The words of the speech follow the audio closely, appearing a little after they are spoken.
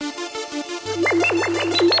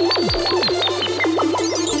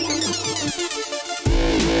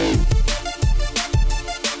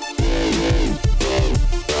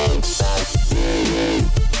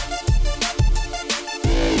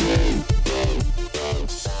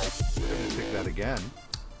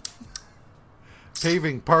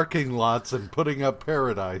paving parking lots and putting up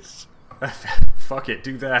paradise. Fuck it,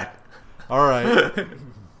 do that. All right.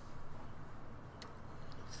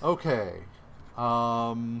 Okay.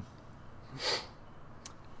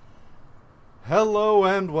 Hello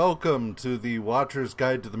and welcome to the Watcher's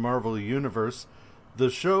Guide to the Marvel Universe,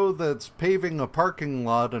 the show that's paving a parking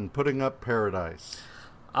lot and putting up paradise.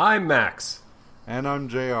 I'm Max. And I'm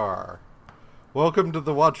JR. Welcome to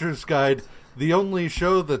the Watcher's Guide, the only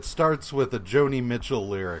show that starts with a Joni Mitchell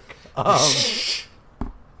lyric. A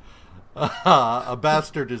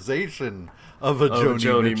bastardization of a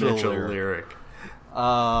Joni Mitchell lyric.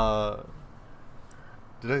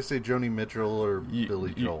 Did I say Joni Mitchell or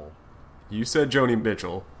Billy Joel? You said Joni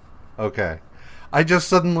Mitchell. Okay. I just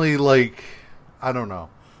suddenly, I don't know.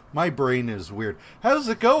 My brain is weird. How's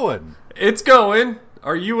it going? It's going.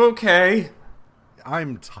 Are you okay?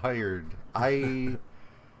 I'm tired. I've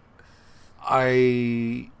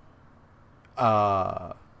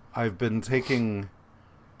been taking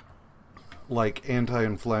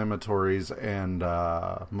anti-inflammatories and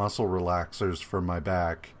muscle relaxers for my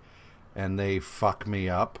back, and they fuck me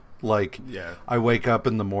up. I wake up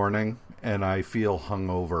in the morning and I feel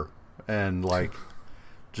hungover and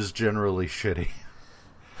just generally shitty.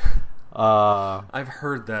 I've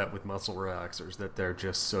heard that with muscle relaxers, that they're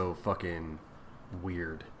just so fucking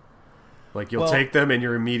weird. You'll take them and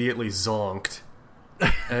you're immediately zonked,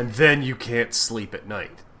 and then you can't sleep at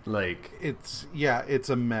night. It's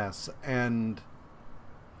a mess. And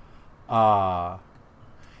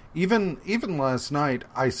even last night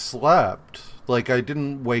I slept. I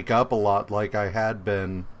didn't wake up a lot like I had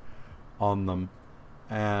been on them,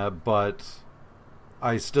 but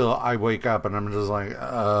I wake up and I'm just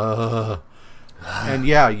and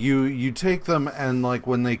yeah, you take them and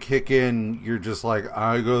when they kick in, you're just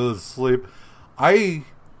I go to sleep. I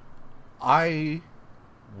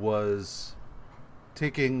was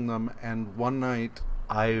taking them, and one night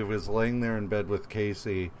I was laying there in bed with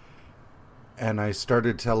Casey, and I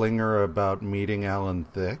started telling her about meeting Alan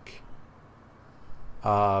Thicke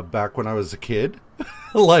back when I was a kid.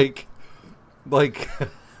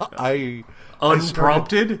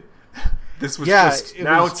 Unprompted? This was it's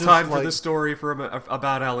time for the story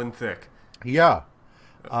about Alan Thicke. Yeah.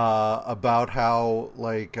 About how,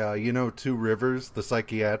 Two Rivers, the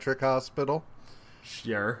psychiatric hospital?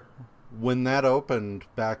 Sure. When that opened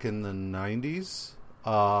back in the 90s,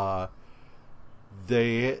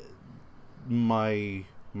 my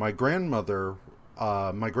grandmother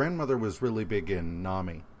was really big in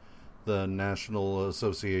NAMI, the National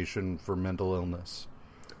Association for Mental Illness.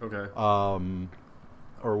 Okay.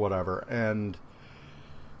 Or whatever. And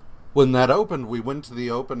when that opened, we went to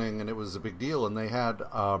the opening, and it was a big deal, and they had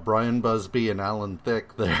Brian Busby and Alan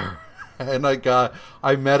Thicke there. And I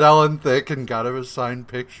met Alan Thicke and got a signed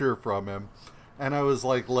picture from him. And I was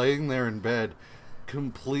laying there in bed,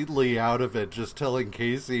 completely out of it, just telling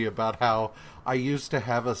Casey about how I used to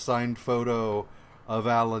have a signed photo of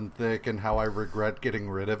Alan Thicke and how I regret getting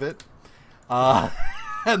rid of it. And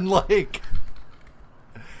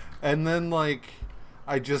then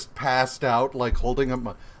I just passed out, holding up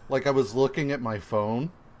my, I was looking at my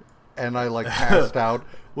phone, and I passed out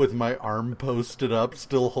with my arm posted up,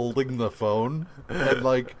 still holding the phone,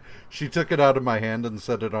 and she took it out of my hand and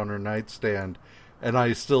set it on her nightstand, and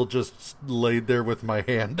I still just laid there with my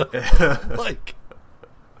hand up.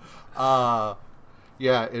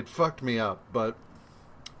 Yeah, it fucked me up, but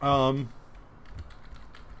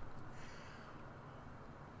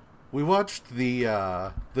we watched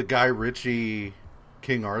the Guy Ritchie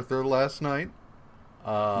King Arthur last night.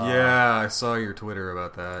 Yeah, I saw your Twitter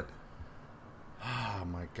about that. Oh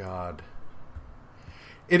my god.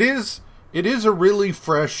 It is a really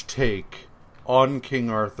fresh take on King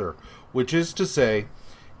Arthur, which is to say,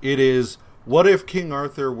 it is, what if King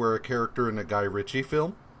Arthur were a character in a Guy Ritchie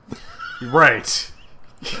film? Right.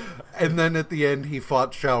 And then at the end he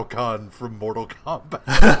fought Shao Kahn from Mortal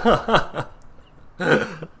Kombat.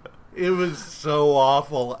 It was so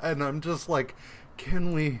awful, and I'm just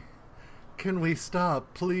can we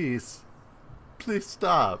stop, please? Please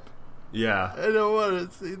stop. Yeah. I don't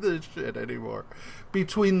want to see this shit anymore.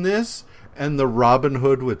 Between this and the Robin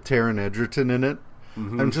Hood with Taron Egerton in it,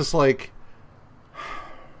 I'm just Who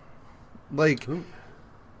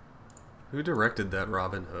directed that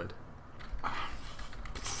Robin Hood?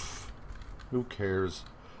 Who cares?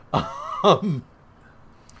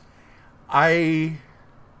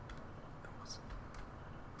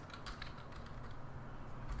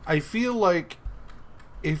 I feel like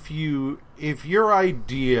if your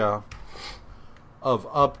idea of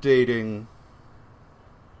updating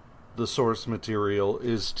the source material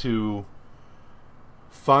is to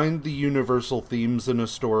find the universal themes in a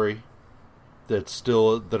story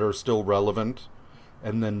that are still relevant,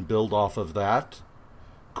 and then build off of that.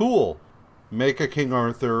 Cool. Make a King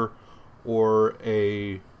Arthur or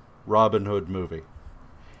a Robin Hood movie.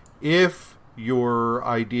 If your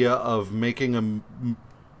idea of making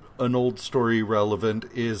an old story relevant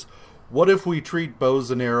is, what if we treat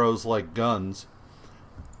bows and arrows like guns?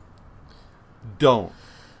 Don't.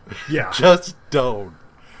 Yeah. Just don't.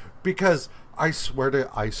 Because I swear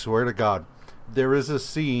to God, there is a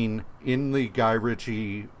scene in the Guy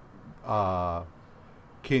Ritchie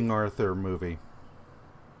King Arthur movie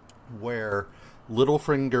where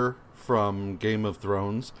Littlefinger from Game of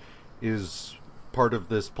Thrones is part of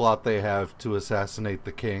this plot they have to assassinate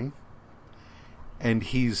the king, and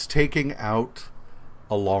he's taking out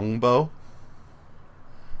a longbow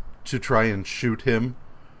to try and shoot him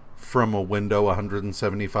from a window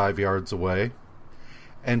 175 yards away,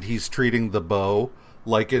 and he's treating the bow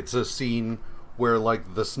like it's a scene where,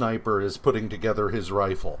 like, the sniper is putting together his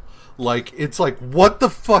rifle. Like, it's like, what the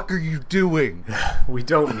fuck are you doing? We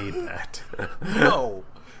don't need that. No.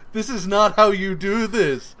 This is not how you do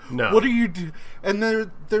this. No. What do you do? And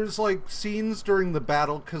there's, like, scenes during the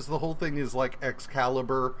battle, because the whole thing is, like,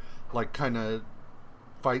 Excalibur, like, kind of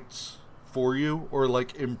fights for you, or,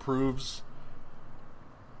 like, improves.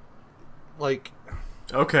 Like...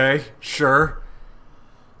 Okay, sure.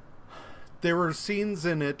 There are scenes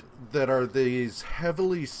in it that are these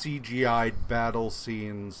heavily CGI'd battle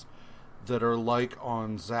scenes that are like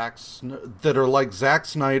Zack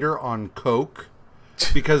Snyder on coke,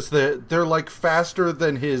 because they're like faster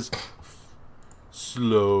than his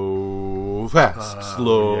slow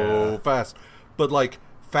fast, but like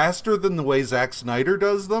faster than the way Zack Snyder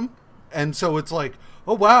does them, and so it's like,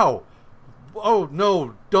 oh wow, oh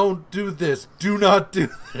no, don't do this, do not do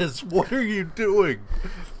this. What are you doing?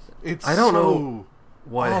 I don't know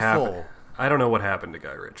what awful. happened. I don't know what happened to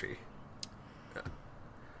Guy Ritchie.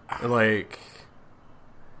 Like,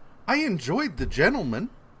 I enjoyed The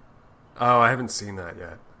Gentleman. Oh, I haven't seen that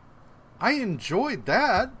yet. I enjoyed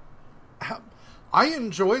that. I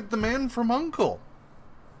enjoyed The Man from U.N.C.L.E.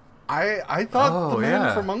 I thought The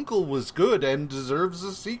Man from U.N.C.L.E. was good and deserves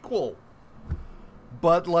a sequel.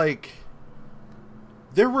 But, like,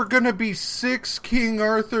 there were going to be 6 King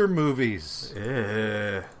Arthur movies.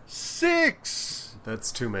 6!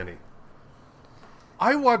 That's too many.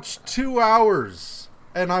 I watched 2 hours,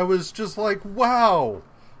 and I was just like, wow,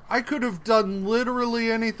 I could have done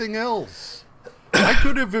literally anything else. I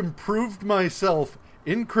could have improved myself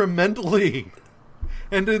incrementally,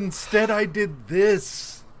 and instead I did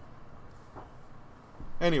this.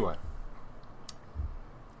 Anyway.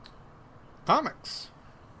 Comics.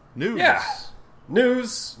 News. Yeah.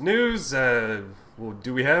 News. Well,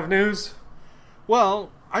 do we have news?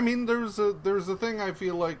 Well, I mean, there's a thing I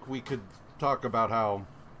feel like we could talk about how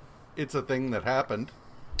it's a thing that happened.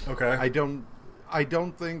 Okay. I don't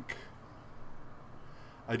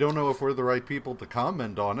know if we're the right people to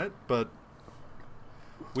comment on it, but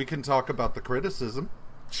we can talk about the criticism.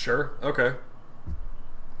 Sure. Okay.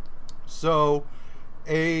 So,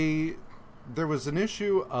 there was an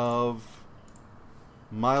issue of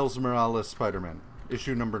Miles Morales Spider-Man,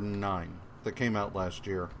 issue number 9, that came out last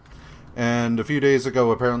year. And a few days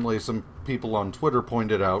ago, apparently some people on Twitter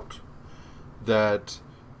pointed out that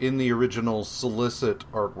in the original solicit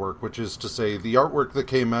artwork, which is to say the artwork that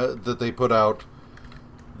came out, that they put out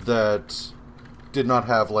that did not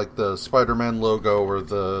have like the Spider-Man logo or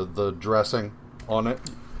the dressing on it,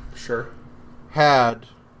 sure, had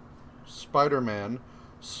Spider-Man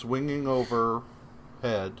swinging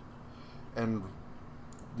overhead, and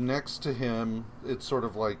next to him, it's sort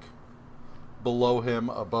of like below him,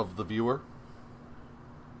 above the viewer,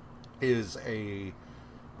 is a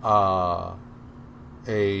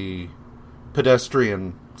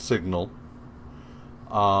pedestrian signal.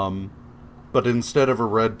 But instead of a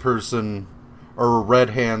red person or a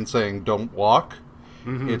red hand saying "Don't walk,"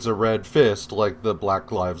 it's a red fist, like the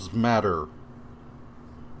Black Lives Matter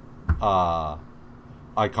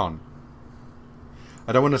icon.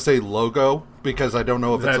 I don't want to say logo because I don't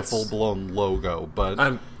know if it's a full-blown logo,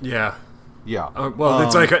 but yeah. Well,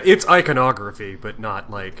 it's iconography, but not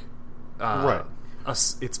like right.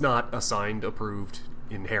 It's not assigned, approved,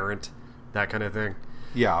 inherent, that kind of thing.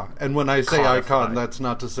 Yeah, and when I say Codified. icon, that's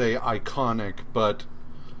not to say iconic, but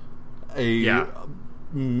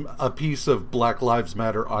a piece of Black Lives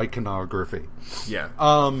Matter iconography. Yeah.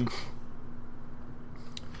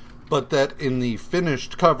 But that in the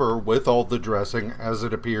finished cover with all the dressing as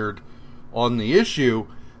it appeared on the issue,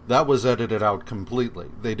 that was edited out completely.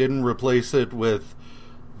 They didn't replace it with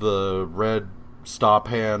the red stop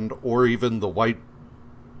hand or even the white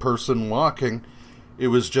person walking. It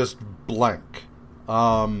was just blank.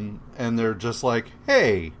 And they're just like,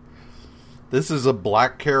 hey, this is a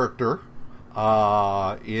black character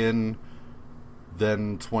in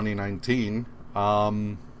then 2019.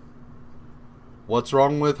 What's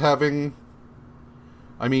wrong with having...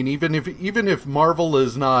 I mean, even if Marvel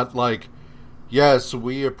is not like, yes,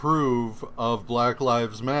 we approve of Black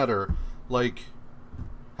Lives Matter, like,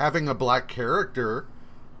 having a black character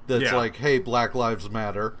that's like, hey, Black Lives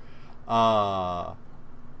Matter,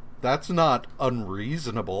 that's not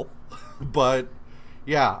unreasonable. But,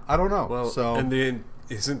 yeah, I don't know. Well, so, and then,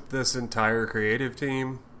 isn't this entire creative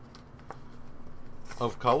team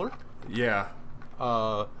of color? Yeah.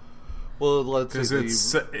 Well, let's see.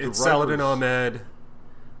 It's Saladin Ahmed,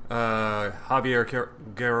 Javier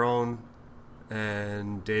Garron,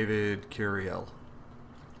 and David Curiel.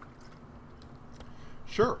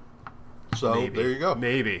 Sure. So, Maybe. There you go.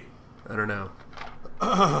 Maybe. I don't know.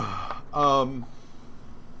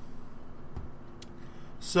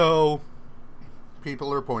 So,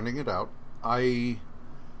 people are pointing it out. I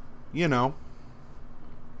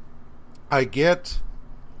get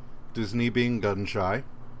Disney being gun shy.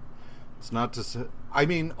 It's not to say... I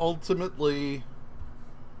mean, ultimately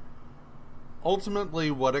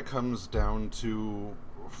what it comes down to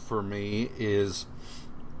for me is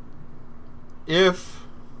if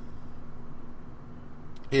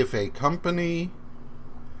a company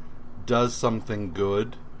does something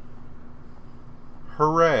good,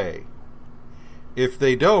 hooray. If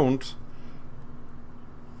they don't,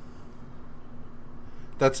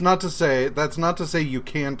 that's not to say you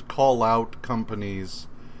can't call out companies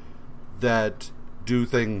that do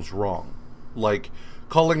things wrong. Like,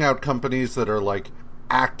 calling out companies that are, like,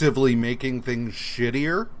 actively making things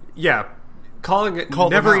shittier. Yeah.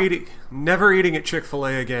 Never eating at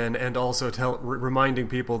Chick-fil-A again, and also reminding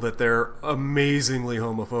people that they're amazingly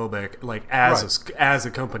homophobic, like, as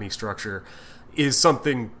a company structure, is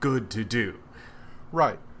something good to do.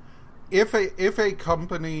 Right. If a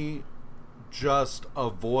company just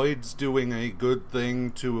avoids doing a good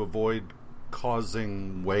thing to avoid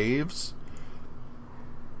causing waves,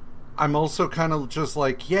 I'm also kind of just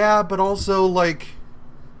like, yeah, but also, like,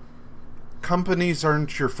 companies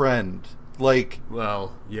aren't your friend. Like,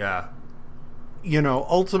 well, yeah. You know,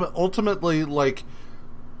 ultimately, like,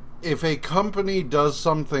 if a company does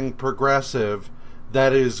something progressive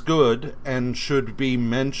that is good and should be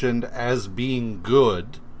mentioned as being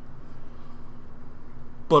good,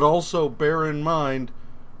 but also bear in mind,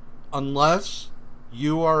 unless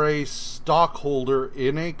you are a stockholder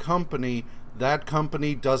in a company, that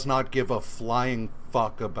company does not give a flying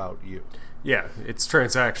fuck about you. Yeah, it's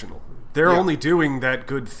transactional. They're only doing that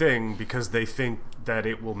good thing because they think that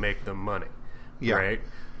it will make them money. Yeah. Right?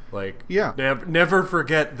 Like, never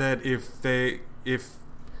forget that if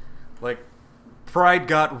Pride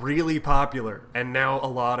got really popular, and now a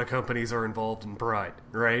lot of companies are involved in Pride,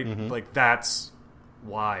 right? Mm-hmm. Like, that's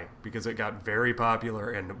why. Because it got very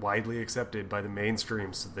popular and widely accepted by the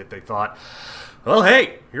mainstream, so that they thought, well,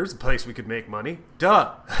 hey, here's a place we could make money.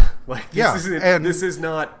 Duh. Like, this is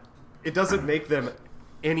not... It doesn't make them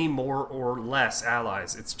any more or less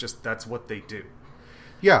allies. It's just that's what they do.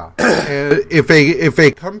 Yeah. If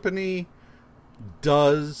a company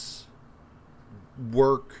does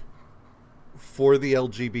work for the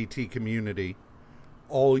LGBT community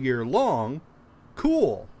all year long,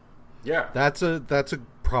 cool. Yeah. That's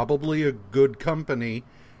probably a good company,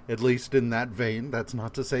 at least in that vein. That's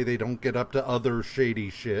not to say they don't get up to other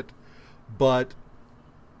shady shit, but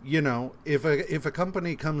you know, if a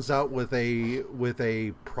company comes out with a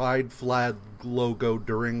Pride flag logo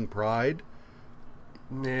during Pride,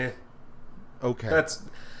 nah. Okay. That's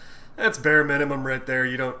bare minimum right there.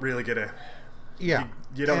 You don't really get you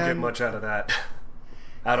don't get much out of that.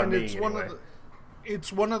 Out of me, anyway.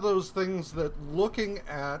 It's one of those things that looking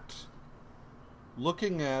at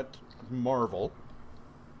Marvel,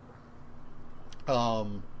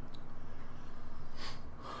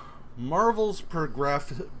 Marvel's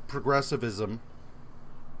progressivism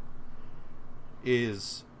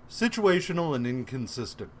is situational and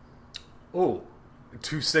inconsistent. Oh,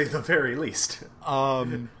 to say the very least.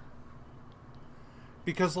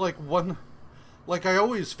 Because I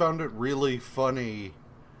always found it really funny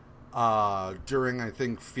during, I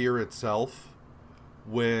think, Fear Itself,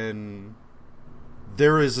 when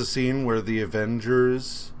there is a scene where the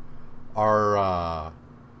Avengers are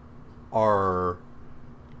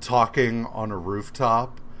talking on a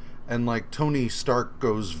rooftop, and like Tony Stark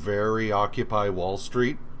goes very Occupy Wall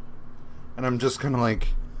Street, and I'm just kind of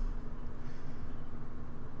like,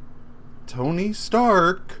 Tony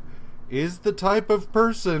Stark is the type of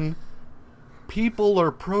person people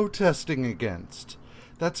are protesting against.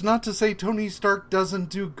 That's not to say Tony Stark doesn't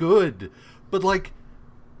do good, but like,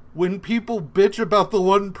 when people bitch about the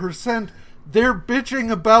 1%, they're bitching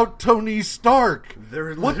about Tony Stark.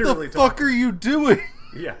 They're what literally the fuck are you doing?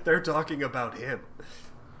 Yeah, they're talking about him.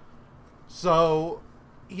 So,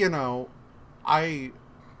 you know, I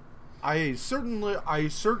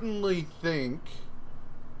certainly think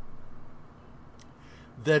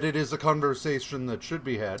that it is a conversation that should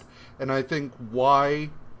be had, and I think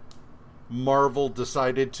why Marvel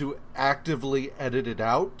decided to actively edit it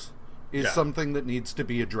out is something that needs to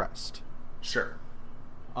be addressed. Sure.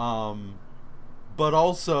 But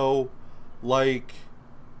also, like,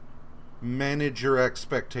 manage your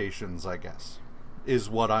expectations, I guess, is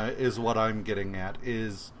what I'm getting at.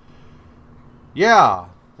 Is, yeah,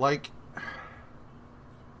 like,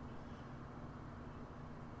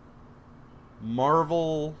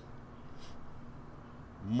 Marvel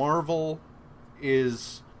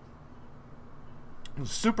is,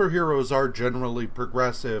 superheroes are generally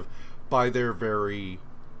progressive by their very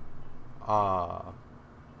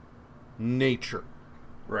nature.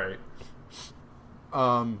 Right.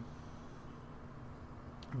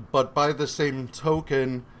 But by the same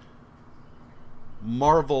token,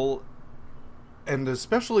 Marvel, and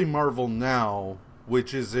especially Marvel now,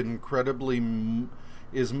 which is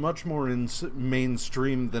is much more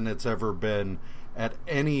mainstream than it's ever been at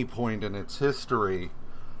any point in its history,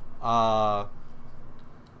 I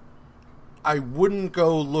wouldn't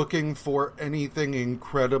go looking for anything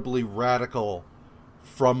incredibly radical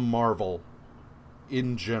from Marvel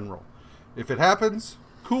in general. If it happens,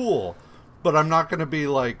 cool. But I'm not going to be,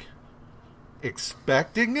 like,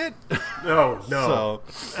 expecting it. No. So,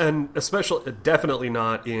 and especially, definitely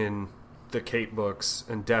not in the Kate books,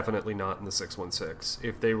 and definitely not in the 616.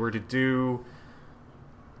 If they were to do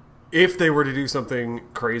something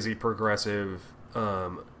crazy progressive,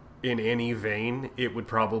 in any vein, it would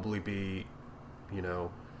probably be, you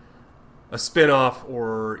know, a spin-off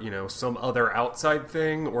or, you know, some other outside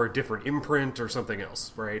thing or a different imprint or something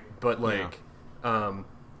else, right? But, like,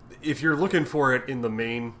 if you're looking for it in the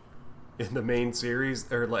main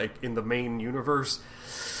series, or, like, in the main universe,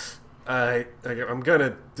 I'm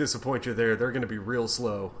gonna disappoint you there. They're gonna be real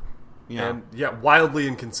slow. And, wildly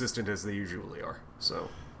inconsistent as they usually are, so...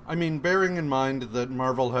 I mean, bearing in mind that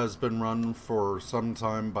Marvel has been run for some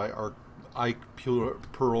time by Ike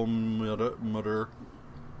Perlmutter.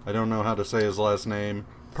 I don't know how to say his last name.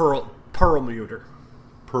 Perlmutter.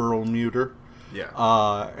 Perlmutter.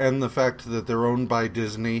 Yeah. And the fact that they're owned by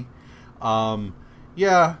Disney. I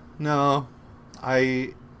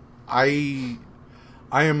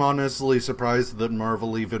am honestly surprised that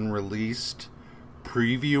Marvel even released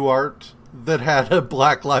preview art that had a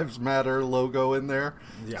Black Lives Matter logo in there.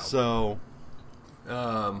 Yeah. So,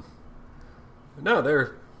 no,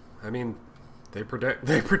 they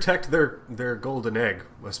protect their golden egg,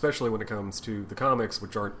 especially when it comes to the comics,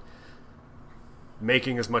 which aren't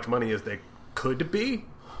making as much money as they could be.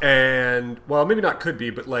 And, well, maybe not could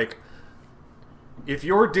be, but, like, if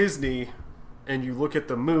you're Disney and you look at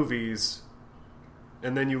the movies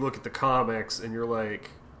and then you look at the comics and you're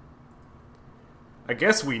like, I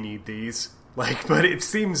guess we need these. Like, but it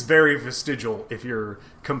seems very vestigial if you're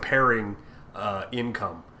comparing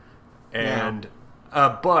income. And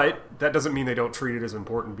but that doesn't mean they don't treat it as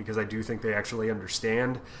important, because I do think they actually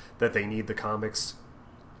understand that they need the comics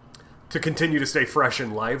to continue to stay fresh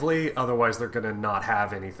and lively. Otherwise, they're going to not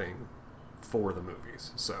have anything for the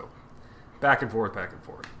movies. So, back and forth. I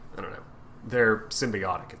don't know. They're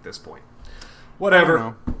symbiotic at this point.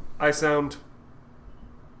 Whatever. I sound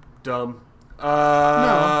dumb.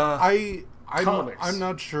 I'm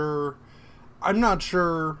not sure. I'm not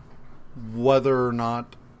sure whether or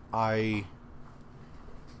not I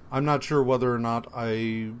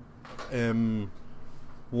am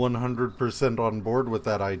 100% on board with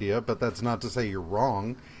that idea, but that's not to say you're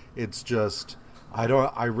wrong. It's just I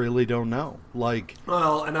really don't know. Like,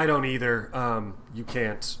 well, and I don't either.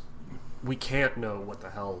 We can't know what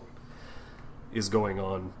the hell is going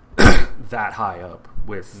on that high up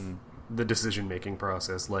with the decision-making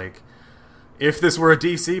process. Like, if this were a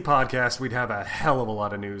DC podcast, we'd have a hell of a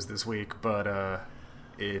lot of news this week, but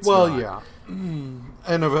it's not. Yeah.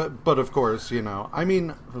 But of course, you know, I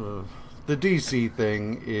mean, the DC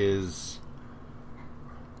thing is...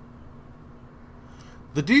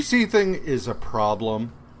 The DC thing is a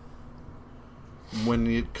problem when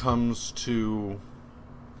it comes to...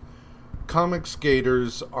 Comic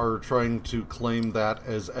skaters are trying to claim that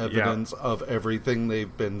as evidence of everything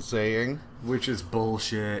they've been saying. Which is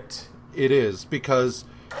bullshit. It is, because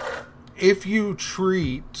if you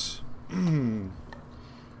treat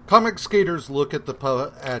Comic skaters look at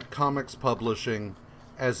at comics publishing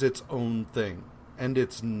as its own thing, and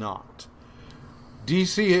it's not.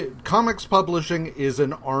 DC Comics publishing is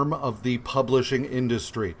an arm of the publishing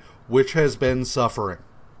industry, which has been suffering.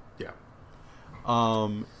 Yeah.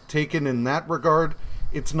 Taken in that regard,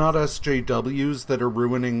 it's not SJWs that are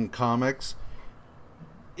ruining comics.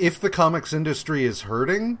 If the comics industry is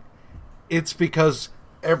hurting, it's because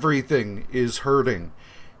everything is hurting.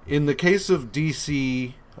 In the case of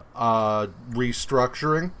DC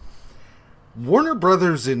restructuring, Warner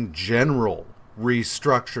Brothers in general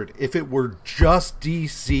restructured. If it were just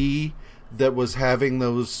DC that was having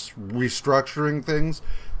those restructuring things,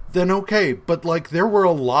 then okay. But like, there were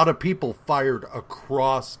a lot of people fired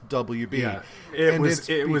across WB. Yeah, it was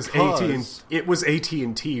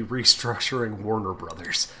AT&T restructuring Warner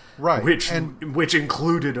Brothers, right? Which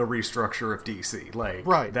included a restructure of DC. Like,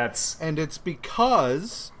 right. And it's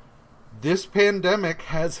because this pandemic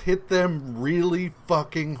has hit them really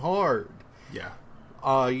fucking hard. Yeah.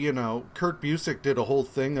 Kurt Busiek did a whole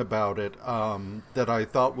thing about it that I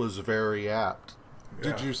thought was very apt.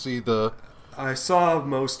 Yeah. Did you see the... I saw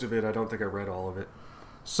most of it. I don't think I read all of it.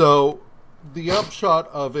 So, the upshot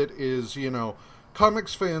of it is,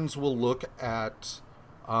 comics fans will look at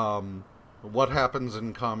what happens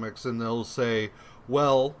in comics and they'll say,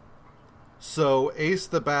 well, so Ace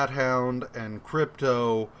the Bat Hound and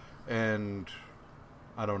Crypto and,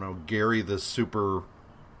 I don't know, Gary the Super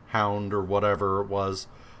Hound or whatever it was,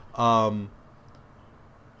 all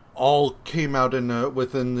came out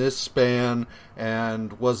within this span,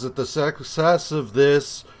 and was it the success of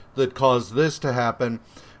this that caused this to happen?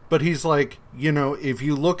 But he's like, if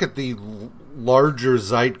you look at the larger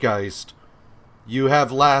zeitgeist, you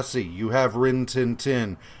have Lassie, you have Rin Tin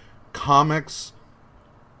Tin. Comics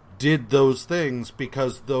did those things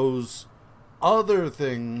because those other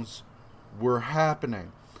things were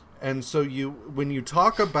happening. And so when you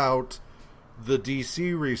talk about the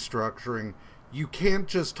DC restructuring, you can't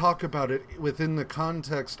just talk about it within the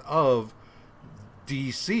context of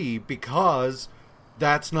DC, because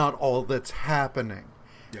that's not all that's happening.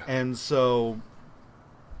 Yeah. And so,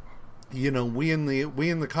 we in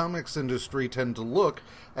the comics industry tend to look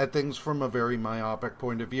at things from a very myopic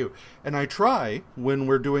point of view. And I try, when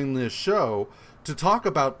we're doing this show, to talk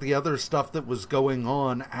about the other stuff that was going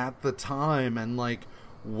on at the time and like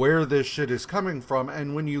where this shit is coming from.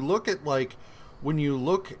 And when you look at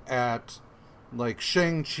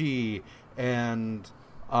Shang-Chi and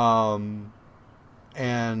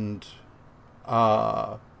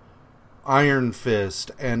Iron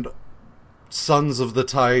Fist and Sons of the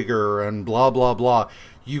Tiger and blah blah blah,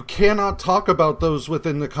 you cannot talk about those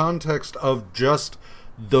within the context of just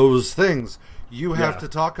those things. You have to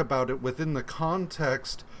talk about it within the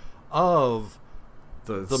context of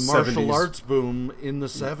the martial 70s. Arts boom in the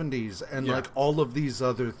 70s and like all of these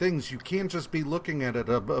other things. You can't just be looking at it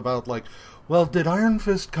about like, well, did Iron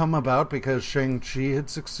Fist come about because Shang-Chi had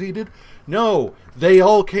succeeded? No, they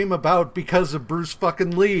all came about because of Bruce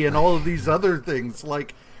fucking Lee and all of these other things.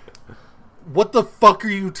 Like, what the fuck are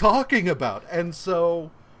you talking about? And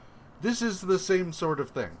so this is the same sort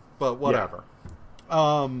of thing, but whatever.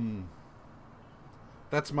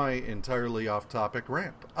 That's my entirely off-topic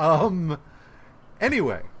rant.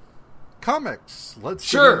 Anyway, comics.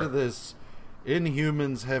 Let's get into this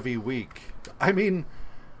Inhumans heavy week. I mean,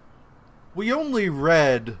 we only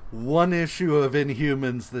read one issue of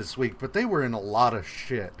Inhumans this week, but they were in a lot of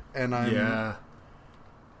shit. And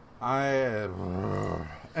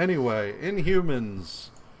anyway, Inhumans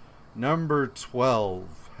number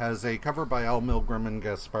 12 has a cover by Al Milgrom and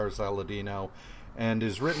Gaspar Saladino, and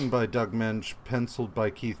is written by Doug Mensch, penciled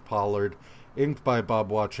by Keith Pollard, inked by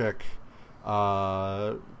Bob Wachek,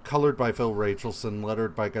 colored by Phil Rachelson,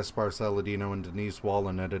 lettered by Gaspar Saladino and Denise Wall,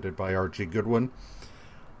 and edited by Archie Goodwin.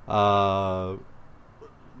 The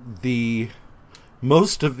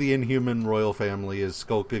most of the Inhuman royal family is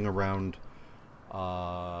skulking around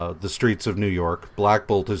the streets of New York. Black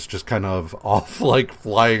Bolt is just kind of off, like,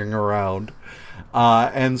 flying around.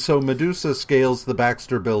 And so Medusa scales the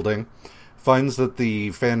Baxter building, finds that the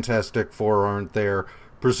Fantastic Four aren't there,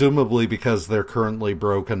 presumably because they're currently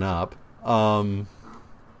broken up. And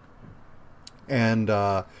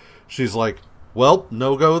she's like, well,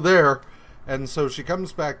 no go there. And so she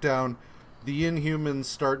comes back down. The Inhumans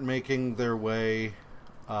start making their way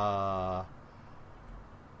to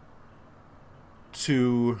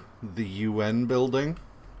the UN building.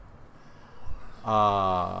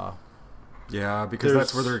 Yeah, because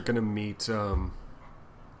that's where they're going to meet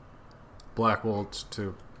Black Bolt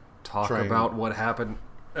to talk about what happened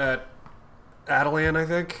at Atalan, I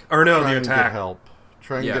think. Or no, the attack.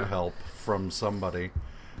 Try and get help from somebody.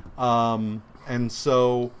 And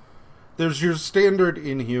so there's your standard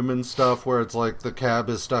Inhuman stuff where it's like the cab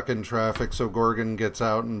is stuck in traffic, so Gorgon gets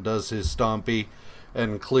out and does his stompy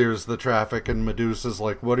and clears the traffic, and Medusa's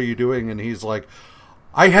like, what are you doing? And he's like,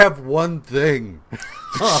 I have one thing.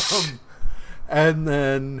 And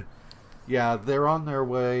then, yeah, they're on their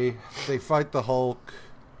way. They fight the Hulk.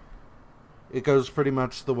 It goes pretty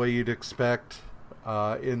much the way you'd expect,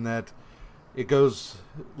 in that it goes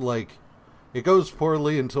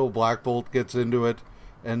poorly until Black Bolt gets into it,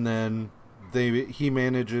 and then he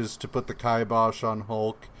manages to put the kibosh on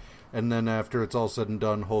Hulk, and then after it's all said and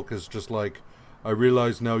done, Hulk is just like, I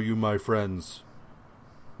realize now you my friends.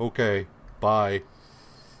 Okay, bye.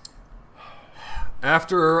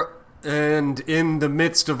 After and in the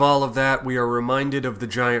midst of all of that, we are reminded of the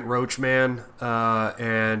giant roach man,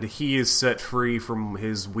 and he is set free from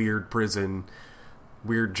his weird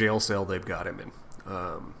jail cell they've got him in.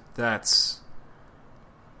 That's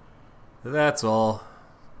all.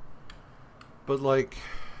 But, like,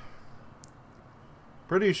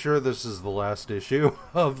 pretty sure this is the last issue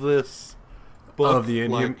of this book. Of the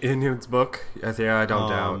Inhumans book? Yeah, I don't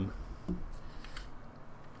doubt.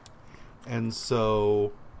 And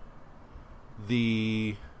so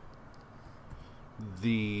there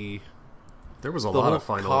was a lot of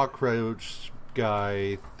final cockroach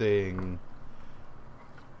guy thing.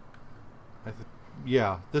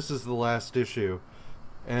 Yeah, this is the last issue,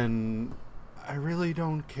 and I really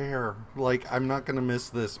don't care. Like, I'm not gonna miss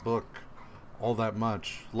this book all that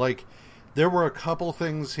much. Like, there were a couple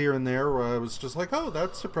things here and there where I was just like, oh,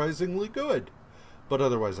 that's surprisingly good, but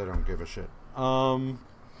otherwise I don't give a shit.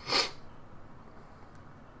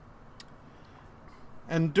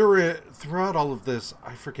 And throughout all of this,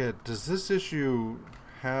 I forget, does this issue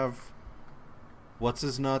have what's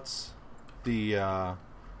his nuts? The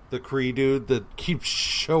Kree dude that keeps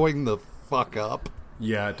showing the fuck up?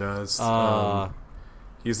 Yeah, it does.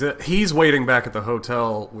 He's waiting back at the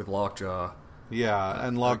hotel with Lockjaw. Yeah,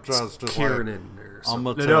 and Lockjaw's just Kieran like, or I'm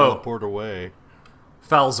something. gonna teleport away.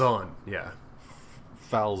 Falzon, yeah.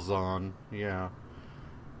 Falzon, yeah.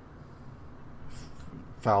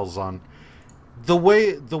 Falzon. The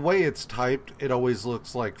way it's typed, it always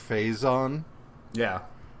looks like Phazon. Yeah.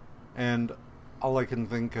 And all I can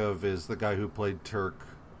think of is the guy who played Turk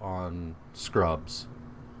on Scrubs.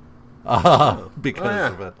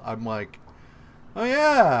 Because of it. I'm like, oh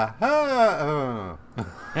yeah.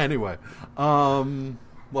 Anyway,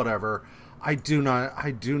 whatever. I do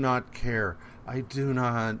not care. I do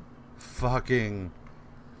not fucking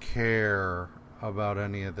care about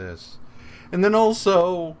any of this. And then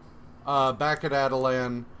also, back at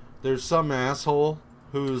Adelan, there's some asshole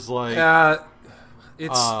who's like,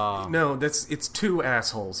 it's two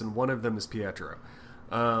assholes, and one of them is Pietro.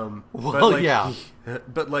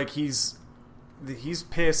 He's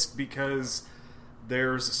pissed because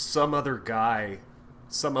there's some other guy,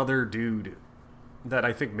 some other dude that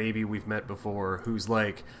I think maybe we've met before, who's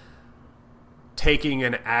like taking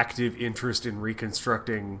an active interest in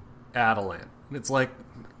reconstructing Adelan. And it's like,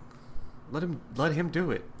 let him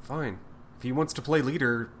do it. Fine. If he wants to play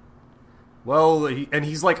leader, well,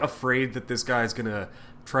 he's like afraid that this guy's gonna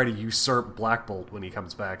try to usurp Black Bolt when he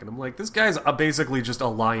comes back. And I'm like, this guy's basically just a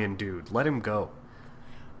lion dude. Let him go.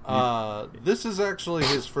 This is actually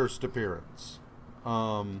his first appearance.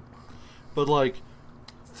 But like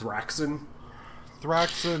Thraxon,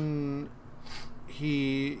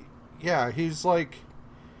 he's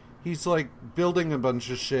like building a bunch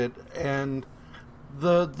of shit, and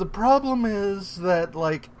the problem is that,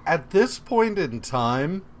 like, at this point in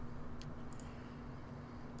time,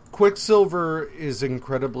 Quicksilver is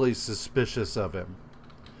incredibly suspicious of him,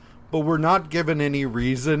 but we're not given any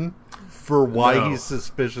reason for why he's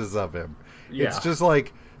suspicious of him. Yeah. It's just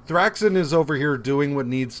like, Thraxon is over here doing what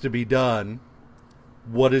needs to be done.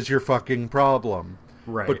 What is your fucking problem?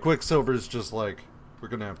 Right. But Quicksilver's just like, we're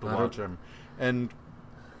gonna have to watch him. And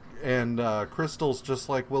Crystal's just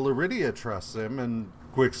like, well, Iridia trusts him, and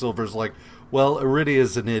Quicksilver's like, well,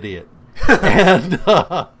 Iridia's an idiot. And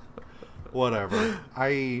whatever.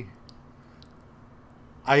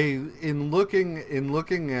 In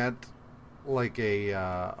looking at like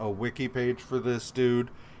a wiki page for this dude,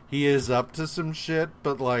 he is up to some shit,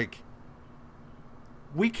 but like,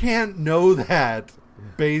 we can't know that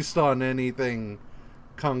based on anything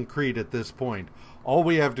concrete at this point. All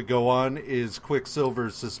we have to go on is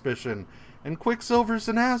Quicksilver's suspicion, and Quicksilver's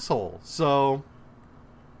an asshole, so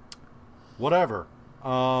whatever.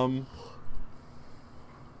 I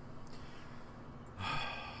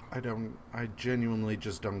genuinely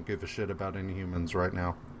just don't give a shit about Inhumans right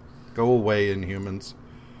now. Go away, Inhumans.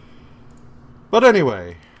 But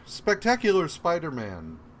anyway, Spectacular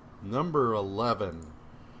Spider-Man. Number 11,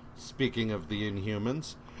 speaking of the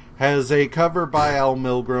Inhumans, has a cover by Al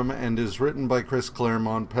Milgrom and is written by Chris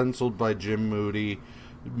Claremont, penciled by Jim Mooney,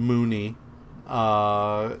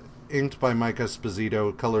 inked by Mike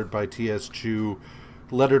Esposito, colored by T.S. Chu,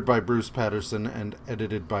 lettered by Bruce Patterson, and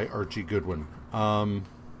edited by Archie Goodwin.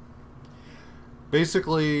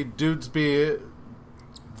 Basically, the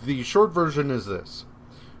short version is this.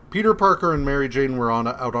 Peter Parker and Mary Jane were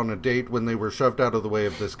out on a date when they were shoved out of the way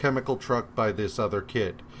of this chemical truck by this other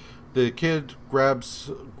kid. The kid grabs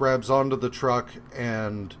onto the truck,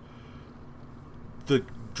 and the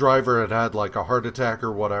driver had like a heart attack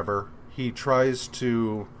or whatever. He tries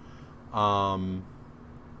to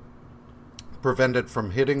prevent it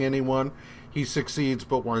from hitting anyone. He succeeds,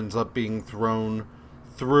 but winds up being thrown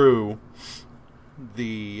through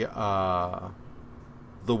the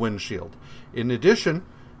windshield. In addition,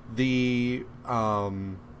 the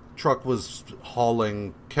truck was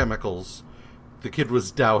hauling chemicals. The kid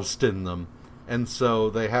was doused in them. And so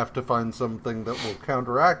they have to find something that will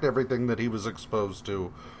counteract everything that he was exposed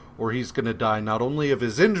to, or he's going to die not only of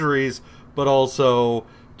his injuries, but also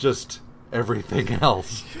just everything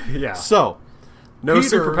else. Yeah. So, no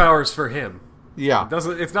Peter, superpowers for him. Yeah.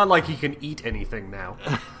 It's not like he can eat anything now.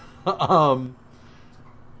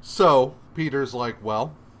 So, Peter's like,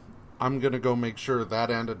 well, I'm going to go make sure that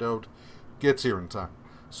antidote gets here in time.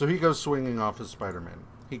 So he goes swinging off as Spider-Man.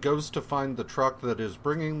 He goes to find the truck that is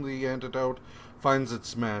bringing the antidote, finds it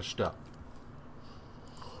smashed up.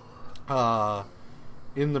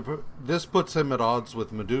 This puts him at odds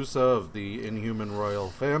with Medusa of the Inhuman royal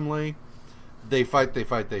family. They fight.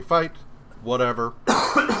 Whatever.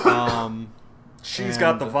 She's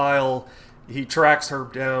got the vial. He tracks her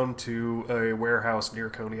down to a warehouse near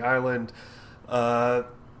Coney Island. At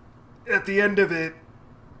the end of it,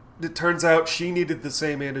 it turns out she needed the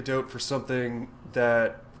same antidote for something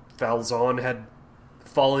that Falzon had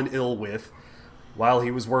fallen ill with while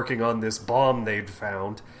he was working on this bomb they'd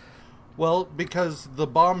found. Well, because the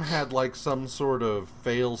bomb had like some sort of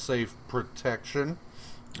fail-safe protection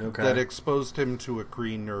that exposed him to a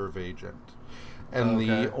Kree nerve agent. And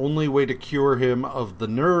the only way to cure him of the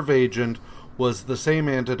nerve agent was the same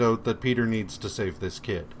antidote that Peter needs to save this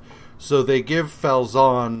kid. So they give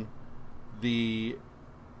Falzon a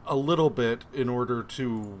little bit in order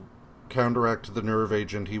to counteract the nerve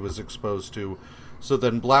agent he was exposed to. So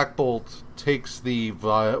then Black Bolt takes the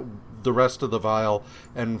rest of the vial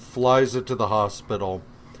and flies it to the hospital.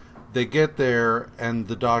 They get there, and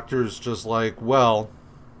the doctor's just like, well,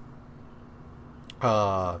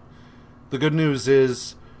 the good news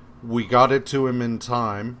is we got it to him in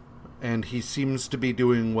time, and he seems to be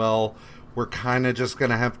doing well. We're kind of just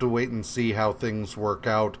going to have to wait and see how things work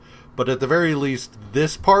out. But at the very least,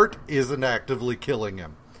 this part isn't actively killing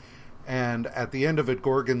him. And at the end of it,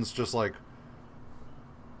 Gorgon's just like,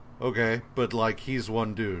 okay, but like, he's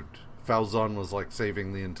one dude. Falzon was like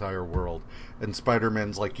saving the entire world. And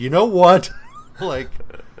Spider-Man's like, you know what? Like,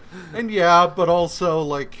 and yeah, but also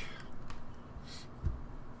like,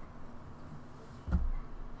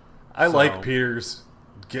 I like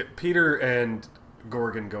Peter and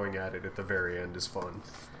Gorgon going at it at the very end is fun.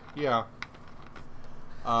 Yeah.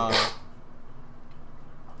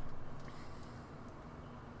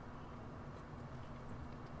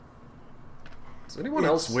 Does anyone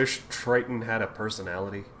else wish Triton had a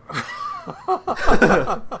personality?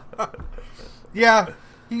 Yeah,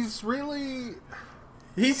 he's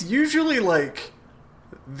usually like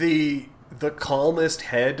the calmest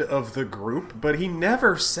head of the group, but he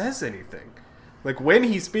never says anything. Like, when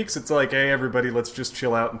he speaks, it's like, hey, everybody, let's just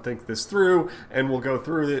chill out and think this through, and we'll go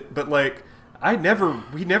through it. But, like, he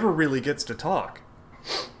never really gets to talk.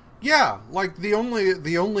 Yeah, like, the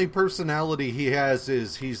only personality he has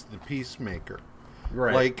is he's the peacemaker.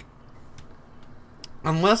 Right. Like,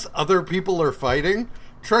 unless other people are fighting,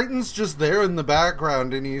 Triton's just there in the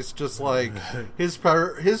background, and he's just like, his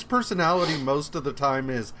personality most of the time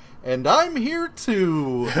is, and I'm here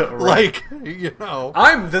too. Right. Like, you know.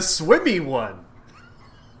 I'm the swimmy one.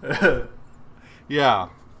 Yeah.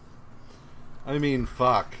 I mean,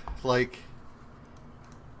 fuck. Like,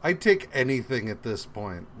 I'd take anything at this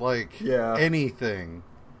point. Like, anything.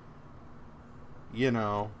 You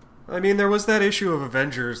know. I mean, there was that issue of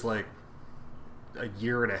Avengers, like, a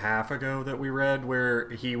year and a half ago that we read, where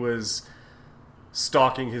he was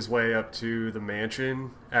stalking his way up to the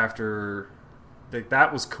mansion after...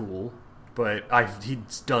 That was cool, but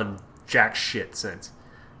he's done jack shit since.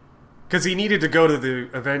 Because he needed to go to the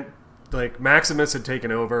event, like, Maximus had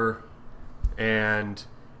taken over and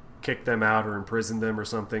kicked them out or imprisoned them or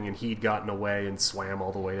something, and he'd gotten away and swam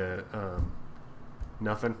all the way to,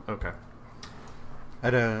 nothing? Okay. I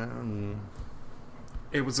don't.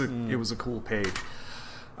 It was a cool page.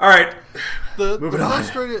 All right, moving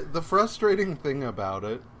on. The frustrating thing about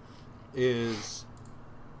it is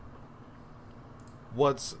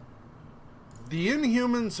the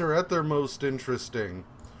Inhumans are at their most interesting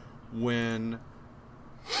when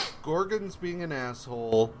Gorgon's being an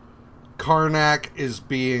asshole, Karnak is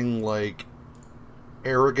being, like,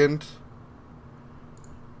 arrogant,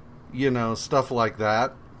 stuff like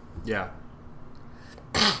that. Yeah.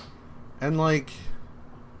 And, like,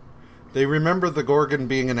 they remember the Gorgon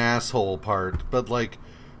being an asshole part, but, like,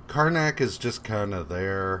 Karnak is just kind of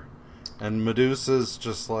there, and Medusa's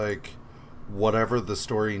just, like, whatever the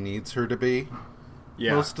story needs her to be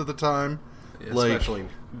most of the time. Especially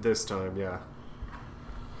this time, yeah.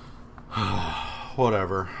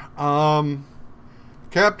 Whatever.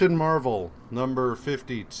 Captain Marvel, number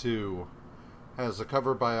 52, has a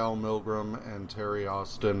cover by Al Milgrom and Terry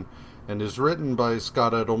Austin, and is written by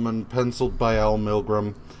Scott Edelman, penciled by Al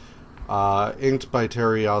Milgrom, inked by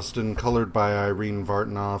Terry Austin, colored by Irene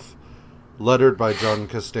Vartanoff, lettered by John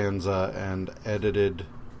Costanza, and edited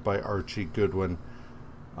by Archie Goodwin.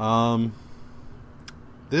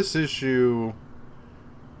 This issue...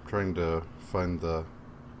 I'm trying to find the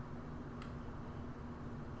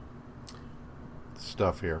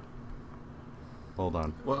stuff here. Hold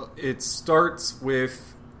on. Well, it starts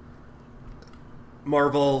with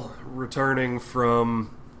Marvel returning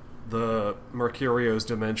from the Mercurio's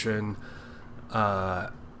dimension,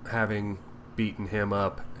 having beaten him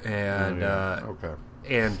up, and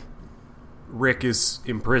and Rick is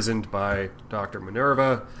imprisoned by Dr.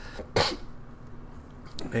 Minerva,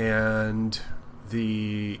 and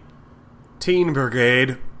the Teen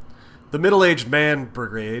Brigade, the Middle-Aged Man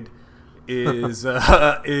Brigade, is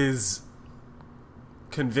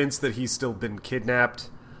convinced that he's still been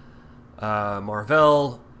kidnapped.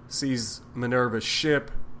 Marvel sees Minerva's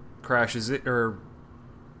ship, crashes it, or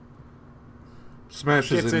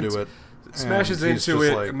smashes into it. Smashes into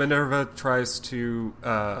it. Like... Minerva tries to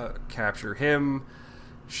capture him.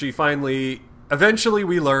 She eventually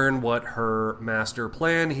we learn what her master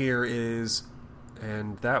plan here is,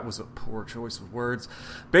 and that was a poor choice of words.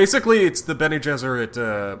 Basically, it's the Bene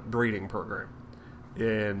Gesserit breeding program.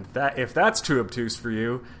 And that, if that's too obtuse for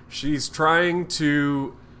you, she's trying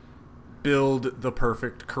to build the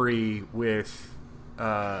perfect Kree with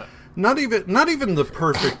not even the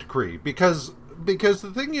perfect Kree, because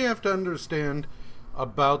the thing you have to understand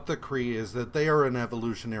about the Kree is that they are an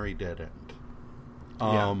evolutionary dead end.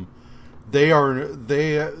 They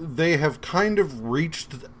have kind of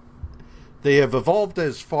reached, they have evolved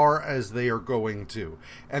as far as they are going to,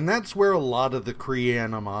 and that's where a lot of the Kree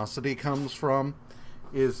animosity comes from.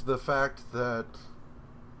 Is the fact that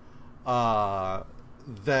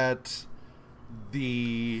that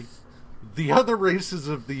the other races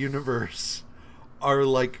of the universe are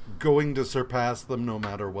like going to surpass them no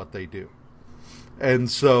matter what they do,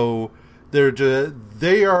 and so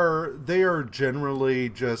they are generally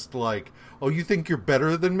just like, oh, you think you're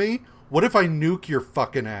better than me? What if I nuke your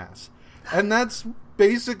fucking ass? And that's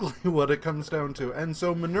basically what it comes down to. And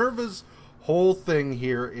so Minerva's whole thing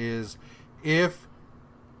here is, if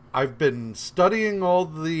I've been studying all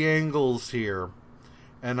the angles here,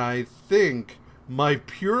 and I think my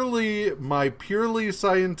purely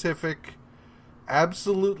scientific,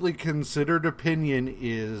 absolutely considered opinion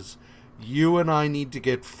is you and I need to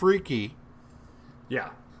get freaky. Yeah.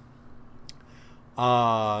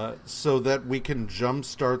 So that we can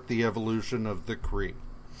jumpstart the evolution of the Kree.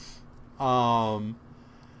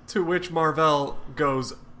 To which Marvel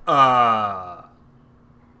goes, No,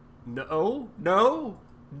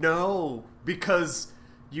 because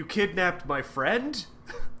you kidnapped my friend?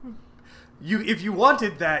 If you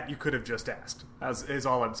wanted that, you could have just asked, is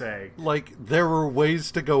all I'm saying. Like, there were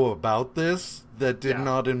ways to go about this that did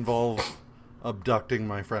not involve abducting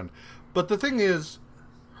my friend. But the thing is,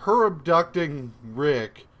 her abducting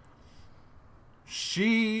Rick,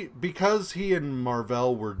 because he and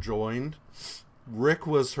Marvel were joined, Rick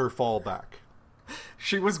was her fallback.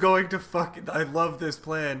 She was going to I love this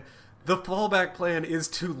plan. The fallback plan is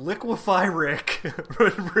to liquefy Rick,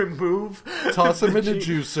 remove... Toss him in a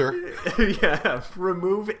juicer. Yeah,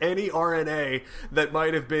 remove any RNA that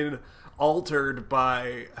might have been altered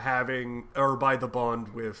by by the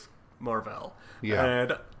bond with Marvel. Yeah.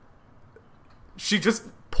 And she just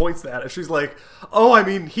points that, and she's like, oh, I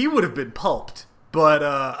mean, he would have been pulped, but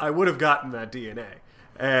I would have gotten that DNA.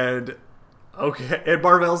 And, okay, and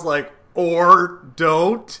Marvel's like, or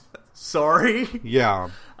don't, sorry. Yeah.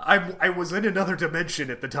 I was in another dimension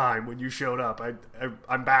at the time when you showed up.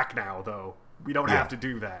 I'm back now, though. We don't have to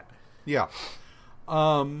do that. Yeah.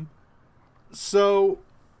 So,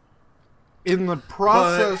 in the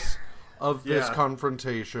process of this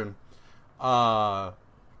confrontation,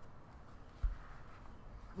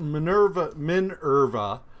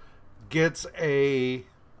 Minerva gets a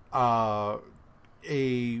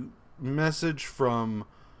message from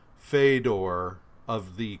Fedor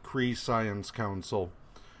of the Kree Science Council,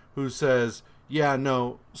 who says, yeah,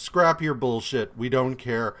 no, scrap your bullshit. We don't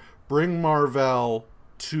care. Bring Mar-Vell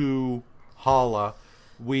to Hala.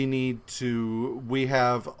 We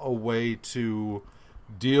have a way to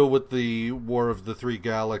deal with the War of the Three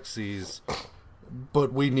Galaxies,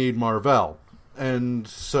 but we need Mar-Vell. And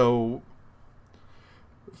so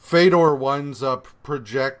Fedor winds up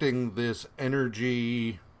projecting this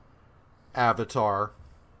energy avatar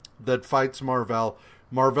that fights Mar-Vell.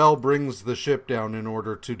 Mar-Vell brings the ship down in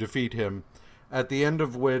order to defeat him, at the end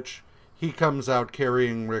of which he comes out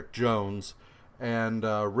carrying Rick Jones, and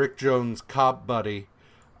Rick Jones' cop buddy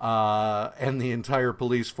and the entire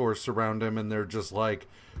police force surround him, and they're just like,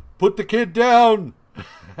 put the kid down!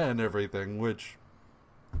 and everything, which,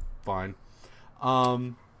 fine.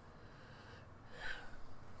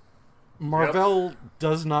 Mar-Vell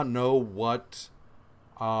does not know what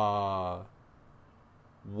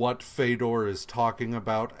Fedor is talking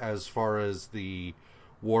about as far as the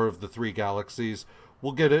War of the Three Galaxies.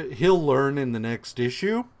 We'll get it. He'll learn in the next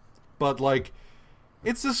issue, but like,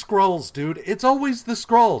 it's the Skrulls, dude. It's always the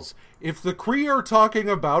Skrulls. If the Kree are talking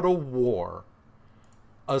about a war,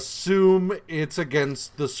 assume it's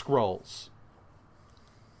against the Skrulls.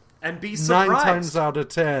 And be surprised. 9 times out of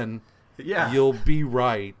 10, you'll be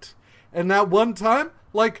right. And that one time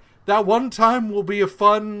will be a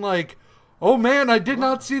fun, like, oh man, I did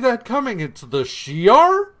not see that coming. It's the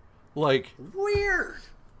Shi'ar? Like, weird.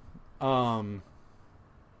 So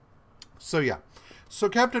yeah. So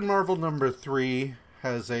Captain Marvel #3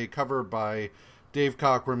 has a cover by Dave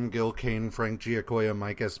Cockrum, Gil Kane, Frank Giacoia,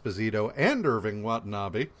 Mike Esposito, and Irving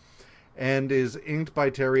Watanabe, and is inked by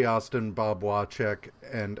Terry Austin, Bob Wachek,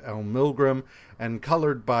 and Al Milgram, and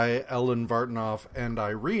colored by Ellen Vartanoff and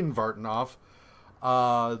Irene Vartanoff.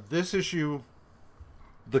 This issue,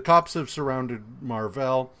 the cops have surrounded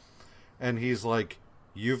Mar-Vell, and he's like,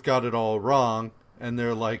 you've got it all wrong. And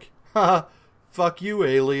they're like, ha, fuck you,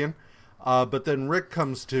 alien. But then Rick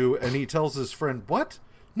comes to, and he tells his friend, what?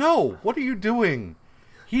 No, what are you doing?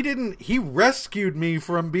 He rescued me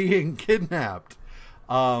from being kidnapped.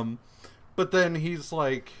 But then he's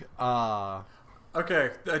like,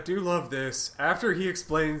 okay, I do love this. After he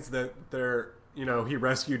explains that he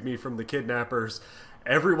rescued me from the kidnappers,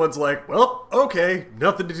 everyone's like, well, okay,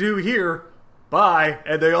 nothing to do here. Bye.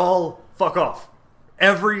 And they all fuck off.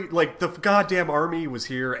 The goddamn army was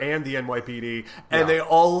here and the NYPD, and they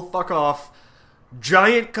all fuck off.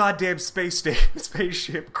 Giant goddamn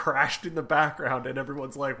spaceship crashed in the background, and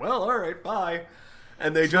everyone's like, well, alright, bye.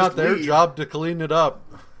 And they just leave. Not their job to clean it up.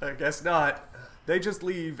 I guess not. They just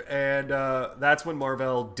leave, and that's when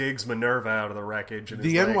Mar-Vell digs Minerva out of the wreckage. And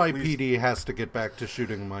the NYPD has to get back to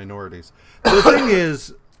shooting minorities. The thing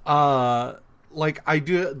is, one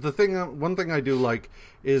thing I do like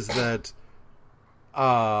is that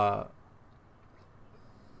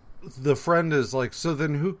the friend is like, so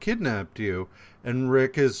then who kidnapped you? And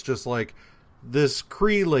Rick is just like, this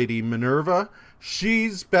Kree lady, Minerva,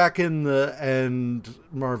 she's back in the... And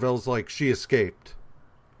Mar-Vell's like, she escaped.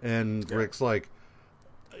 And Rick's like,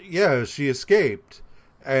 yeah, she escaped.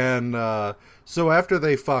 And so after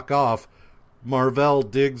they fuck off, Mar-Vell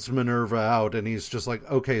digs Minerva out, and he's just like,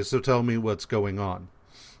 okay, so tell me what's going on.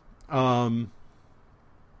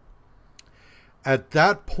 At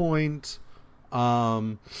that point,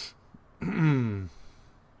 at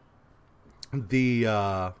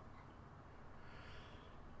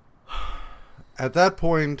that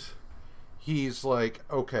point, he's like,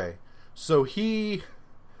 okay, so he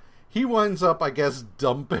winds up, I guess,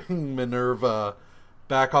 dumping Minerva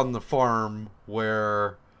back on the farm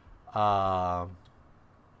where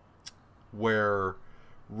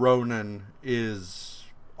Ronan is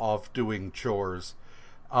off doing chores.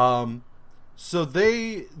 So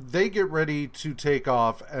they get ready to take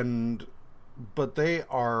off, but they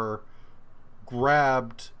are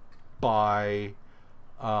grabbed by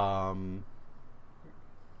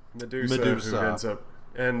Medusa. Who ends up,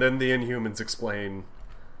 and then the Inhumans explain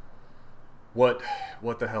what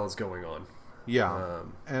the hell is going on. Yeah,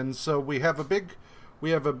 and so we have a big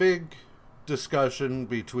discussion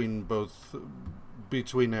between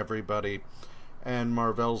everybody, and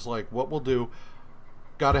Mar-Vell's like, what we'll do.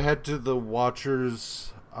 Gotta head to the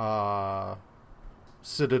Watcher's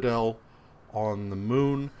Citadel on the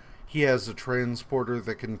moon. He has a transporter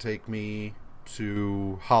that can take me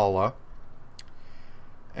to Hala.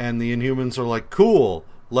 And the Inhumans are like, cool,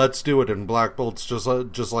 let's do it. And Black Bolt's just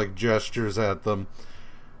like gestures at them.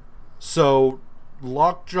 So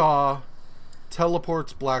Lockjaw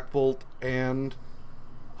teleports Black Bolt and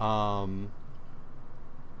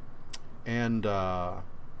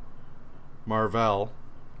Mar-Vell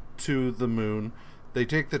to the moon. They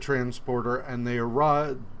take the transporter and they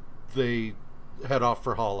arrive. They head off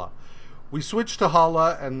for Hala. We switch to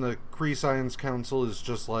Hala, and the Kree Science Council is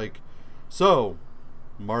just like, so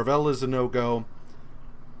Mar-Vell is a no-go.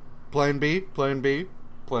 Plan B, Plan B,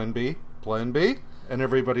 Plan B, Plan B, and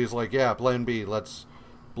everybody's like, yeah, Plan B. Let's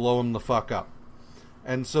blow him the fuck up.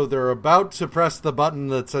 And so they're about to press the button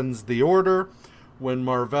that sends the order when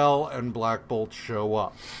Mar-Vell and Black Bolt show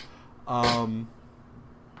up.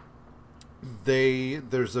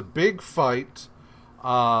 There's a big fight.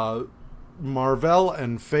 Mar-Vell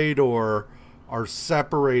and Fedor are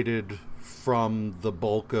separated from the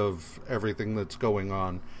bulk of everything that's going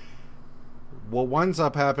on. What winds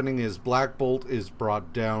up happening is Black Bolt is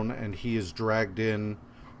brought down and he is dragged in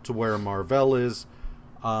to where Mar-Vell is.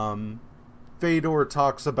 Fedor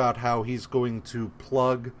talks about how he's going to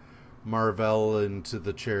plug Mar-Vell into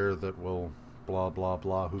the chair that will blah blah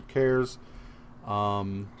blah, who cares.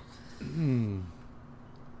 The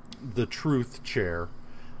truth chair.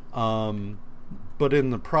 But in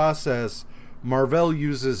the process, Mar-Vell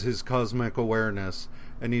uses his cosmic awareness,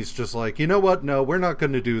 and he's just like, you know what? No, we're not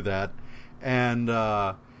going to do that. And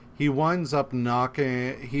he winds up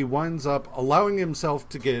allowing himself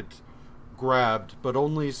to get grabbed, but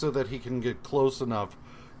only so that he can get close enough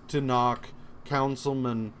to knock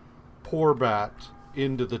Councilman Porbat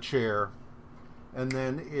into the chair. And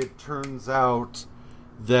then it turns out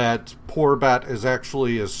that Porbat is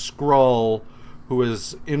actually a Skrull who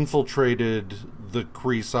has infiltrated the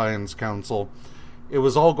Kree Science Council. It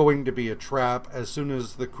was all going to be a trap. As soon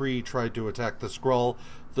as the Kree tried to attack the Skrull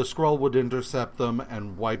would intercept them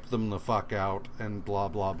and wipe them the fuck out, and blah,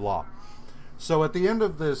 blah, blah. So at the end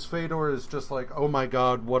of this, Fedor is just like, oh my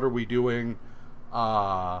god, what are we doing?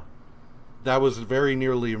 That was very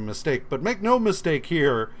nearly a mistake. But make no mistake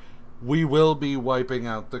here, we will be wiping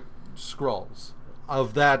out the Skrulls.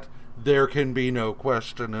 Of that, there can be no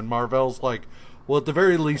question. And Mar-Vell's like, well, at the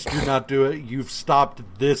very least, do not do it. You've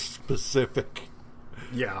stopped this specific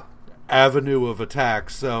avenue of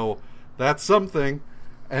attack. So that's something.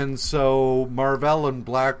 And so Mar-Vell and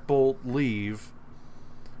Black Bolt leave.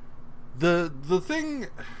 The thing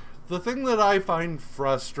that I find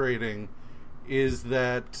frustrating is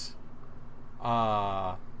that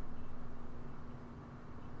Mar-Vell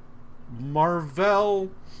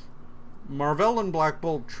and Black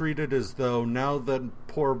Bolt treat it as though now that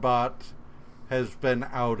Porbat has been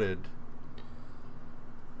outed,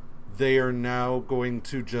 they are now going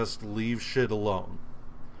to just leave shit alone.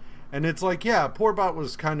 And it's like, yeah, Porbat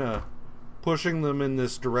was kind of pushing them in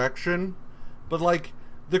this direction, but like,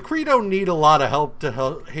 the Kree don't need a lot of help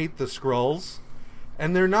to hate the Skrulls,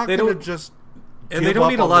 and they're not going to just and they don't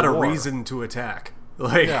need a lot of reason to attack.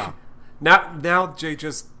 Like, now Jay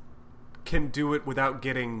just can do it without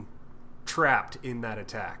getting trapped in that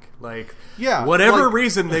attack. Like, whatever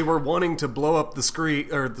reason they were wanting to blow up the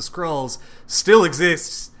Skrulls still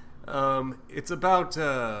exists. It's about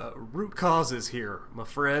root causes here, my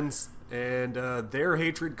friends, and their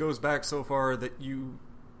hatred goes back so far that you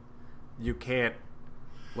can't.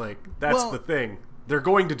 Like, that's the thing. They're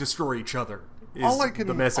going to destroy each other.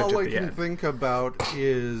 The message all at I the can end. think about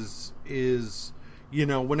is you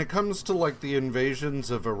know, when it comes to like the invasions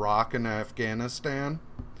of Iraq and Afghanistan,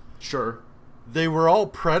 sure, they were all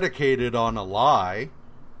predicated on a lie.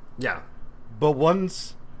 Yeah. But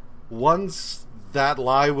once that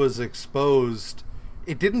lie was exposed,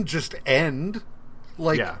 it didn't just end.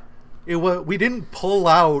 Like, we didn't pull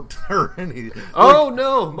out or anything. Oh,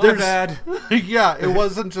 no, my bad. Yeah, it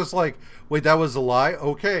wasn't just like, wait, that was a lie?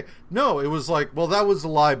 Okay. No, it was like, well, that was a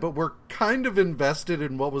lie, but we're kind of invested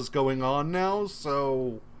in what was going on now,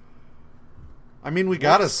 so I mean, we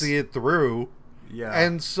gotta see it through. Yeah.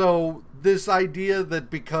 And so this idea that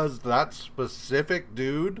because that specific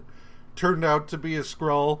dude turned out to be a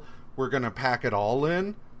Skrull, we're gonna pack it all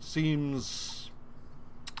in, seems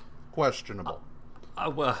questionable.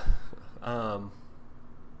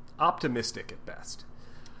 Optimistic at best.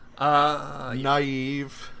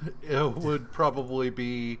 Naive, it would probably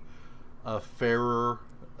be a fairer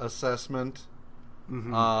assessment.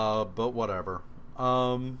 Mm-hmm. But whatever.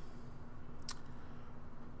 And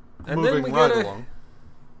moving then we right along.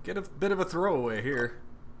 Get a bit of a throwaway here.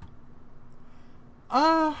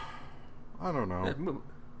 I don't know.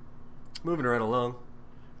 Moving right along.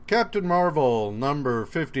 Captain Marvel, number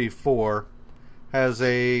 54, Has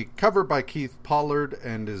a cover by Keith Pollard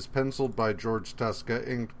and is penciled by George Tuska,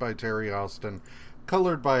 inked by Terry Austin,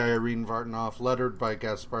 colored by Irene Vartanoff, lettered by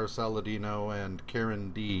Gaspar Saladino and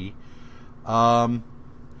Karen D. The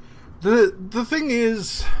thing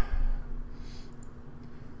is,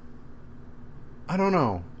 I don't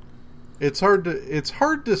know. It's hard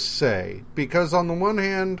to say, because on the one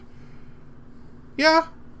hand, yeah,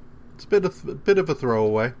 it's a bit of a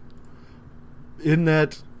throwaway. In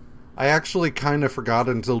that, I actually kind of forgot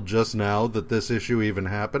until just now that this issue even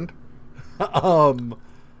happened. But,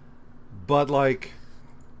 like,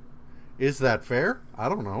 is that fair? I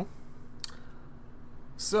don't know.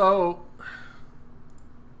 So,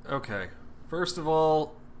 okay. First of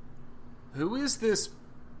all, who is this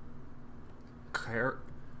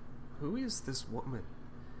woman?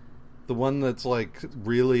 The one that's, like,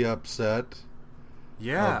 really upset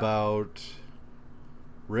about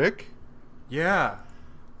Rick? Yeah.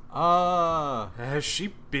 Has she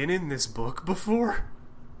been in this book before?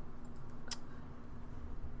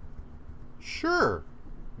 Sure.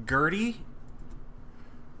 Gertie?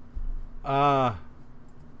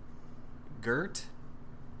 Gert?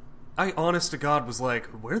 I, honest to God, was like,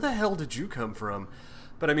 where the hell did you come from?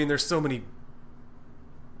 But, I mean, there's so many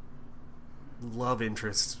love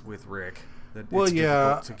interests with Rick that it's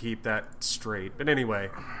difficult to keep that straight. But anyway,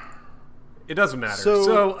 it doesn't matter.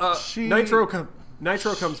 So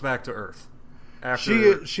Nitro comes back to Earth.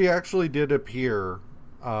 After she actually did appear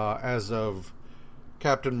as of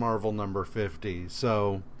Captain Marvel number 50.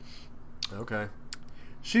 So okay,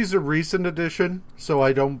 she's a recent addition, so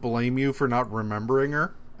I don't blame you for not remembering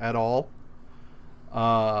her at all.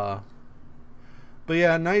 But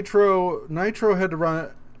yeah, Nitro had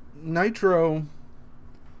a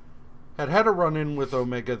run-in with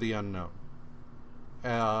Omega the Unknown,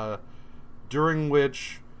 during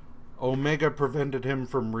which Omega prevented him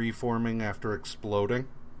from reforming after exploding.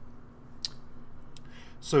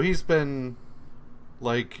 So he's been,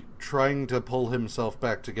 like, trying to pull himself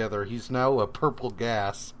back together. He's now a purple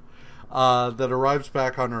gas that arrives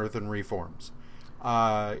back on Earth and reforms.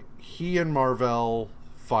 He and Mar-Vell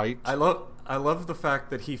fight. I love the fact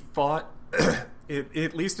that he fought,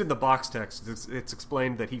 at least in the box text, it's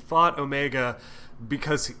explained that he fought Omega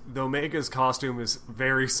because the Omega's costume is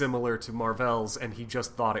very similar to Mar-Vell's, and he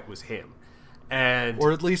just thought it was him.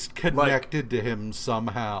 Or at least connected to him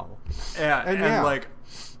somehow. And like,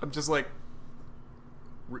 I'm just like,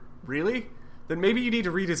 really? Then maybe you need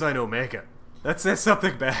to redesign Omega. That says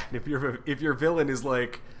something bad. If your villain is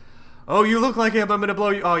like, oh, you look like him, I'm gonna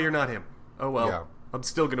blow you. Oh, you're not him. Oh well, I'm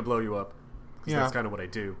still gonna blow you up. Because that's kind of what I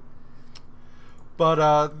do. But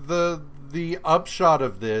the upshot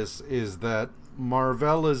of this is that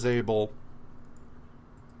Mar-Vell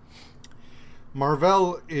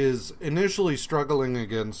is initially struggling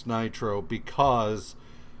against Nitro because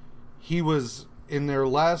he was, in their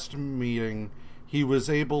last meeting, he was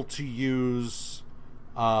able to use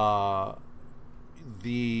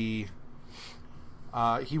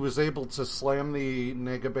he was able to slam the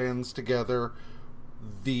negabands together,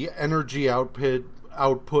 the energy output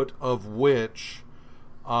of which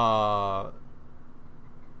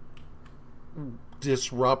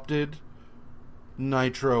disrupted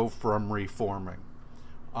Nitro from reforming.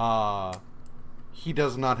 He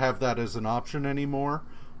does not have that as an option anymore,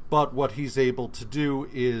 but what he's able to do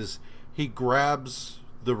is he grabs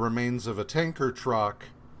the remains of a tanker truck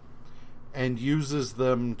and uses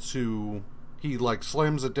them to, he like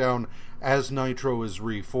slams it down as Nitro is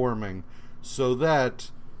reforming, so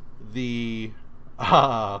that the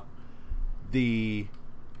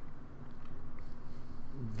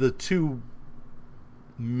two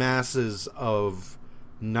masses of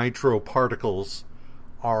Nitro particles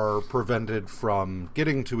are prevented from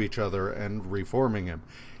getting to each other and reforming him.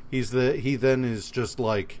 He then is just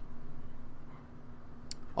like,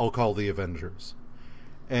 I'll call the Avengers.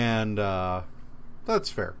 And that's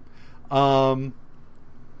fair.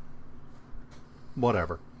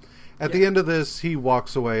 Whatever. At the end of this, he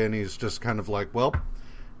walks away and he's just kind of like, well,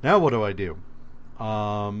 now what do I do?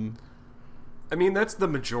 I mean, that's the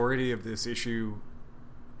majority of this issue,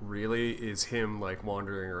 really, is him like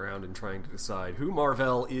wandering around and trying to decide who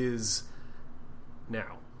Mar-Vell is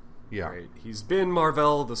now. Yeah. Right? He's been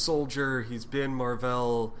Mar-Vell the soldier, he's been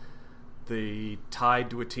Mar-Vell the tied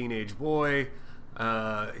to a teenage boy,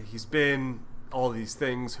 he's been all these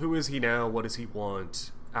things. Who is he now? What does he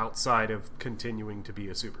want outside of continuing to be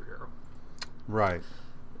a superhero? Right.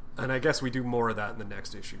 And I guess we do more of that in the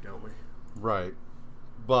next issue, don't we? Right.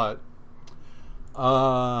 But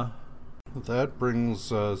that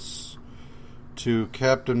brings us to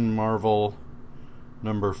Captain Marvel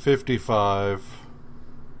number 55,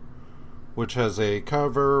 which has a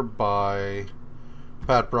cover by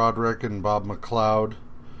Pat Broderick and Bob McLeod,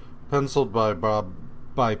 penciled by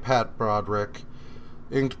Pat Broderick,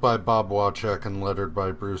 inked by Bob Wachek, and lettered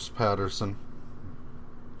by Bruce Patterson.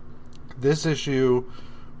 This issue,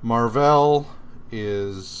 Marvell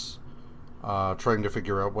is trying to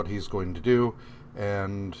figure out what he's going to do,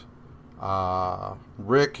 and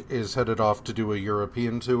Rick is headed off to do a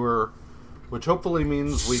European tour, which hopefully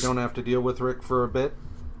means we don't have to deal with Rick for a bit,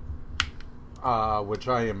 which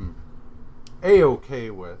I am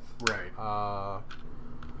A-okay with. Right.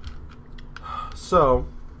 So,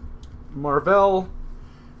 Marvell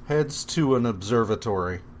heads to an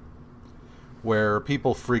observatory where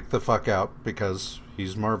people freak the fuck out because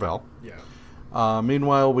he's Marvell. Yeah.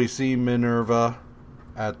 Meanwhile, we see Minerva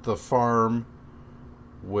at the farm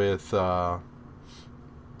with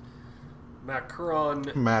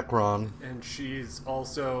Macron. And she's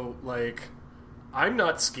also like, I'm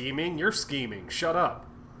not scheming, you're scheming, shut up.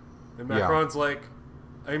 And Macron's like,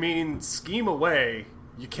 I mean, scheme away,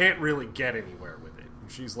 you can't really get anywhere with it.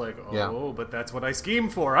 And she's like, but that's what I scheme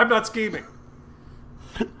for, I'm not scheming.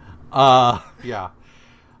 Yeah.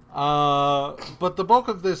 But the bulk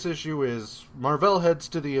of this issue is Marvell heads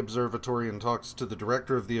to the observatory and talks to the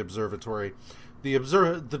director of the observatory. The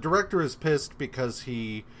director is pissed because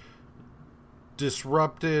he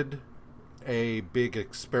disrupted a big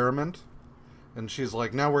experiment, and she's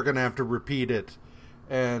like, now we're going to have to repeat it.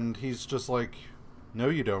 And he's just like, no,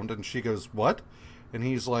 you don't. And she goes, what? And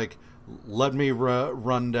he's like, let me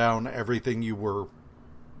run down everything you were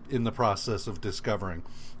in the process of discovering.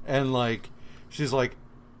 And like, she's like,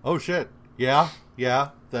 oh shit, yeah,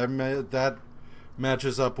 that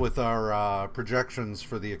matches up with our projections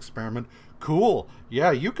for the experiment. Cool,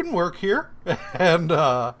 yeah, you can work here. And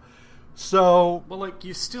so, well, like,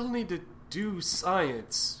 you still need to do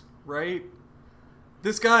science, right?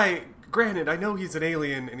 This guy, granted, I know he's an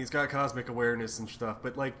alien and he's got cosmic awareness and stuff,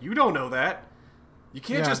 but like, you don't know that. You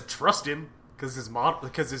can't just trust him because his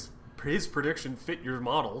prediction fit your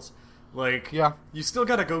models. Like, you still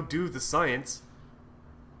gotta go do the science.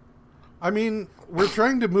 I mean, we're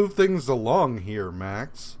trying to move things along here,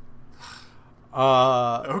 Max.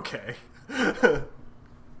 Okay.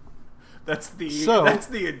 That's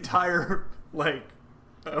the entire, like,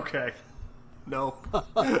 okay. No.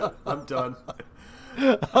 I'm done.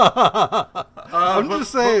 I'm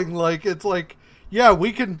just saying, like, it's like, yeah,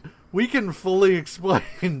 we can fully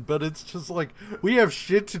explain, but it's just like, we have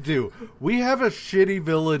shit to do. We have a shitty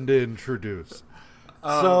villain to introduce.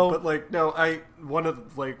 But like, no, I want to,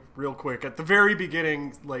 like, real quick, at the very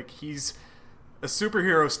beginning, like, he's a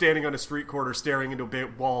superhero standing on a street corner staring into a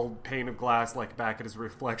big walled pane of glass, like, back at his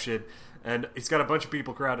reflection, and he's got a bunch of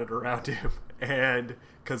people crowded around him, and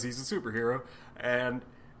because he's a superhero, and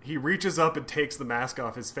he reaches up and takes the mask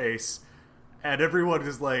off his face, and everyone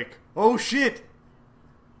is like, oh shit,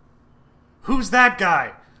 who's that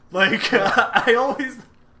guy? Like, that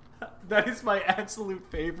is my absolute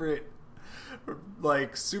favorite.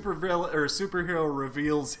 Like, superhero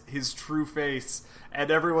reveals his true face, and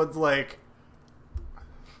everyone's like,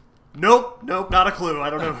 nope, not a clue. I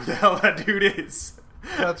don't know who the hell that dude is.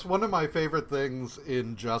 That's one of my favorite things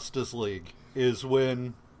in Justice League, is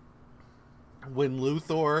when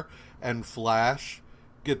Luthor and Flash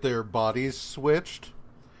get their bodies switched,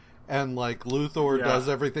 and like Luthor does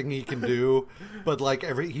everything he can do, but like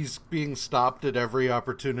he's being stopped at every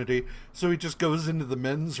opportunity, so he just goes into the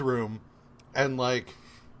men's room. And, like,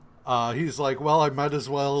 he's like, well, I might as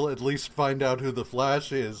well at least find out who the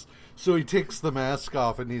Flash is. So he takes the mask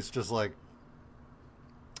off, and he's just like,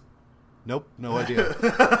 nope, no idea.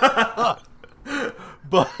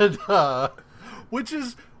 But, which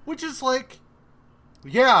is like,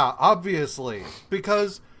 yeah, obviously.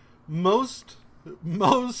 Because most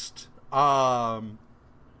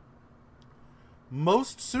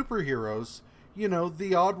superheroes, you know,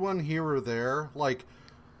 the odd one here or there, like,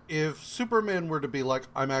 if Superman were to be like,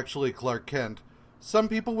 I'm actually Clark Kent, some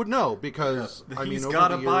people would know, because, I mean, over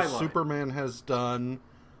the years, Superman has done,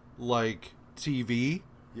 like, TV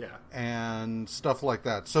and stuff like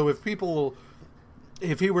that. So if he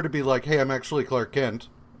were to be like, hey, I'm actually Clark Kent,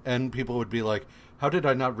 and people would be like, how did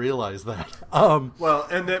I not realize that? Well,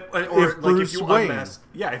 and that, or if like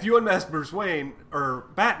if you unmask Bruce Wayne or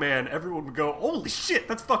Batman, everyone would go, holy shit,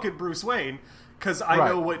 that's fucking Bruce Wayne. Because I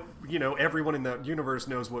know what, you know, everyone in the universe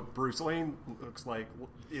knows what Bruce Wayne looks like.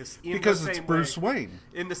 Because it's Bruce Wayne.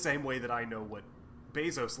 In the same way that I know what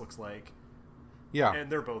Bezos looks like. Yeah.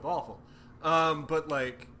 And they're both awful. But,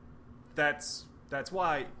 like, that's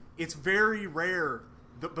why it's very rare.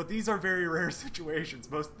 But these are very rare situations.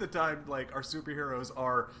 Most of the time, like, our superheroes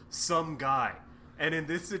are some guy. And in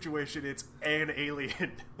this situation, it's an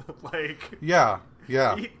alien. Like... Yeah,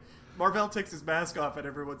 yeah. Marvell takes his mask off and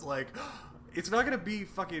everyone's like, it's not going to be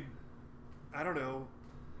fucking... I don't know.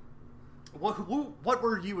 What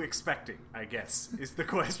were you expecting, I guess, is the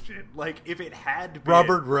question. Like, if it had been...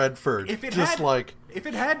 Robert Redford. If it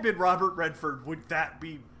had been Robert Redford, would that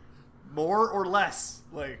be more or less?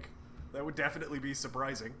 Like, that would definitely be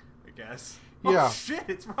surprising, I guess. Yeah. Oh, shit,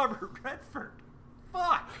 it's Robert Redford.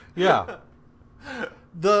 Fuck. Yeah.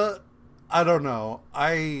 I don't know.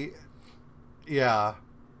 Yeah.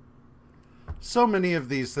 So many of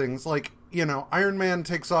these things, like, you know, Iron Man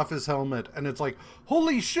takes off his helmet, and it's like,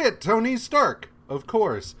 holy shit, Tony Stark, of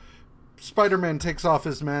course. Spider-Man takes off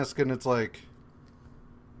his mask, and it's like...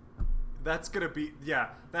 That's gonna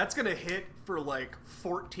hit for, like,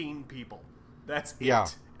 14 people. That's it. Yeah.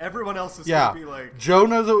 Everyone else is gonna be like...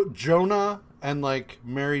 Jonah and, like,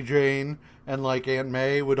 Mary Jane and, like, Aunt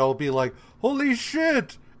May would all be like, holy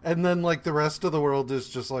shit! And then, like, the rest of the world is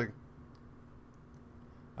just like...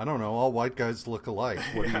 I don't know, all white guys look alike.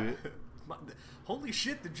 What do you... Holy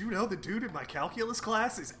shit, did you know the dude in my calculus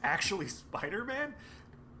class is actually Spider-Man?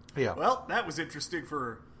 Yeah. Well, that was interesting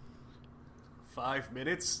for 5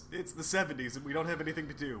 minutes. It's the 70s and we don't have anything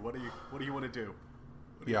to do. What do you want to do?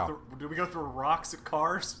 Do we go throw rocks at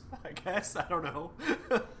cars? I guess. I don't know.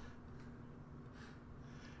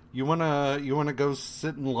 You wanna go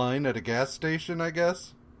sit in line at a gas station, I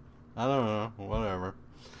guess? I don't know. Whatever.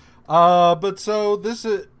 But so this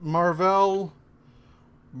is Marvell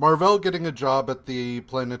getting a job at the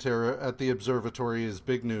observatory is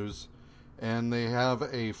big news, and they have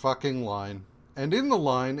a fucking line. And in the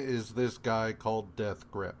line is this guy called Death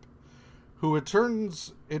Grip, who it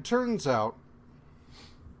turns out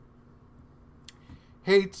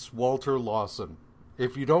hates Walter Lawson.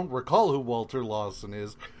 If you don't recall who Walter Lawson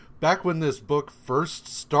is, back when this book first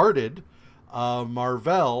started,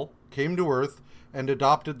 Marvell came to Earth and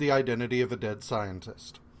adopted the identity of a dead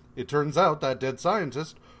scientist. It turns out that dead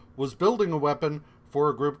scientist was building a weapon for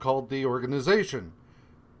a group called the Organization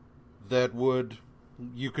that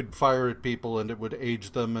you could fire at people and it would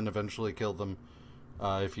age them and eventually kill them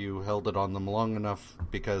if you held it on them long enough,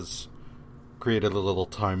 because created a little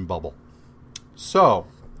time bubble. So,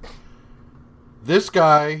 this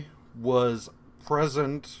guy was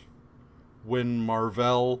present when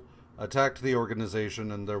Marvell attacked the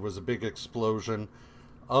Organization and there was a big explosion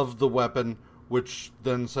of the weapon, which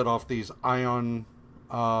then set off these ion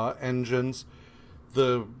engines.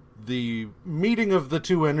 The meeting of the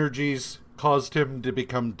two energies caused him to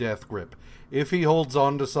become Death Grip. If he holds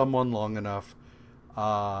on to someone long enough,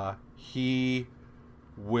 he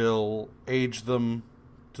will age them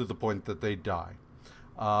to the point that they die.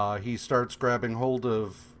 He starts grabbing hold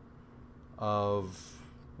of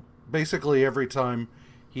basically every time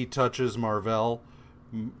he touches Marvell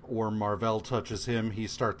or Marvell touches him, he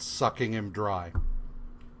starts sucking him dry.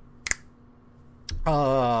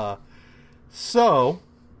 So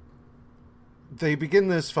they begin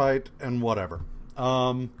this fight and whatever.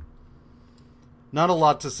 Not a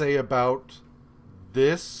lot to say about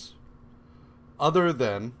this other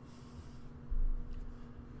than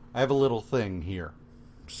I have a little thing here.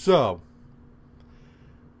 So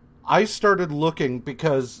I started looking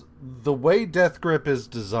because the way Death Grip is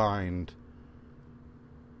designed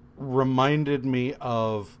reminded me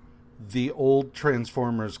of the old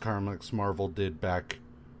Transformers comics Marvel did back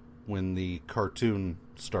when the cartoon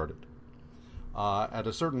started. At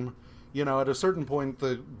a certain point,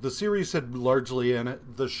 the series had largely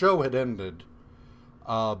ended. The show had ended,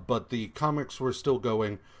 but the comics were still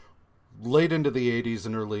going late into the 80s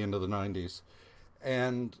and early into the 90s.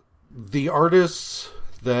 And the artists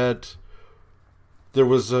that... There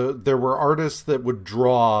were artists that would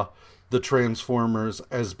draw the Transformers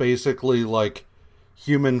as basically like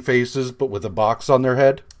human faces, but with a box on their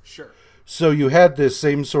head. Sure. So you had this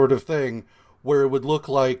same sort of thing where it would look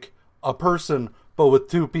like a person, but with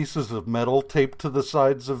two pieces of metal taped to the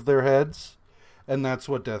sides of their heads. And that's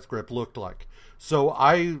what Death Grip looked like. So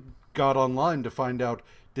I got online to find out,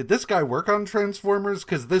 did this guy work on Transformers?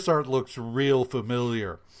 Because this art looks real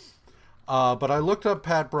familiar. But I looked up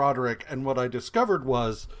Pat Broderick, and what I discovered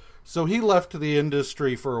was, so he left the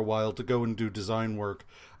industry for a while to go and do design work.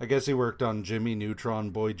 I guess he worked on Jimmy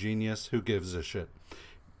Neutron, Boy Genius, who gives a shit.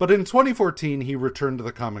 But in 2014, he returned to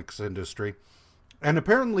the comics industry, and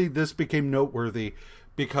apparently this became noteworthy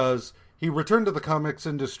because he returned to the comics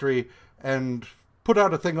industry and put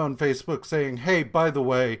out a thing on Facebook saying, hey, by the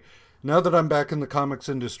way, now that I'm back in the comics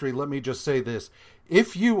industry, let me just say this.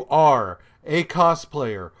 If you are a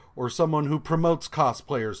cosplayer or someone who promotes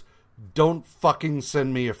cosplayers, don't fucking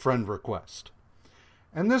send me a friend request.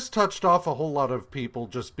 And this touched off a whole lot of people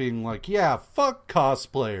just being like, yeah, fuck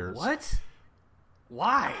cosplayers. What?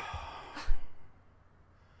 Why?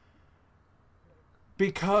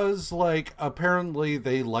 Because, like, apparently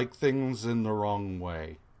they like things in the wrong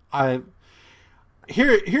way.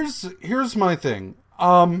 Here's my thing.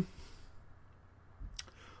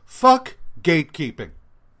 Fuck gatekeeping.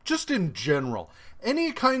 Just in general.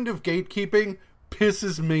 Any kind of gatekeeping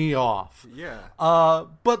pisses me off. Yeah.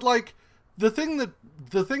 But, like, the thing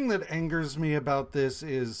that angers me about this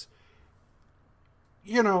is,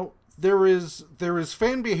 you know, there is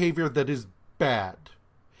fan behavior that is bad.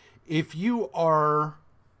 If you are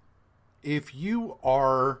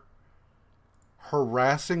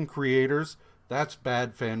harassing creators, that's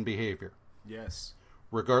bad fan behavior. Yes.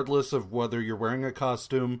 Regardless of whether you're wearing a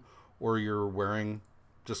costume or you're wearing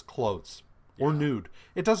just clothes or nude.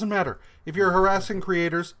 It doesn't matter. If you're harassing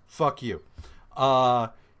creators, fuck you.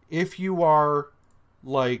 If you are,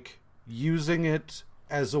 like, using it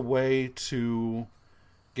as a way to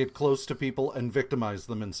get close to people and victimize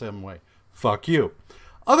them in some way, fuck you.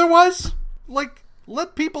 Otherwise, like,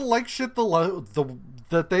 let people like shit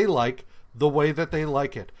that they like the way that they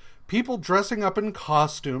like it. People dressing up in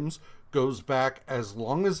costumes goes back as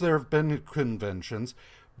long as there have been conventions.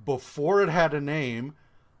 Before it had a name,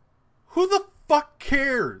 who the fuck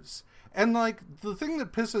cares? And, like, the thing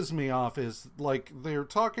that pisses me off is, like, they're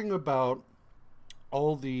talking about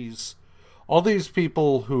all these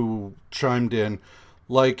people who chimed in,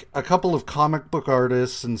 like a couple of comic book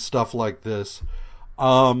artists and stuff like this,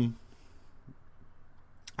 that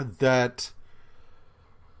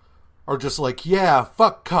are just like, yeah,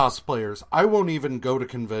 fuck cosplayers. I won't even go to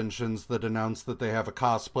conventions that announce that they have a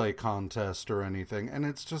cosplay contest or anything. And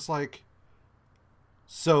it's just like,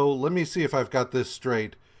 so let me see if I've got this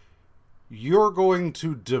straight. You're going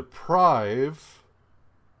to deprive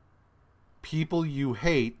people you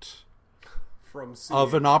hate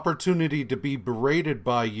of an opportunity to be berated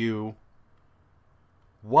by you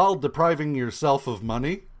while depriving yourself of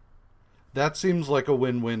money? That seems like a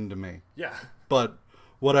win-win to me. Yeah. But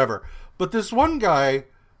whatever. But this guy,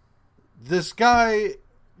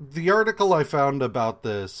 the article I found about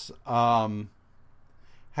this, there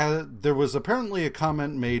was apparently a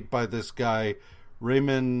comment made by this guy,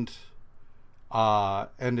 Raymond,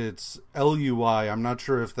 and it's Lui. I'm not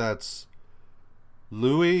sure if that's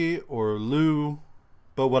Louis or Lou,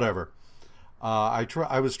 but whatever. I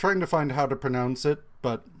was trying to find how to pronounce it,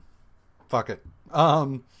 but fuck it.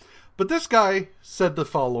 But this guy said the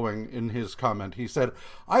following in his comment. He said,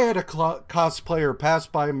 I had a cosplayer pass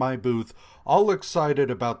by my booth, all excited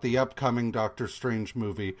about the upcoming Doctor Strange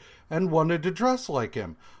movie, and wanted to dress like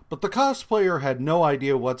him. But the cosplayer had no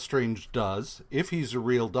idea what Strange does, if he's a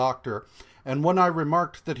real doctor, and when I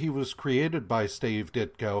remarked that he was created by Steve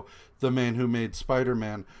Ditko, the man who made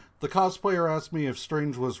Spider-Man, the cosplayer asked me if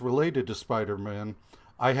Strange was related to Spider-Man.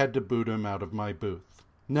 I had to boot him out of my booth.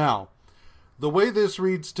 Now, the way this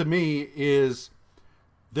reads to me is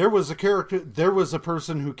there was a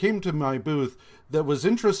person who came to my booth that was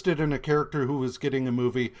interested in a character who was getting a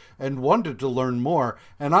movie and wanted to learn more,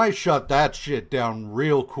 and I shut that shit down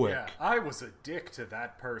real quick. Yeah, I was a dick to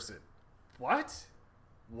that person. What?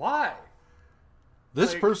 Why?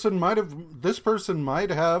 This person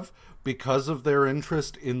might have, because of their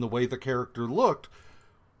interest in the way the character looked,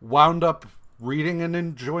 wound up reading and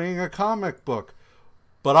enjoying a comic book.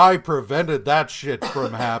 But I prevented that shit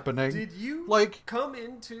from happening. Did you come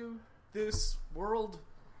into this world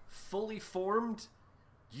fully formed,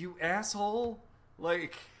 you asshole?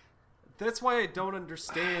 Like, that's why I don't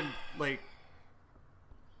understand. Like,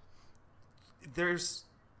 there's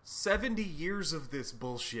 70 years of this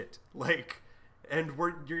bullshit. Like, and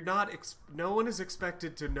no one is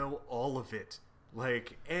expected to know all of it.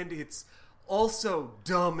 Like, and it's also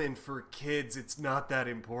dumb, and for kids, it's not that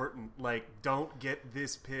important. Like, don't get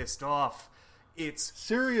this pissed off. It's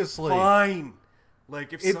seriously fine.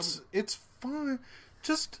 Like, if it's fine.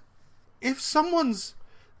 Just if someone's,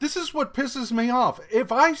 this is what pisses me off.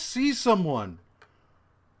 If I see someone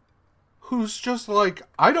who's just like,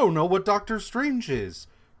 I don't know what Doctor Strange is,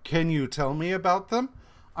 can you tell me about them?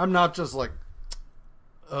 I'm not just like,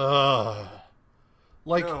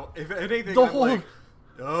 like, no, if anything, the I'm whole. like,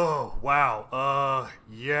 oh, wow.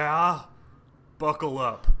 Yeah. Buckle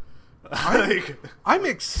up. I'm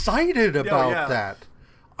excited about that.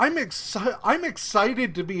 I'm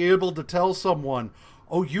excited to be able to tell someone,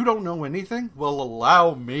 oh, you don't know anything? Well,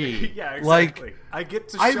 allow me. Yeah, exactly. Like, I get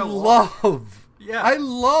to show off. Yeah. I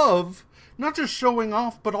love not just showing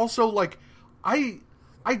off, but also, like, I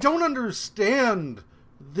don't understand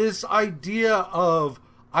this idea of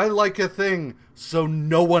I like a thing so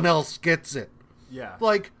no one else gets it. Yeah.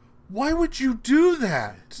 Like, why would you do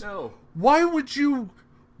that? No. Why would you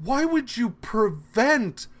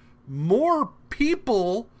prevent more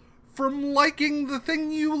people from liking the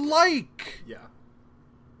thing you like? Yeah.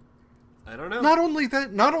 I don't know. Not only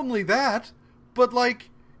that, but like,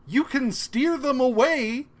 you can steer them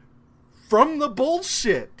away from the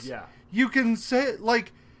bullshit. Yeah. You can say,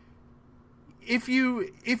 like, if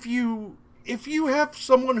you have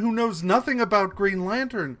someone who knows nothing about Green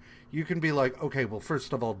Lantern, you can be like, okay, well,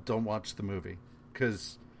 first of all, don't watch the movie,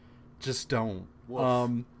 because just don't.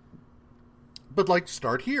 But like,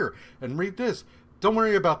 start here and read this. Don't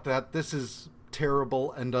worry about that. This is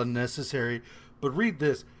terrible and unnecessary. But read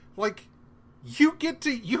this. Like, you get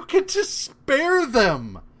to spare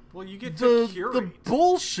them. Well, you get to curate the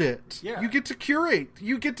bullshit. Yeah. You get to curate.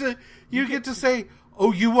 You get to say,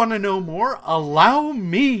 oh, you want to know more? Allow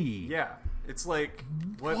me. Yeah. It's like,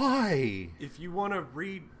 what? Why? If you want to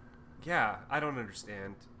read, yeah, I don't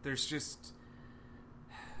understand. There's just,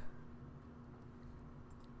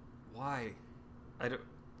 why? I don't.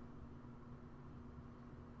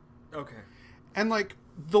 Okay. And like,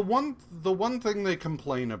 the one thing they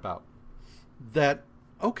complain about that,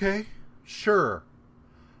 okay, sure,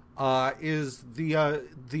 is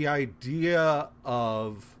the idea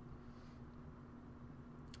of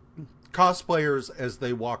cosplayers as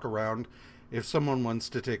they walk around. If someone wants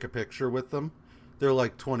to take a picture with them, they're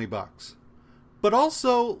like $20. But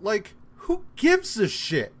also, like, who gives a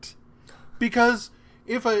shit? Because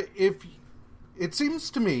if it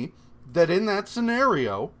seems to me that in that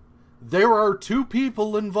scenario, there are two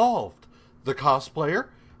people involved, the cosplayer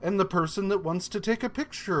and the person that wants to take a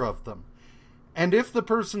picture of them. And if the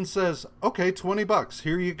person says, okay, $20,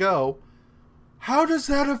 here you go, how does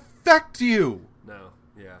that affect you? No,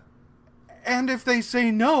 yeah. And if they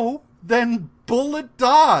say no, then bullet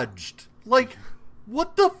dodged. Like,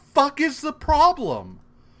 what the fuck is the problem?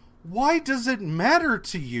 Why does it matter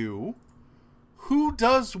to you who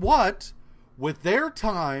does what with their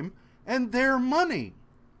time and their money?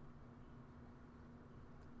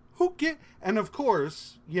 And of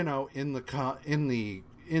course, you know, in the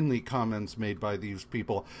comments made by these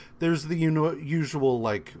people, there's the usual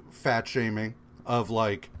like fat shaming of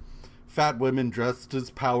like fat women dressed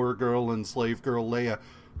as Power Girl and Slave Girl Leia.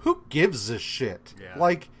 Who gives a shit? Yeah,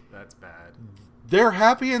 like, that's bad. They're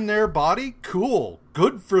happy in their body? Cool.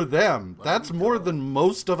 Good for them. That's more go. than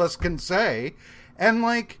most of us can say. And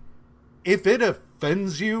like, if it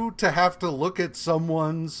offends you to have to look at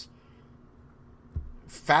someone's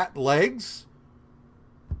fat legs,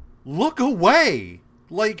 look away.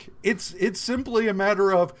 Like, it's simply a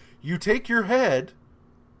matter of you take your head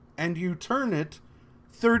and you turn it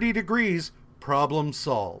 30 degrees, problem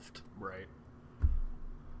solved. Right.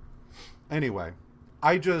 Anyway,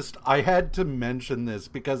 I had to mention this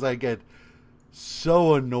because I get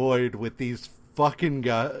so annoyed with these fucking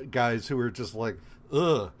guys who are just like,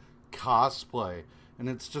 ugh, cosplay. And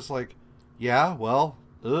it's just like, yeah, well,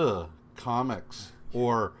 ugh, comics.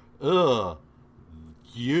 Or, ugh,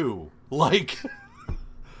 you. Like,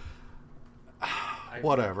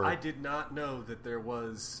 whatever. I did not know that there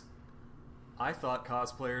was... I thought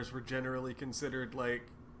cosplayers were generally considered, like,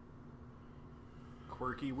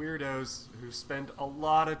 quirky weirdos who spend a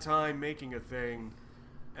lot of time making a thing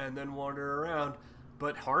and then wander around,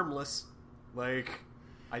 but harmless. Like,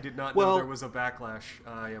 I did not know there was a backlash.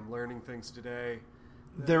 I am learning things today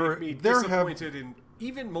that make me disappointed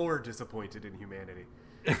even more disappointed in humanity.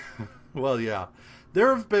 Well, yeah. There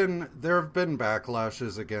have been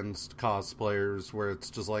backlashes against cosplayers where it's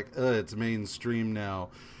just like, it's mainstream now.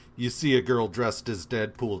 You see a girl dressed as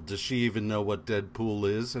Deadpool. Does she even know what Deadpool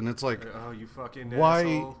is? And it's like, oh, you fucking why,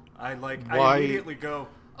 asshole. I immediately go,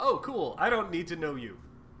 oh, cool. I don't need to know you.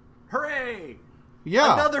 Hooray!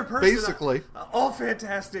 Yeah, another person. Basically. All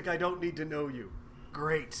fantastic. I don't need to know you.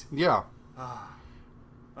 Great. Yeah.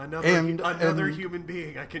 Another human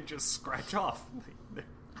being I can just scratch off.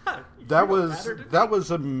 I will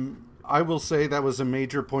say that was a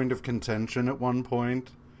major point of contention at one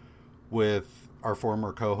point with our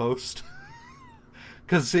former co-host.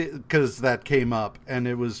 Because that came up, and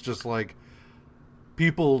it was just like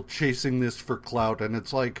people chasing this for clout, and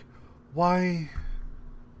it's like, why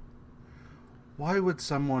would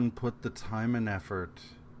someone put the time and effort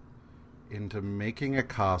into making a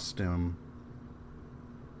costume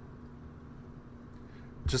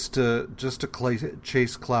just to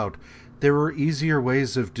chase clout? There were easier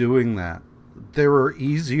ways of doing that. There were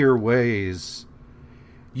easier ways.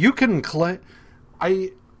 You can I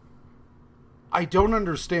don't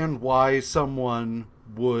understand why someone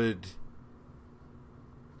would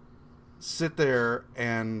sit there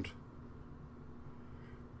and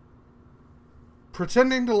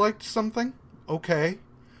pretending to like something, okay.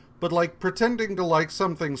 But, like, pretending to like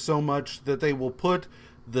something so much that they will put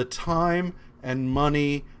the time and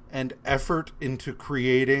money and effort into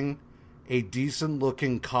creating a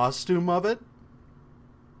decent-looking costume of it,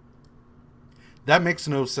 that makes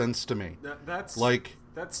no sense to me. That's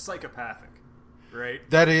psychopathic, right?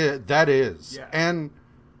 That is. Yeah. And,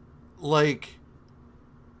 like,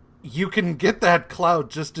 you can get that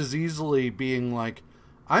clout just as easily being like,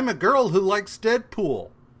 I'm a girl who likes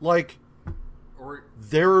Deadpool. Like... Or,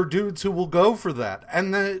 there are dudes who will go for that.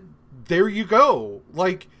 And there you go.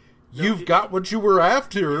 Like, you've got what you were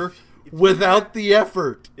after if without the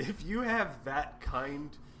effort. If you have that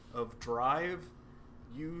kind of drive,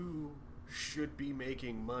 you should be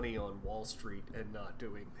making money on Wall Street and not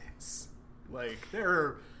doing this. Like,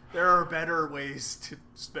 there are better ways to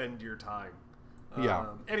spend your time. Yeah.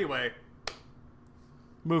 Anyway.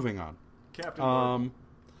 Moving on. Captain Marvel.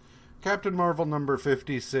 Captain Marvel number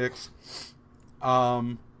 56.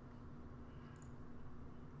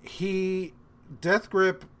 Death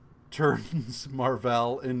Grip turns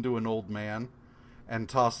Marvel into an old man and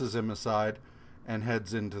tosses him aside and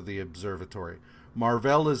heads into the observatory.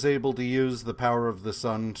 Marvel is able to use the power of the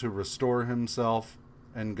sun to restore himself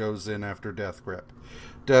and goes in after Death Grip.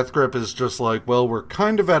 Death Grip is just like, well, we're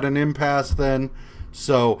kind of at an impasse then,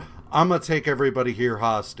 so I'm gonna take everybody here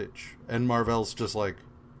hostage. And Marvel's just like,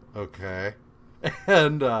 okay.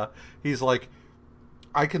 And he's like,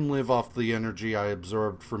 I can live off the energy I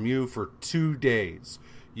absorbed from you for 2 days.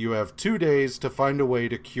 You have 2 days to find a way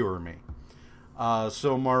to cure me.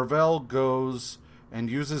 So Marvel goes and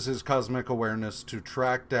uses his cosmic awareness to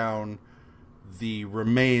track down the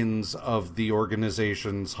remains of the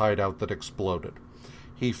organization's hideout that exploded.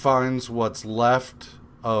 He finds what's left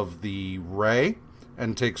of the ray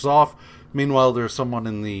and takes off. Meanwhile, there's someone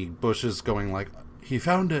in the bushes going like, he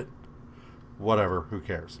found it. Whatever, who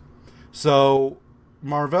cares? So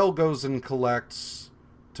Marvel goes and collects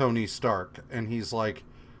Tony Stark, and he's like,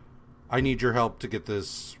 I need your help to get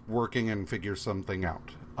this working and figure something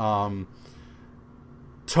out.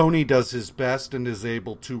 Tony does his best and is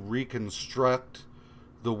able to reconstruct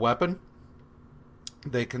the weapon.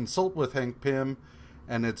 They consult with Hank Pym,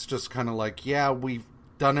 and it's just kind of like, yeah, we've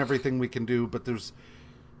done everything we can do, but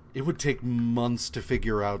it would take months to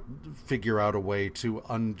figure out a way to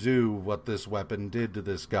undo what this weapon did to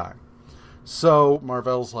this guy. So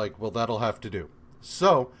Marvel's like, well, that'll have to do.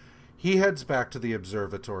 So he heads back to the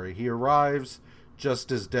observatory. He arrives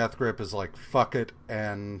just as Death Grip is like, fuck it,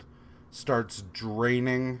 and starts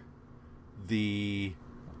draining the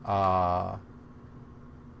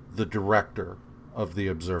director of the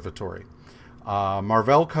observatory.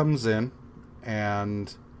 Marvel comes in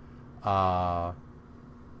and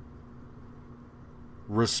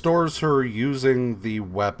restores her using the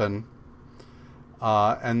weapon,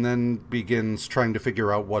 and then begins trying to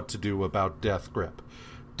figure out what to do about Death Grip.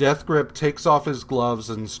 Death Grip takes off his gloves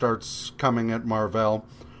and starts coming at Marvel.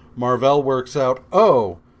 Marvel works out,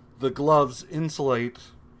 the gloves insulate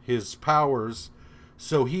his powers,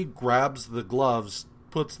 so he grabs the gloves,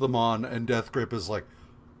 puts them on, and Death Grip is like,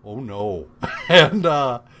 oh no. And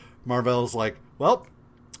Marvel's like, well,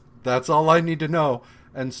 that's all I need to know,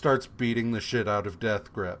 and starts beating the shit out of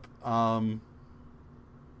Death Grip.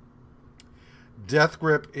 Death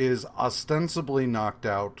Grip is ostensibly knocked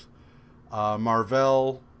out.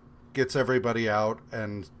 Marvel gets everybody out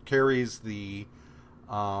and carries the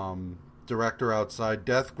director outside.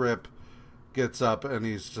 Death Grip gets up and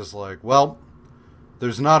he's just like, well,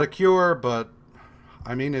 there's not a cure, but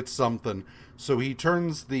I mean, it's something. So he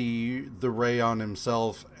turns the ray on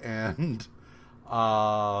himself and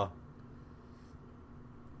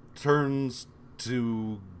turns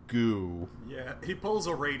to goo. Yeah, he pulls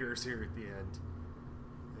a Raiders here at the end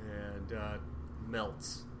and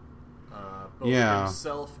melts both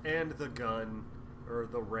himself and the gun, or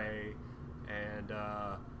the ray, and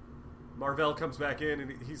Marvel comes back in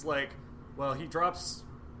and he's like, well, he drops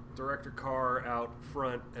Director Carr out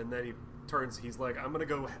front, and then he's like, I'm gonna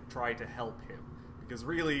go try to help him, because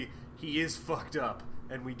really he is fucked up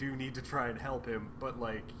and we do need to try and help him, but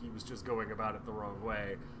like, he was just going about it the wrong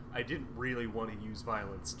way. I didn't really want to use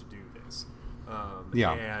violence to do this.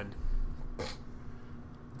 And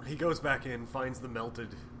he goes back in, finds the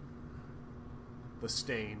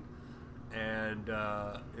stain, and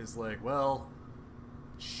is like, well,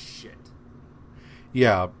 shit.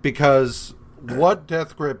 Yeah, because what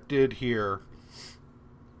Death Grip did here,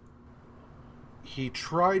 he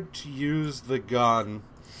tried to use the gun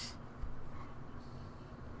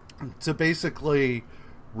to basically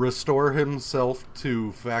restore himself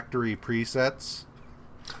to factory presets.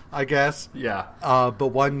 I guess. Yeah. But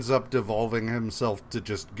winds up devolving himself to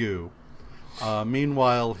just goo.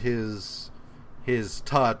 Meanwhile, his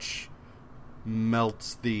touch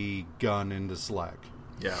melts the gun into slag.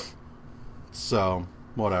 Yeah. So,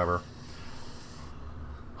 whatever.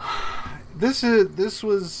 This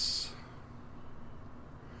was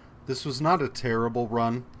not a terrible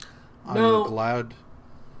run. No. I'm glad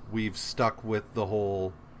we've stuck with the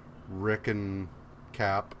whole Rick and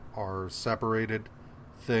Cap are separated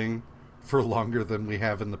thing for longer than we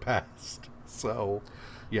have in the past. So,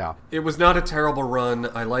 yeah. It was not a terrible run.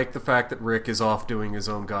 I like the fact that Rick is off doing his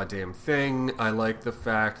own goddamn thing. I like the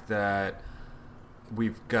fact that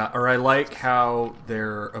I like how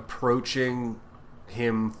they're approaching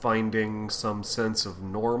him finding some sense of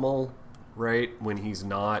normal, right? When he's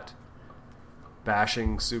not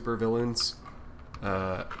bashing supervillains.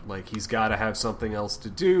 Like, he's got to have something else to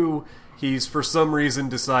do. He's, for some reason,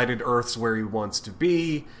 decided Earth's where he wants to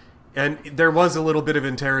be. And there was a little bit of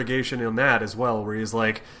interrogation in that as well, where he's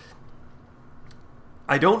like,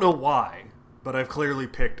 I don't know why, but I've clearly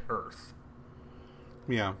picked Earth.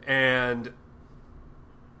 Yeah. And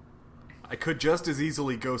I could just as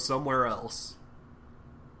easily go somewhere else,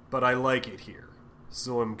 but I like it here,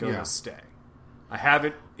 so I'm gonna stay.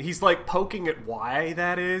 He's like poking at why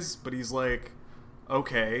that is, but he's like,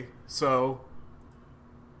 okay, so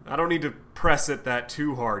I don't need to press it that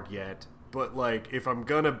too hard yet, but like, if I'm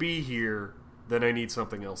gonna be here, then I need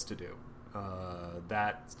something else to do.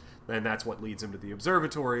 Then that's what leads him to the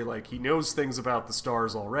observatory. Like, he knows things about the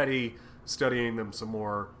stars already, studying them some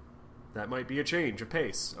more. That might be a change of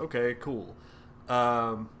pace. Okay, cool.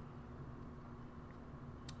 I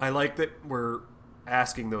like that we're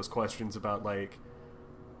asking those questions about, like,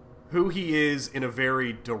 who he is in a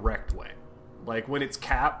very direct way. Like, when it's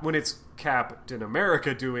Captain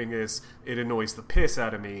America doing this, it annoys the piss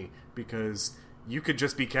out of me, because you could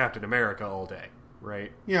just be Captain America all day,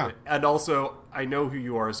 right? Yeah. And also, I know who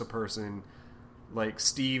you are as a person. Like,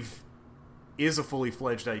 Steve is a fully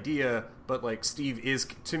fledged idea, but like,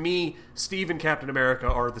 to me, Steve and Captain America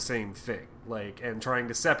are the same thing. Like, and trying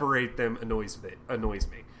to separate them annoys me.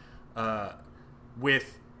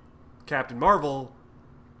 With Captain Marvel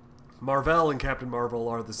and Captain Marvel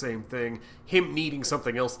are the same thing. Him needing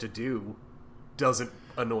something else to do doesn't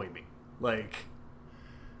annoy me. Like,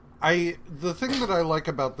 the thing that I like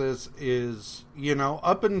about this is,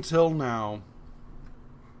 up until now,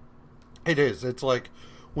 it's like,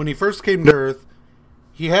 when he first came to Earth,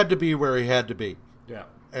 he had to be where he had to be. Yeah.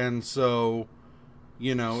 And so,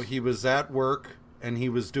 he was at work, and he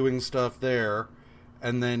was doing stuff there,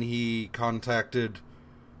 and then he contacted,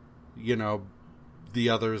 the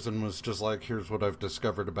others and was just like, here's what I've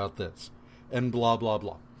discovered about this, and blah, blah,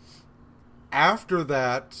 blah. After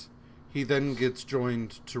that, he then gets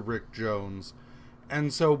joined to Rick Jones,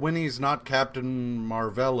 and so when he's not Captain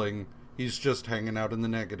Marveling, he's just hanging out in the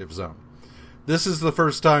negative zone. This is the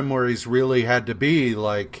first time where he's really had to be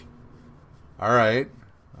like, all right,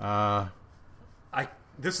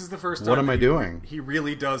 this is the first time. What am I doing? He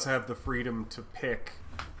really does have the freedom to pick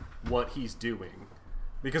what he's doing.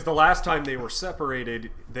 Because the last time they were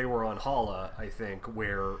separated, they were on Hala, I think,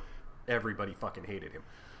 where everybody fucking hated him.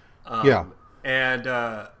 Yeah.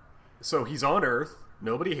 And so he's on Earth.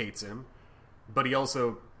 Nobody hates him. But he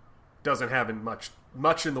also doesn't have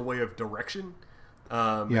much in the way of direction.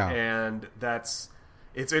 And it's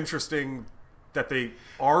interesting that they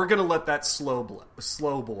are going to let that slow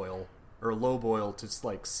boil or low boil to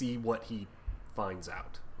like see what he finds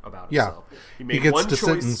out about himself. He gets to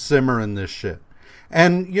sit and simmer in this shit.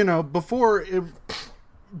 And before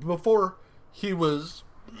he was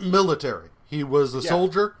military, he was a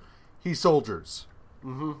soldier. He soldiers.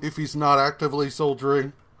 Mm-hmm. If he's not actively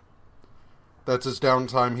soldiering, that's his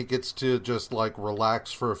downtime. He gets to just like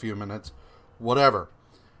relax for a few minutes. Whatever.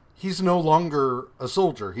 He's no longer a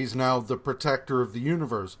soldier. He's now the protector of the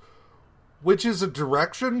universe, which is a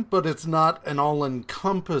direction, but it's not an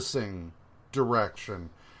all-encompassing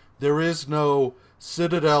direction. There is no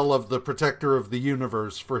citadel of the protector of the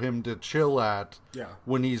universe for him to chill at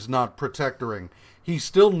when he's not protectoring. He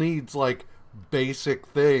still needs like basic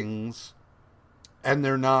things, and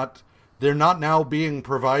they're not now being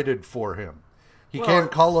provided for him. He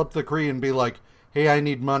can't call up the Kree and be like, hey, I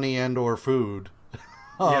need money and or food.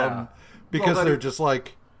 Because they're just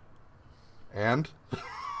like, and?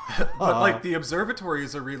 But like, the observatory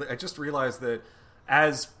is I just realized that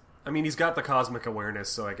he's got the cosmic awareness,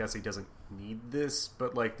 so I guess he doesn't need this,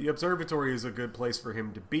 but like, the observatory is a good place for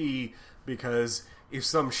him to be, because if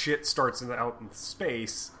some shit starts out in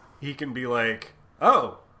space, he can be like,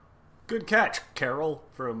 oh, good catch, Carol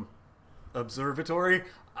from Observatory.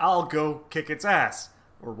 I'll go kick its ass.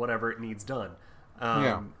 or whatever it needs done.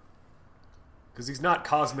 Yeah. Because he's not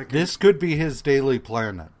cosmic. This could be his daily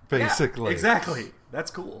planet, basically. Yeah, exactly. That's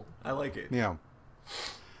cool. I like it. Yeah.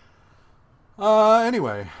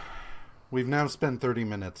 Anyway, we've now spent 30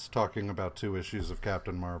 minutes talking about 2 issues of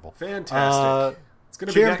Captain Marvel. Fantastic. It's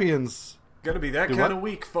gonna Champions. Gonna be that kind of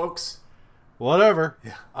week, folks. Whatever.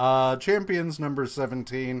 Yeah. Champions number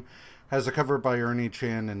 17 has a cover by Ernie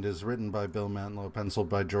Chan and is written by Bill Mantlo, penciled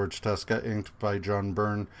by George Tuska, inked by John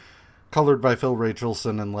Byrne, colored by Phil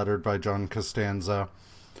Rachelson, and lettered by John Costanza.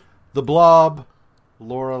 The Blob,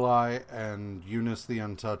 Lorelei, and Eunice the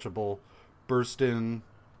Untouchable burst in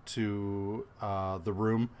to the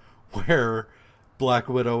room where Black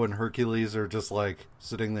Widow and Hercules are just like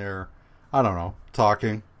sitting there, I don't know,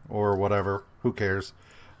 talking or whatever. Who cares?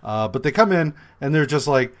 But they come in and they're just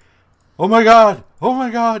like, oh my god,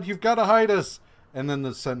 you've got to hide us. And then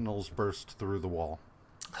the Sentinels burst through the wall.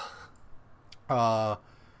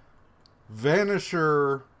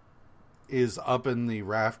 Vanisher is up in the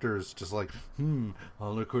rafters just like,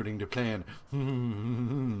 all according to plan.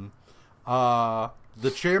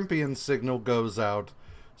 The champion signal goes out,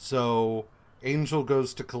 so Angel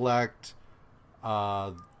goes to collect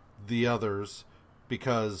the others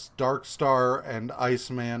because Darkstar and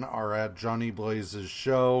Iceman are at Johnny Blaze's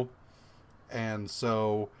show, and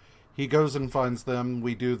so he goes and finds them.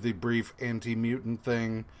 We do the brief anti-mutant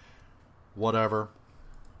thing, whatever.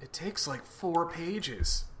 It takes like 4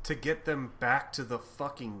 pages to get them back to the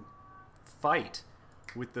fucking fight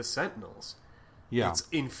with the Sentinels. Yeah. It's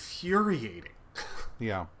infuriating.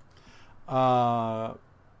 Yeah. But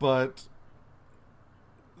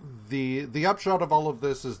the upshot of all of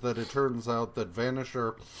this is that it turns out that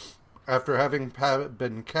Vanisher, after having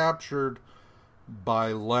been captured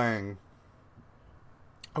by Lang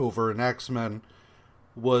over in X-Men,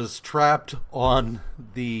 was trapped on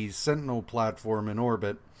the Sentinel platform in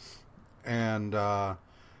orbit and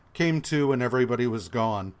came to and everybody was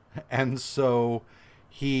gone. And so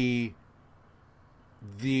the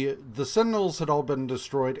Sentinels had all been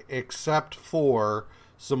destroyed except for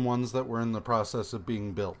some ones that were in the process of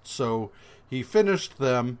being built. So he finished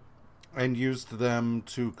them and used them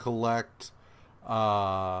to collect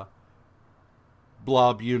Blob,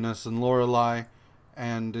 Eunice, and Lorelei.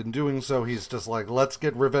 And in doing so, he's just like, let's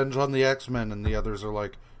get revenge on the X-Men. And the others are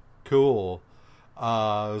like, cool.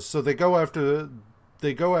 So they go after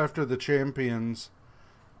the champions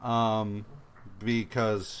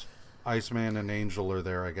because Iceman and Angel are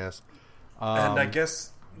there, I guess. And I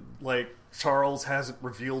guess, like, Charles hasn't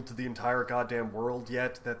revealed to the entire goddamn world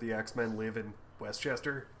yet that the X-Men live in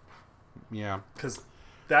Westchester. Yeah. Because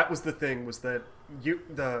that was the thing, was that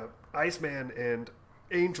the Iceman and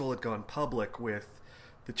Angel had gone public with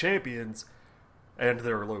the champions and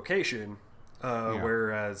their location,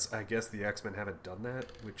 whereas I guess the X-Men haven't done that,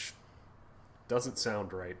 which doesn't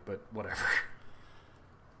sound right, but whatever.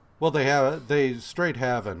 Well, they straight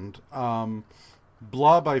haven't.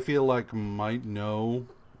 Blob, I feel like, might know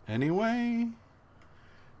anyway,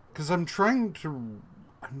 because I'm trying to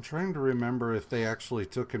remember if they actually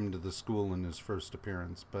took him to the school in his first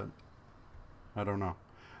appearance, but I don't know.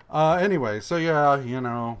 Anyway, so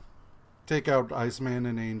yeah, take out Iceman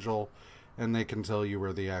and Angel, and they can tell you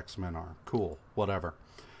where the X-Men are. Cool, whatever.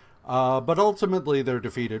 But ultimately they're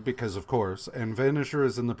defeated because, of course, and Vanisher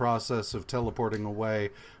is in the process of teleporting away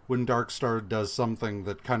when Darkstar does something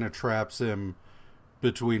that kind of traps him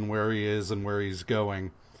between where he is and where he's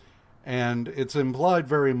going. And it's implied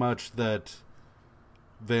very much that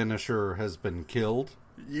Vanisher has been killed.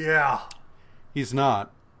 Yeah. He's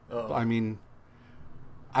not. Oh. I mean,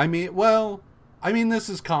 this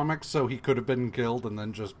is comics, so he could have been killed and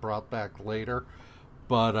then just brought back later.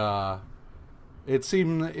 But, it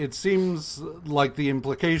seems like the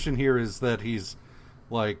implication here is that he's,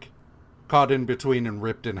 like, caught in between and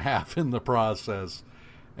ripped in half in the process.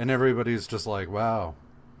 And everybody's just like, wow,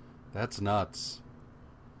 that's nuts.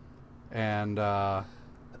 And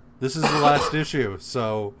this is the last issue,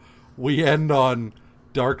 so we end on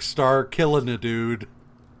Darkstar killing a dude.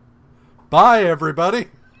 Bye, everybody!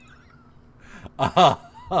 I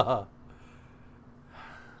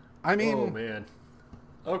mean... Oh, man.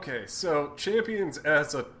 Okay, so Champions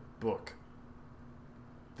as a book.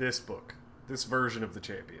 This version of the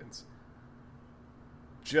Champions.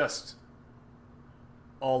 Just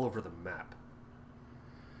all over the map.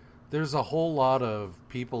 There's a whole lot of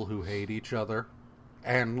people who hate each other.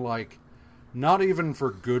 And, like, not even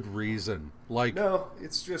for good reason. Like, no,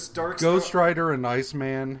 it's just Darkstar. Ghost Rider and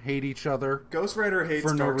Iceman hate each other. Ghost Rider hates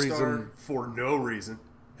for no Darkstar reason. For no reason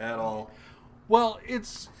at all. Well,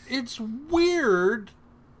 it's weird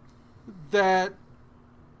that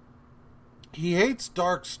he hates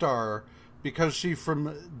Darkstar because she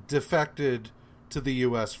defected to the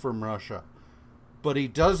U.S. from Russia. But he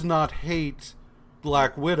does not hate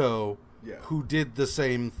Black Widow, who did the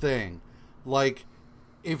same thing. Like,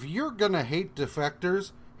 if you're gonna hate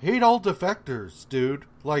defectors, hate all defectors, dude.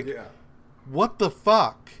 Like, what the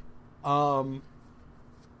fuck? And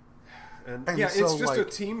it's just like, a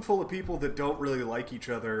team full of people that don't really like each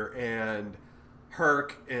other, and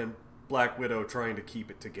Herc and Black Widow trying to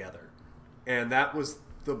keep it together. And that was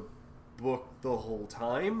the book the whole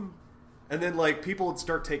time. And then, like, people would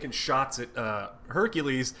start taking shots at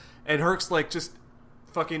Hercules, and Herc's like, just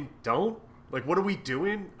fucking don't. Like, what are we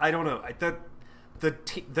doing? I don't know.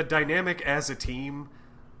 The dynamic as a team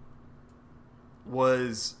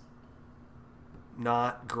was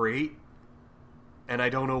not great, and I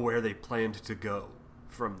don't know where they planned to go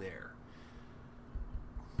from there.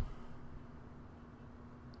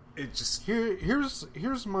 It just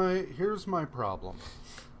here's my problem.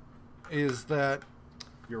 Is that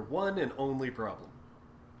your one and only problem?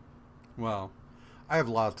 Well, I have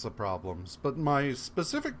lots of problems, but my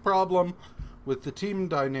specific problem with the team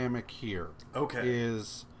dynamic here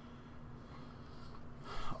is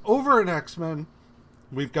over in X-Men,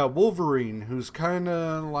 we've got Wolverine, who's kind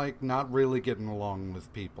of like not really getting along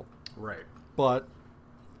with people. Right. But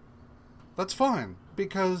that's fine,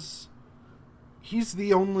 because he's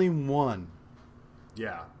the only one.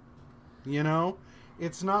 Yeah. You know?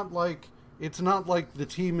 It's not like the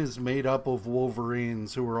team is made up of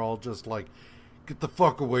Wolverines who are all just like, get the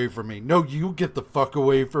fuck away from me. No, you get the fuck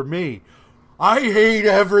away from me. I hate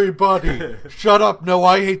everybody. Shut up. No,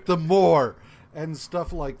 I hate them more. And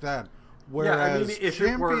stuff like that. Whereas if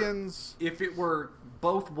Champions... if it were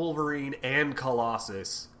both Wolverine and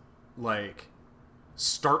Colossus, like,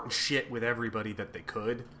 starting shit with everybody that they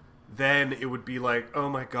could, then it would be like, oh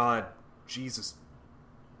my god, Jesus.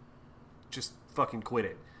 Just fucking quit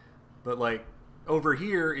it. But, like, over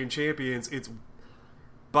here in Champions, it's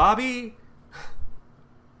Bobby,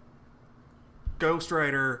 Ghost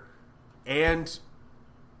Rider, and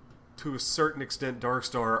to a certain extent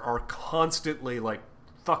Darkstar are constantly, like,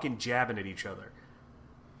 fucking jabbing at each other.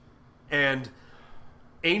 And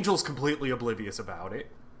Angel's completely oblivious about it.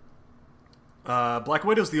 Black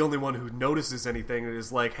Widow's the only one who notices anything and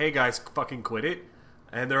is like, hey guys, fucking quit it.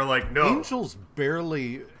 And they're like, no. Angel's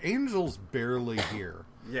barely here.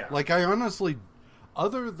 Yeah. Like, I honestly,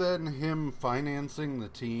 other than him financing the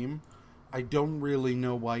team, I don't really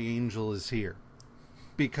know why Angel is here.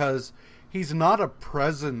 Because he's not a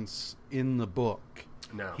presence in the book.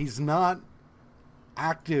 No. He's not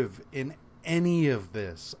active in any of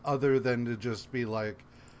this other than to just be like,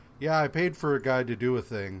 yeah, I paid for a guy to do a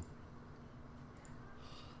thing.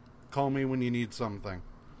 Call me when you need something.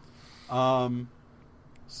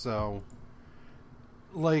 So,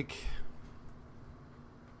 like,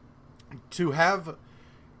 to have,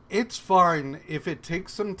 it's fine if it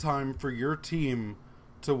takes some time for your team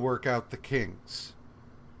to work out the kinks.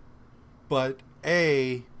 But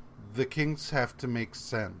A, the kinks have to make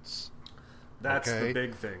sense. That's the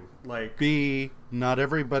big thing. Like, B, not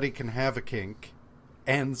everybody can have a kink.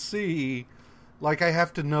 And C, like, I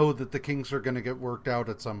have to know that the kinks are going to get worked out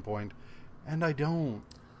at some point. And I don't.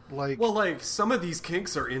 Like, well, like, some of these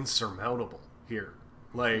kinks are insurmountable here.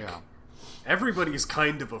 Like, everybody's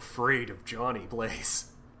kind of afraid of Johnny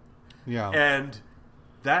Blaze. Yeah. And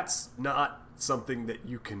that's not something that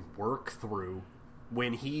you can work through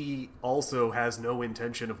when he also has no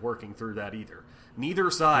intention of working through that either.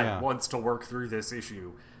 Neither side wants to work through this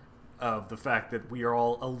issue of the fact that we are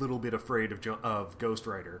all a little bit afraid of Ghost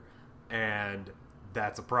Rider, and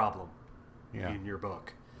that's a problem in your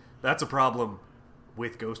book. That's a problem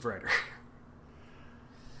with Ghost Rider.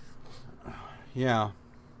 Yeah.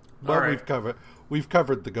 But we've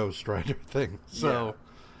covered the Ghost Rider thing. So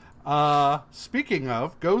speaking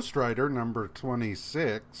of Ghost Rider number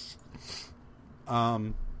 26, has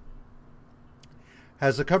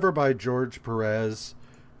a cover by George Perez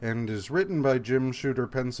and is written by Jim Shooter,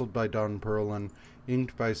 penciled by Don Perlin,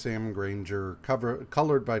 inked by Sam Granger,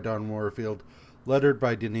 colored by Don Warfield, lettered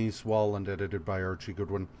by Denise Wall, and edited by Archie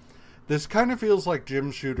Goodwin. This kind of feels like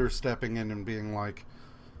Jim Shooter stepping in and being like,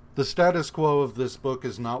 the status quo of this book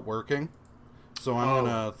is not working, so I'm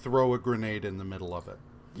going to throw a grenade in the middle of it.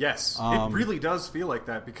 Yes, it really does feel like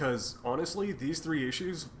that, because honestly, these 3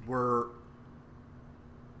 issues were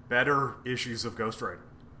better issues of Ghost Rider.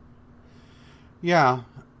 Yeah,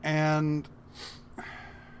 and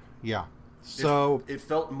so it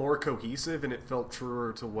felt more cohesive, and it felt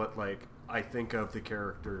truer to what, like, I think of the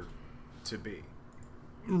character to be.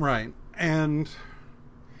 Right. And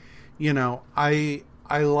you know, I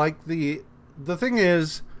like the thing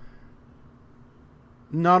is,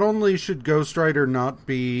 not only should Ghost Rider not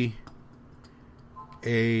be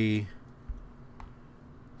a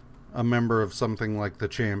member of something like the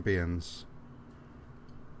Champions,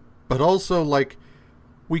 but also, like,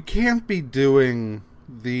 we can't be doing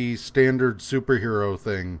the standard superhero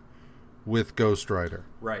thing with Ghost Rider.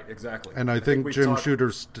 Right, exactly. And I think Jim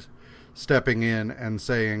Shooter's stepping in and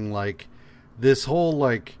saying, like, this whole,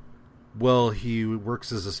 like, well, he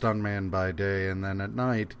works as a stuntman by day and then at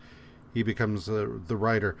night he becomes the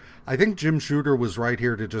writer. I think Jim Shooter was right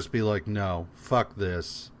here to just be like, no, fuck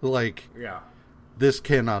this. Like, yeah, this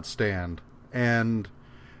cannot stand. And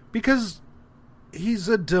because he's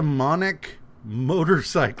a demonic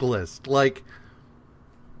motorcyclist, like,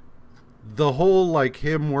 the whole, like,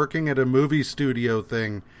 him working at a movie studio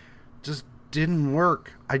thing just didn't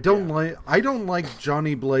work. I don't like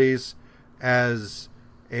Johnny Blaze as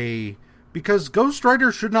because Ghost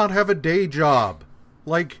Rider should not have a day job.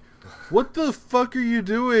 Like, what the fuck are you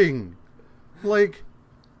doing? Like,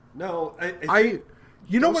 no,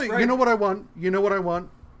 you know what I want? You know what I want?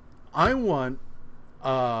 I want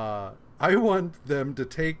them to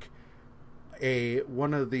take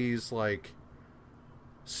one of these, like,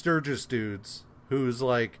 Sturgis dudes who's,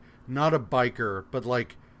 like, not a biker but,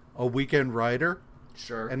 like, a weekend rider,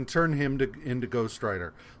 sure, and turn him into Ghost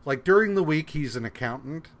Rider. Like, during the week he's an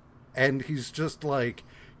accountant and he's just, like,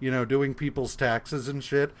 you know, doing people's taxes and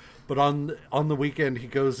shit, but on the weekend he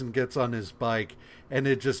goes and gets on his bike and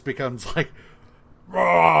it just becomes like,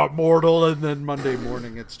 raw, mortal. And then Monday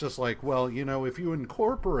morning it's just like, well, you know, if you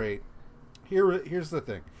incorporate, here's the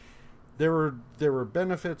thing. There were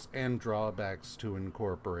benefits and drawbacks to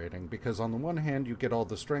incorporating, because on the one hand you get all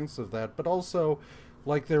the strengths of that, but also,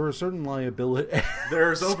 like, there are certain liability.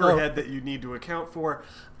 There's overhead that you need to account for.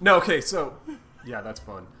 No, okay, so yeah, that's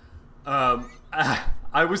fun.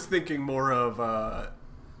 I was thinking more of I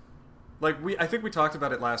think we talked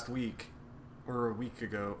about it last week or a week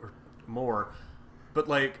ago or more, but,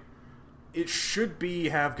 like, it should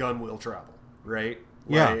have gun will travel, right?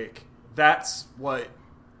 Yeah. Like, that's what.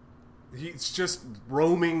 He's just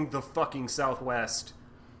roaming the fucking Southwest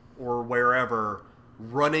or wherever,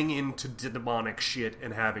 running into demonic shit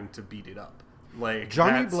and having to beat it up. Like,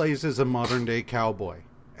 Johnny Blaze is a modern day cowboy,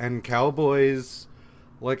 and cowboys,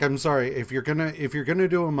 like, I'm sorry, if you're gonna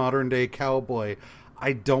do a modern day cowboy,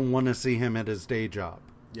 I don't want to see him at his day job.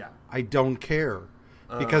 Yeah, I don't care,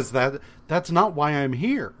 because that's not why I'm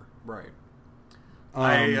here. Right.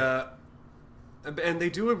 And they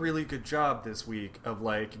do a really good job this week of,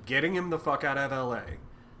 like, getting him the fuck out of LA,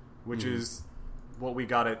 which is what we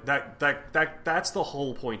got it. That's the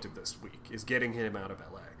whole point of this week, is getting him out of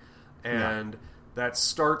LA. And that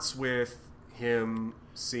starts with him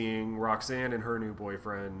seeing Roxanne and her new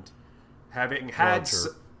boyfriend, having had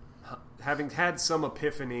some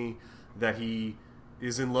epiphany that he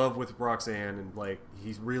is in love with Roxanne, and, like,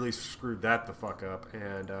 he's really screwed that the fuck up,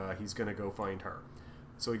 and he's gonna go find her.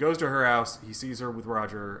 So he goes to her house, he sees her with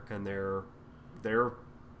Roger, and they're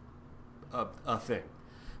a thing.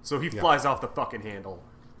 So he flies off the fucking handle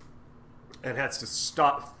and has to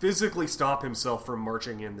physically stop himself from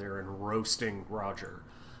marching in there and roasting Roger.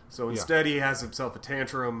 So instead he has himself a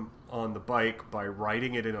tantrum on the bike by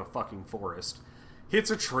riding it in a fucking forest.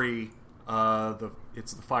 Hits a tree.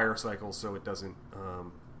 It's the fire cycle, so it doesn't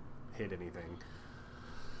hit anything.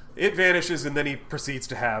 It vanishes, and then he proceeds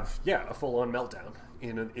to have, a full-on meltdown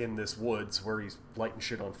in this woods where he's lighting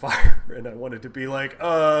shit on fire. And I wanted to be like,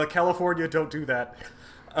 California, don't do that.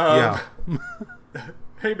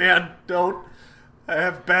 Hey, man, don't. I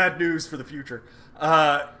have bad news for the future.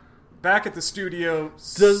 Back at the studio...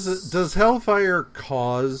 Does Hellfire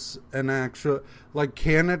cause an actual... Like,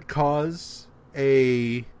 can it cause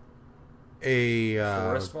a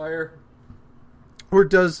forest fire? Or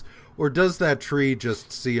does that tree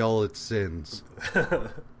just see all its sins?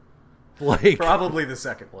 Like, probably the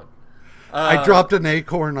second one. I dropped an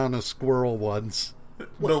acorn on a squirrel once.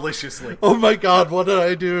 Maliciously. Oh my god, what did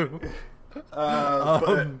I do?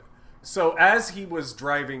 So as he was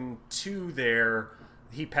driving to there,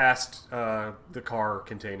 he passed the car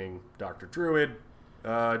containing Dr. Druid.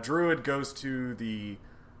 Druid goes to the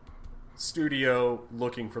studio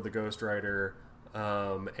looking for the Ghost Rider,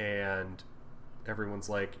 and everyone's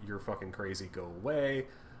like, you're fucking crazy, go away.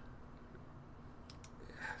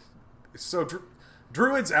 So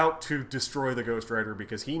Druid's out to destroy the Ghost Rider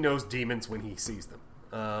because he knows demons when he sees them.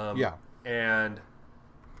 And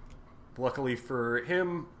luckily for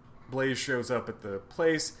him, Blaze shows up at the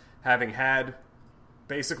place, having had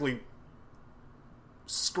basically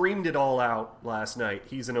screamed it all out last night.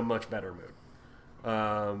 He's in a much better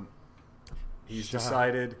mood. He's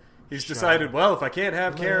decided He's decided, well, if I can't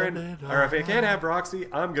have Karen, or if I can't have Roxy,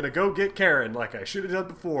 I'm going to go get Karen like I should have done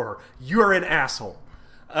before. You're an asshole.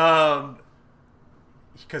 Because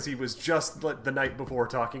he was just the night before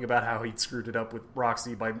talking about how he'd screwed it up with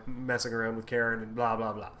Roxy by messing around with Karen and blah,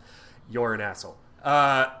 blah, blah. You're an asshole.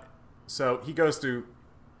 So he goes to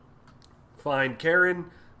find Karen.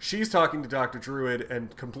 She's talking to Dr. Druid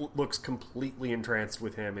and looks completely entranced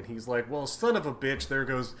with him. And he's like, well, son of a bitch, there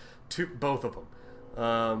goes both of them.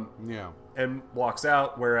 And walks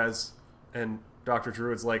out, and Dr.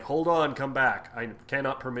 Druid's like, hold on, come back. I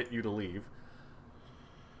cannot permit you to leave.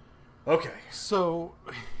 Okay. So,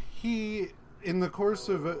 in the course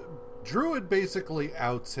of it, Druid basically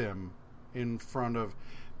outs him in front of,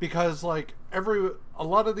 because, like, a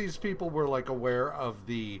lot of these people were, like, aware of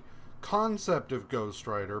the concept of Ghost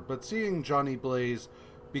Rider, but seeing Johnny Blaze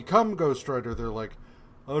become Ghost Rider, they're like,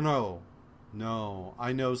 oh no,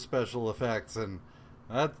 I know special effects, and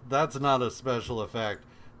that's not a special effect.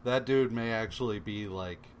 That dude may actually be,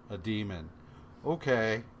 like, a demon.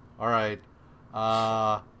 Okay, alright.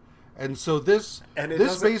 And so this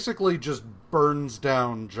basically just burns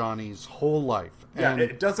down Johnny's whole life. Yeah, and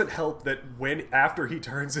it doesn't help that after he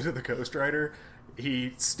turns into the Ghost Rider,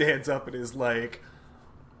 he stands up and is like,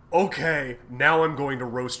 okay, now I'm going to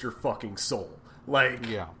roast your fucking soul. Like,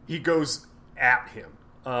 he goes at him,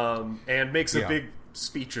 and makes a big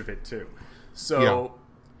speech of it, too. So,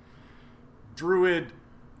 Druid,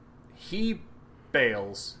 he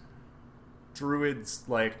bails. Druid's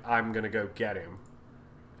like, I'm gonna go get him.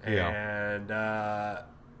 And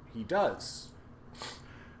he does.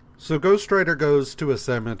 So Ghost Rider goes to a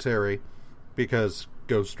cemetery because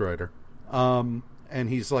Ghost Rider. And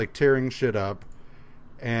he's like tearing shit up.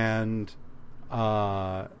 And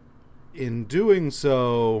in doing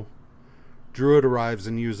so, Druid arrives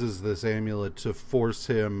and uses this amulet to force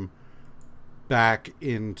him back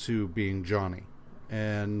into being Johnny.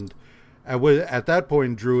 And at that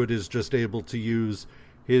point, Druid is just able to use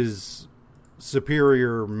his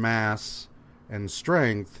superior mass and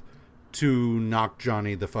strength to knock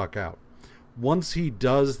Johnny the fuck out. Once he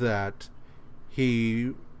does that,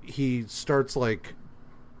 he starts like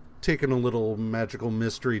taking a little magical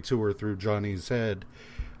mystery tour through Johnny's head,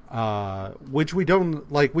 which we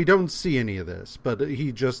don't see any of this, but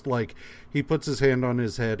he just like, he puts his hand on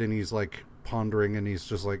his head and he's like pondering, and he's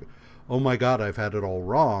just like, oh my god, I've had it all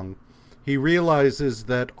wrong. He realizes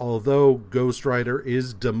that although Ghost Rider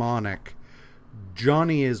is demonic,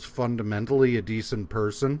 Johnny is fundamentally a decent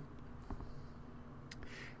person.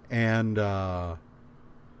 And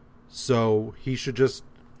so he should just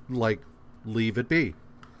like leave it be.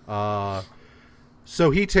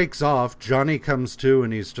 So he takes off. Johnny comes to,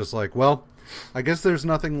 and he's just like, well, I guess there's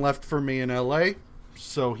nothing left for me in LA.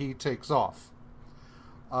 So he takes off.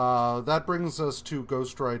 That brings us to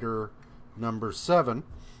Ghost Rider number 7,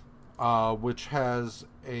 which has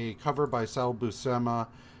a cover by Sal Buscema,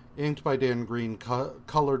 inked by Dan Green,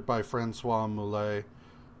 colored by Francois Moulet.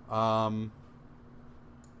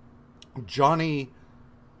 Johnny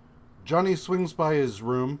swings by his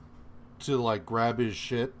room to like grab his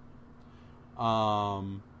shit,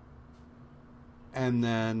 and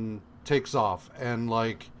then takes off. And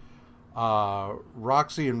like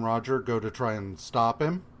Roxy and Roger go to try and stop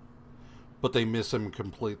him, but they miss him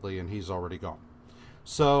completely, and he's already gone.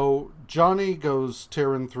 So Johnny goes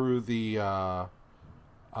tearing through the that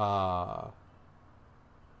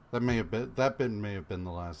bit may have been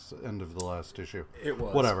the last end of the last issue. It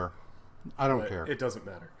was. Whatever. I don't care. It doesn't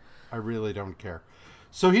matter. I really don't care.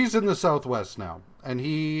 So he's in the Southwest now, and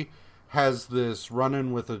he has this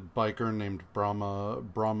run-in with a biker named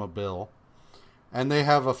Brahma Bill, and they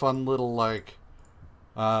have a fun little like,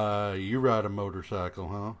 you ride a motorcycle,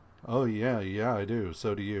 huh? Oh yeah, I do.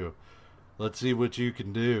 So do you. Let's see what you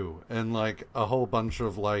can do. And like a whole bunch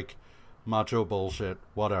of like macho bullshit,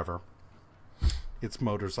 whatever. It's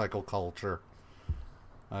motorcycle culture.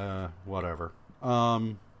 Whatever.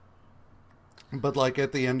 But like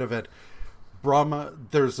at the end of it, Brahma,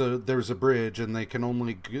 there's a bridge, and they can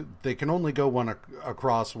only go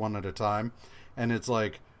across one at a time, and it's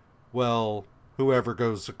like, well, whoever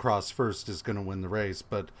goes across first is going to win the race.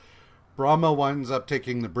 But Brahma winds up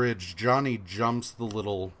taking the bridge. Johnny jumps the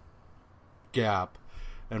little gap,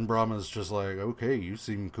 and Brahma's just like, okay, you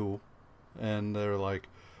seem cool. And they're like,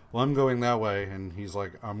 well, I'm going that way, and he's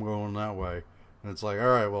like, I'm going that way. And it's like, all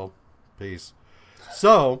right, well, peace.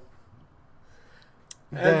 So,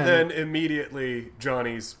 then immediately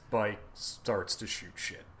Johnny's bike starts to shoot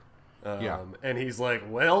shit. And he's like,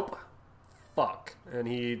 well, fuck. And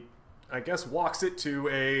he, I guess, walks it to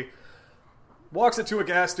a walks into a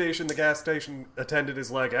gas station. The gas station attendant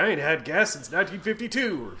is like, I ain't had gas since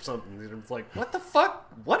 1952 or something. And it's like, what the fuck?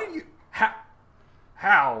 What are you...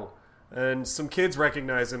 How? And some kids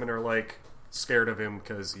recognize him and are like scared of him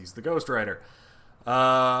because he's the Ghost Rider.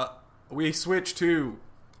 We switch to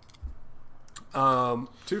Two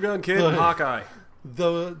Gun Kid and Hawkeye.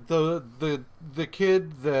 The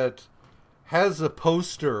kid that has a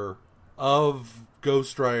poster of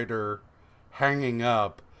Ghost Rider hanging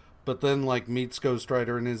up, but then like meets Ghost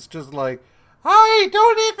Rider and is just like, "Hi,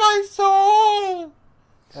 don't eat my soul,"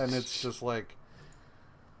 and it's just like,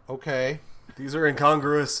 okay, these are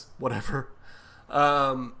incongruous. Whatever.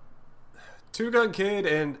 Two Gun Kid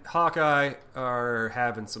and Hawkeye are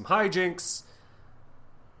having some hijinks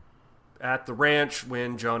at the ranch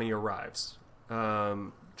when Johnny arrives.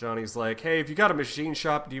 Johnny's like, "Hey, if you got a machine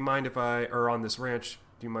shop, do you mind if or on this ranch,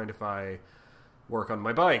 do you mind if I work on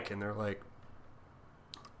my bike?" And they're like,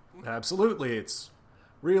 "Absolutely, it's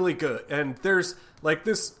really good." And there's like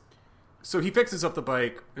this, so he fixes up the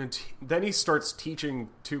bike, and then he starts teaching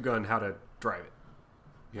Two Gun how to drive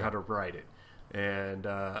it, how to ride it, and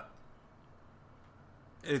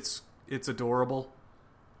it's adorable.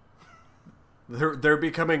 They're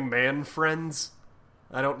becoming man friends.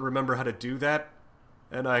 I don't remember how to do that,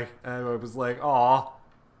 and I was like, "Aw,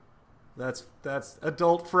 that's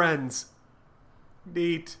adult friends,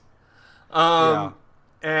 neat." And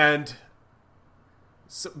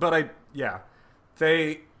so, but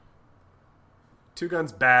Two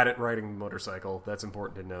Gun's bad at riding a motorcycle. That's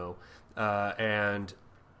important to know. And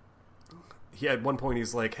he at one point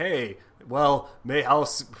he's like, "Hey, well,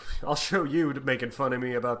 I'll show you making fun of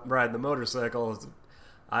me about riding the motorcycle.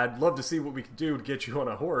 I'd love to see what we can do to get you on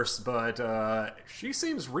a horse, but she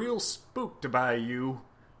seems real spooked by you."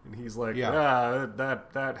 And he's like, "Yeah,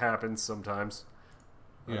 that happens sometimes.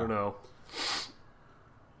 I don't know."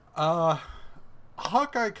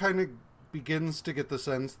 Hawkeye kind of begins to get the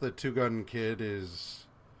sense that Two Gun Kid is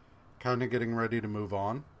kind of getting ready to move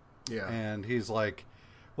on. Yeah. And he's like,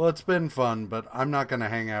 "Well, it's been fun, but I'm not going to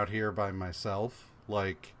hang out here by myself.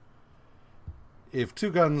 Like, if Two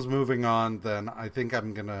Gun's moving on, then I think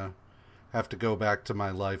I'm going to have to go back to my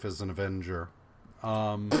life as an Avenger."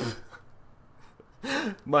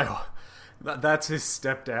 That's his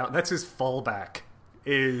step down. That's his fallback.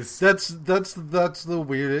 That's the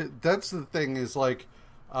weird. That's the thing is like,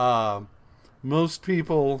 most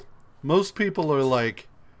people are like,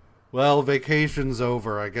 "Well, vacation's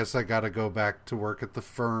over. I guess I got to go back to work at the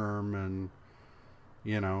firm and,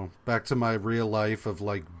 back to my real life of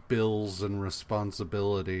like bills and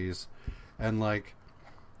responsibilities." And like,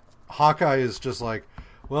 Hawkeye is just like,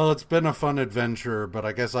 "Well, it's been a fun adventure, but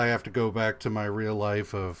I guess I have to go back to my real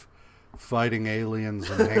life of fighting aliens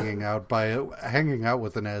and hanging out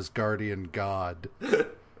with an Asgardian god.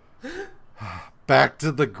 Back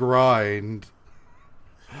to the grind."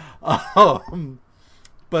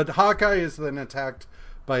 But Hawkeye is then attacked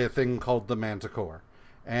by a thing called the Manticore,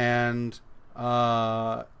 and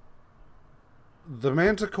the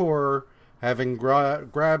Manticore, having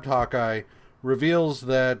grabbed Hawkeye, reveals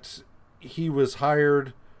that he was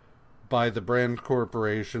hired by the Brand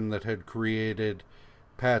Corporation that had created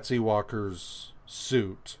Patsy Walker's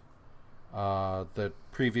suit that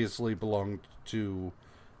previously belonged to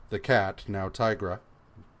the cat, now Tigra.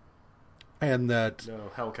 And that...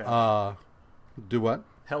 No, Hellcat. Do what?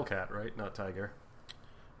 Hellcat, right? Not Tiger.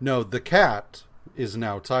 No, the cat is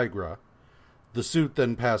now Tigra. The suit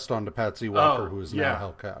then passed on to Patsy Walker, who is now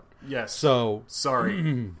Hellcat. Yes. So...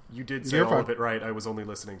 Sorry. You did say all of it right. I was only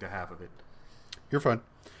listening to half of it. You're fine.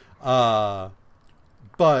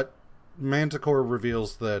 But Manticore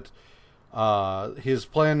reveals that his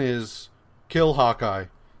plan is kill Hawkeye.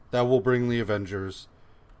 That will bring the Avengers.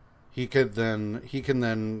 He can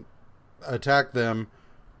then attack them,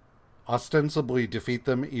 ostensibly defeat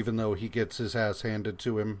them, even though he gets his ass handed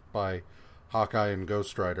to him by Hawkeye and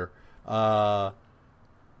Ghost Rider.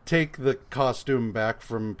 Take the costume back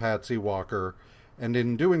from Patsy Walker, and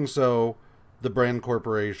in doing so, the Brand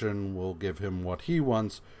Corporation will give him what he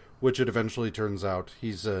wants, which it eventually turns out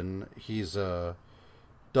he's a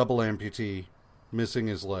double amputee, missing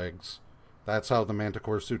his legs. That's how the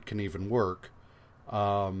Manticore suit can even work.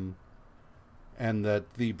 And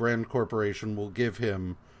that the Brand Corporation will give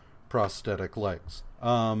him prosthetic legs.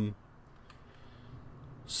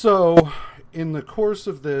 So, in the course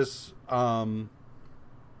of this, Two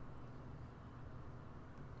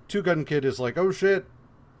Gun Kid is like, "Oh shit,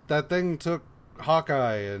 that thing took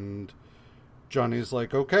Hawkeye," and Johnny's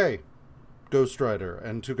like, "Okay, Ghost Rider,"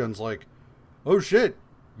 and Two Gun's like, "Oh shit,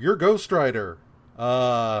 you're Ghost Rider.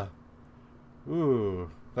 Ooh,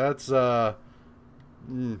 that's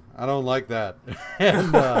I don't like that.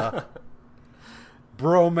 And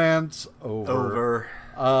bromance over.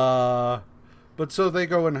 But so they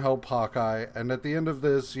go and help Hawkeye, and at the end of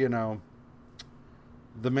this, you know,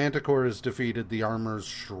 the Manticore is defeated, the armor's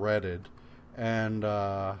shredded, and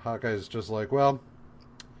Hawkeye's just like, well,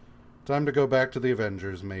 time to go back to the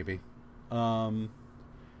Avengers, maybe.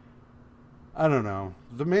 I don't know.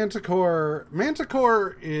 The Manticore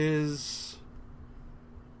is...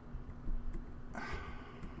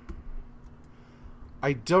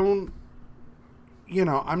 I don't... You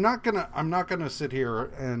know, I'm not gonna sit here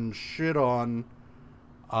and shit on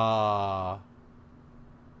the...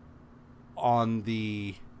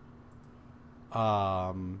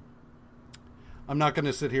 I'm not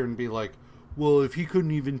gonna sit here and be like, well, if he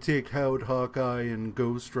couldn't even take out Hawkeye and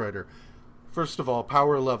Ghost Rider... First of all,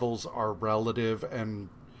 power levels are relative and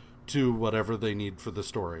to whatever they need for the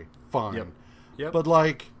story. Fine. Yep. But,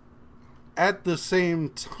 like, at the same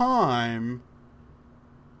time,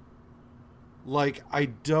 like, I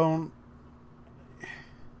don't...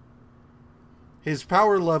 His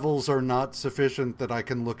power levels are not sufficient that I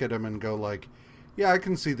can look at him and go, like, yeah, I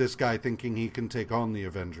can see this guy thinking he can take on the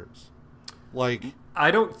Avengers. Like...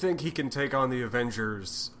 I don't think he can take on the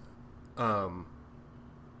Avengers...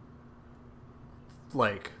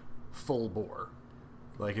 like, full bore.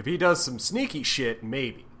 Like, if he does some sneaky shit,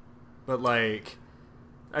 maybe. But, like,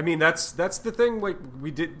 I mean, that's the thing, like, we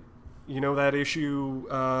did, you know, that issue,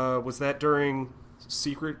 was that during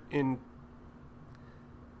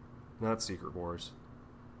not Secret Wars.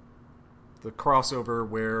 The crossover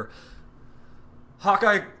where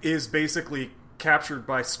Hawkeye is basically captured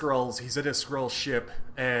by Skrulls. He's in a Skrull ship,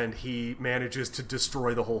 and he manages to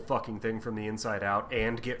destroy the whole fucking thing from the inside out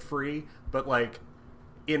and get free. But, like,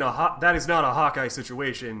 that is not a Hawkeye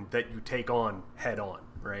situation that you take on head on,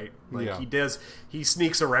 right? Like, yeah. He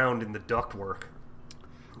sneaks around in the ductwork.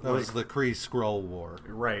 That was the Kree-Skrull War.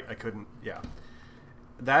 Right, I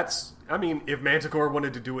mean, if Manticore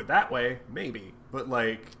wanted to do it that way, maybe. But,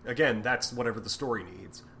 like, again, that's whatever the story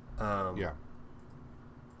needs. Yeah.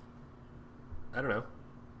 I don't know.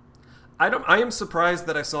 I am surprised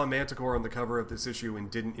that I saw Manticore on the cover of this issue and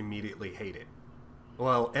didn't immediately hate it.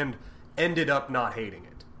 Well, and ended up not hating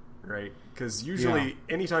it, right? Because usually,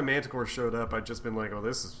 anytime Manticore showed up, I'd just been like, oh,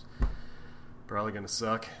 this is probably going to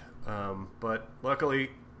suck. But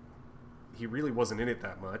luckily, he really wasn't in it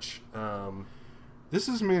that much. This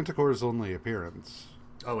is Manticore's only appearance.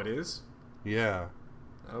 Oh, it is? Yeah.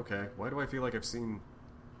 Okay. Why do I feel like I've seen...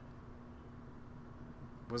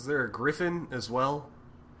 Was there a Griffin as well?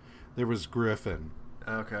 There was Griffin.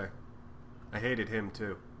 Okay. I hated him,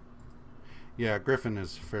 too. Yeah, Griffin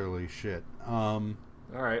is fairly shit.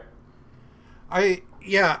 Alright. I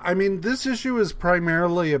mean, this issue is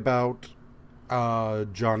primarily about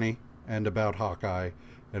Johnny and about Hawkeye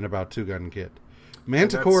and about Two Gun Kid.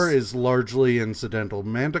 Manticore is largely incidental.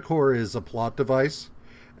 Manticore is a plot device,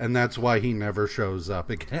 and that's why he never shows up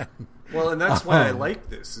again. Well, and that's why I like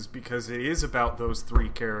this, is because it is about those three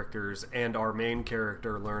characters and our main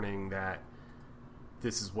character learning that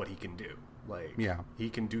this is what he can do. Like, he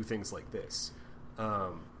can do things like this.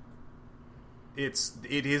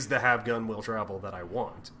 It is the have gun will travel that I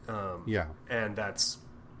want. And that's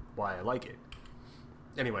why I like it.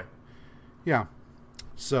 Anyway. Yeah.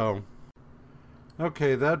 So,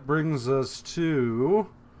 okay, that brings us to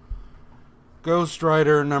Ghost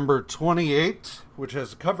Rider number 28, which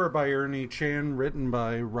has a cover by Ernie Chan, written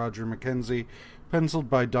by Roger McKenzie, penciled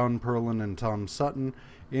by Don Perlin and Tom Sutton,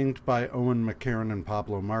 inked by Owen McCarran and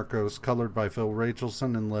Pablo Marcos, colored by Phil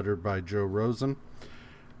Rachelson, and lettered by Joe Rosen.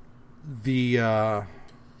 The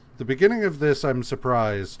beginning of this, I'm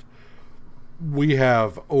surprised. We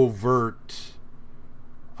have overt,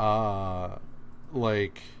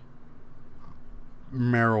 like,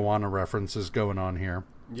 marijuana references going on here.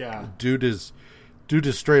 Yeah. Dude is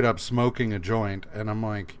straight up smoking a joint, and I'm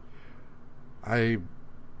like, I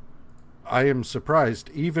am surprised,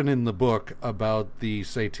 even in the book about the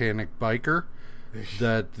satanic biker,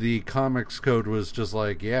 that the comics code was just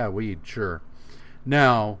like, yeah, weed, sure.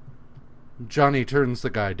 Now, Johnny turns the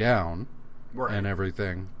guy down, right, and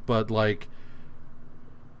everything, but, like,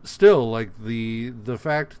 still, like, the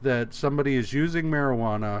fact that somebody is using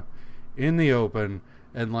marijuana in the open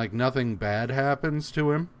and, like, nothing bad happens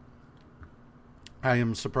to him, I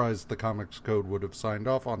am surprised the comics code would have signed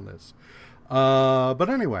off on this. But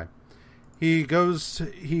anyway, he goes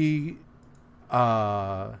into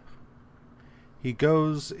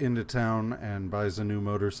town and buys a new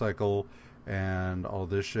motorcycle and all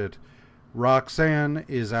this shit. Roxanne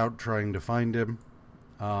is out trying to find him.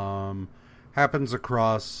 Happens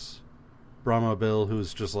across Brahma Bill,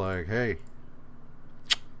 who's just like, hey,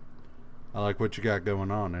 I like what you got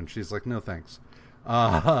going on. And she's like, no thanks.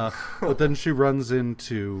 But then she runs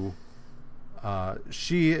into...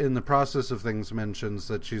 she, in the process of things, mentions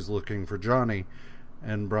that she's looking for Johnny.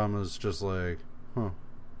 And Brahma's just like, huh,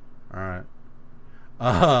 alright.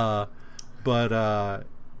 But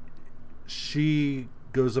she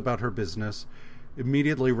goes about her business,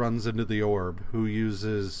 immediately runs into the orb, who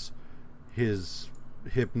uses his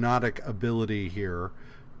hypnotic ability here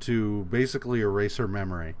to basically erase her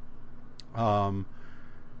memory.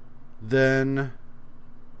 Then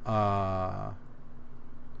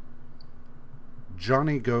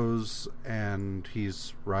Johnny goes and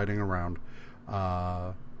he's riding around,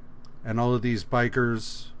 and all of these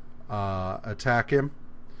bikers attack him.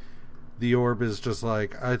 The orb is just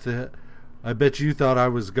like, I bet you thought I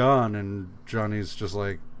was gone, and Johnny's just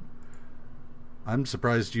like, I'm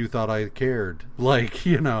surprised you thought I cared. Like,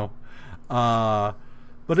 you know.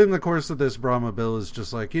 But in the course of this, Brahma Bill is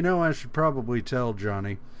just like, I should probably tell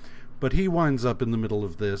Johnny. But he winds up in the middle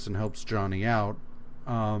of this and helps Johnny out.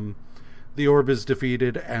 The orb is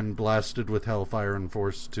defeated and blasted with hellfire and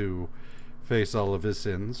forced to face all of his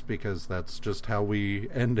sins, because that's just how we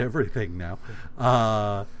end everything now.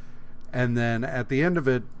 And then at the end of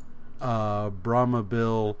it, Brahma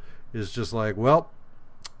Bill is just like, well,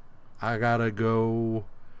 I gotta go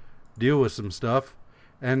deal with some stuff.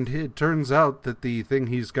 And it turns out that the thing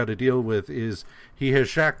he's got to deal with is he has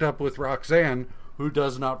shacked up with Roxanne, who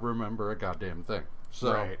does not remember a goddamn thing.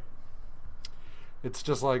 So right. It's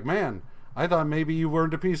just like, man, I thought maybe you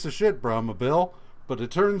weren't a piece of shit, Brahma Bill, but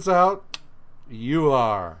it turns out you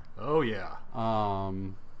are. Oh yeah.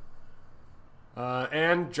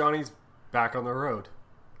 And Johnny's back on the road.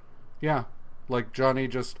 Yeah, like Johnny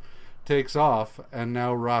just takes off, and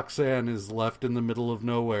now Roxanne is left in the middle of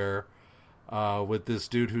nowhere with this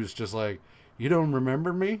dude who's just like, you don't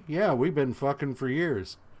remember me? Yeah, we've been fucking for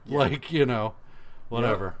years. Yeah. Like,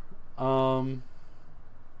 whatever. Yep.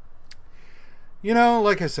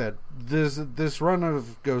 Like I said, this run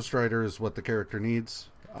of Ghost Rider is what the character needs,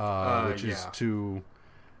 which is to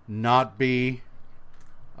not be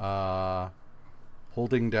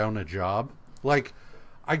holding down a job. Like,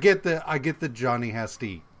 I get that Johnny has to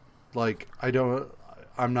eat. Like,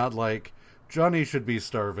 I'm not like, Johnny should be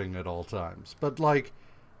starving at all times. But, like...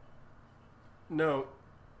 No,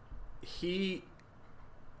 he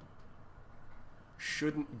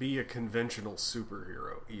shouldn't be a conventional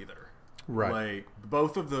superhero either. Right. Like,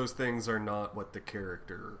 both of those things are not what the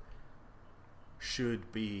character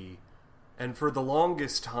should be. And for the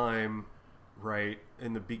longest time, right,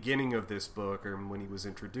 in the beginning of this book, or when he was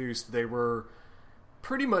introduced, they were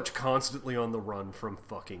pretty much constantly on the run from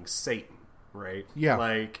fucking Satan, right? Yeah.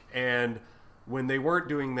 Like, and when they weren't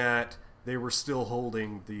doing that, they were still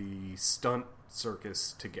holding the stunt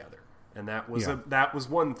circus together. And that was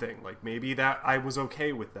one thing. Like, maybe that I was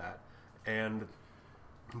okay with that. And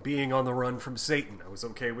being on the run from Satan, I was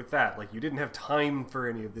okay with that. Like, you didn't have time for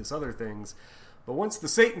any of these other things. But once the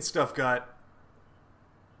Satan stuff got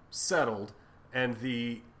settled and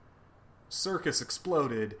the circus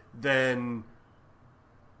exploded, then...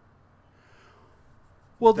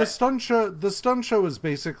 Well, the stunt show is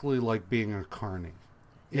basically like being a carny,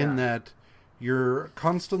 in that you're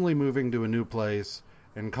constantly moving to a new place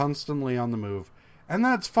and constantly on the move, and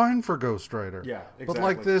that's fine for Ghost Rider. Yeah, exactly. But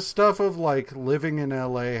like this stuff of like living in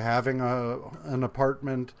LA, having an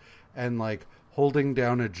apartment, and like holding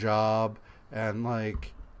down a job, and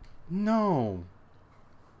like, no.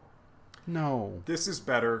 This is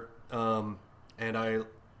better, and I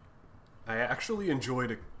actually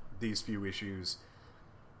enjoyed these few issues.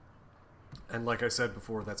 And like I said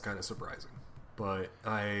before, that's kind of surprising. But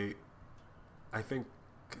I think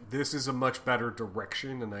this is a much better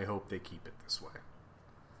direction, and I hope they keep it this way.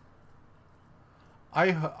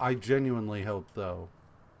 I genuinely hope, though,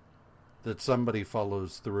 that somebody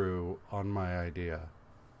follows through on my idea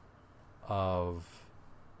of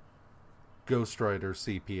Ghost Rider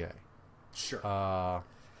CPA. Sure.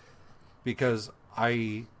 Because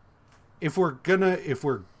if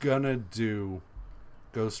we're gonna do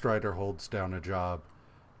Ghost Rider holds down a job,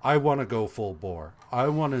 I want to go full bore. I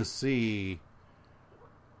want to see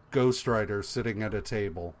Ghost Rider sitting at a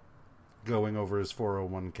table going over his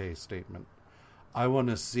 401k statement. I want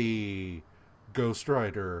to see Ghost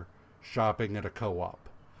Rider shopping at a co-op.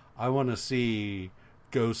 I want to see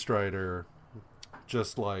Ghost Rider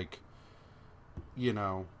just like,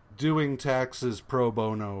 doing taxes pro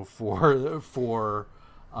bono for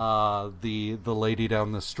the lady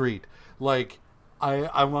down the street. Like,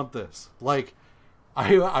 I want this. Like,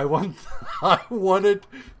 I want it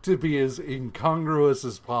to be as incongruous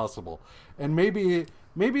as possible. And maybe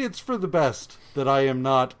maybe it's for the best that I am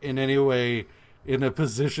not in any way in a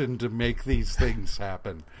position to make these things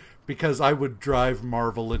happen, because I would drive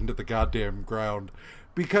Marvel into the goddamn ground.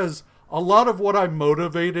 Because a lot of what I'm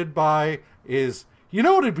motivated by is, you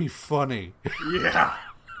know, it'd be funny. Yeah.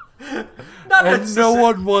 And no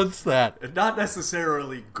one wants that. Not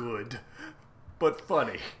necessarily good, but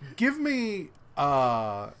funny. Give me,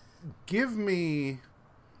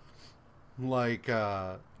 like,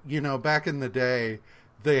 you know, back in the day,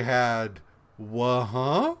 they had, like,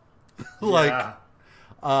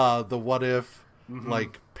 the What If,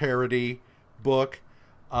 like, parody book.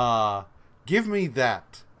 Give me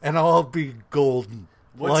that, and I'll be golden.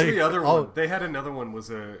 What's like, the other one? They had another one,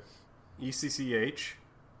 was a ECCH?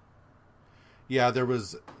 Yeah, there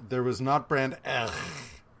was not brand Ugh.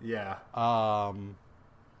 Yeah.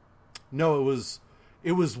 No, it was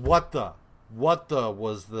What The. What The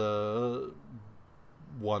was the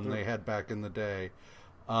one they had back in the day.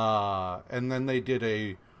 And then they did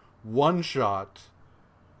a one-shot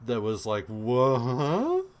that was like,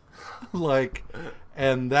 what? Like,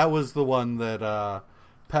 and that was the one that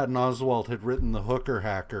Patton Oswalt had written the hooker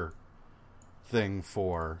hacker thing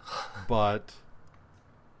for. But,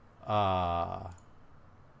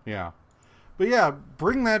 yeah. But yeah,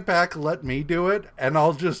 bring that back, let me do it, and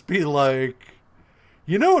I'll just be like,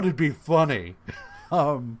 you know, it'd be funny.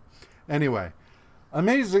 Anyway,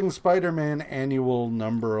 Amazing Spider-Man Annual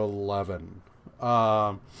number 11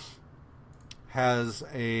 has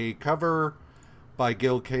a cover by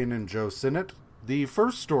Gil Kane and Joe Sinnott. The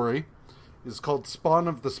first story is called Spawn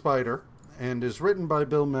of the Spider and is written by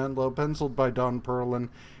Bill Mantlo, penciled by Don Perlin,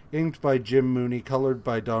 inked by Jim Mooney, colored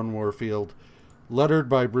by Don Warfield, lettered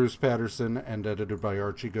by Bruce Patterson, and edited by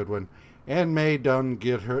Archie Goodwin. And May Dunn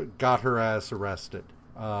got her ass arrested.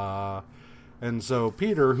 And so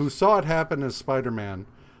Peter, who saw it happen as Spider-Man,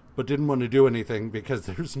 but didn't want to do anything because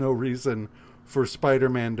there's no reason for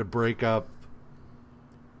Spider-Man to break up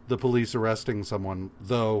the police arresting someone,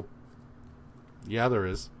 though, yeah, there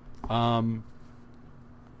is.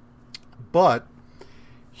 But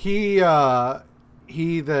he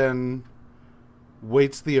then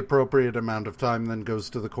waits the appropriate amount of time, then goes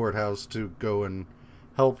to the courthouse to go and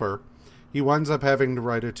help her. He winds up having to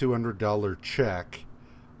write a $200 check,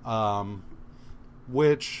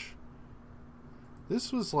 which,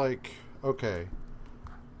 this was like, okay,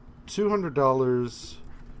 $200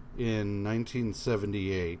 in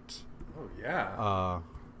 1978. Oh, yeah.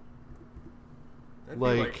 That'd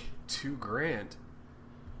like, be like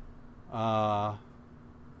 $2,000.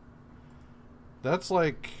 That's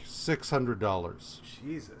like $600.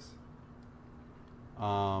 Jesus.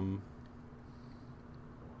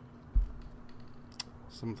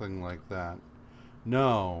 Something like that.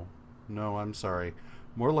 No, I'm sorry.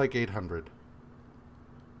 More like 800.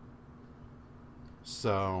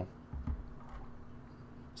 So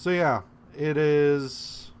yeah, it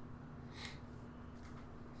is.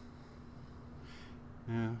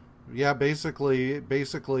 Yeah, basically,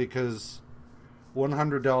 because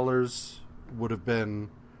 $100 would have been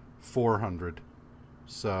 $400.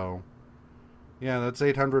 So, yeah, that's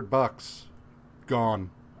 $800 gone.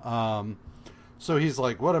 So he's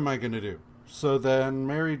like, what am I going to do? So then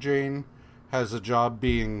Mary Jane has a job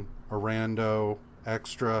being a rando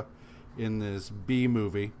extra in this B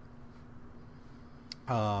movie.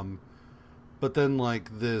 But then,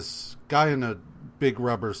 like, this guy in a big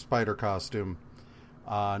rubber spider costume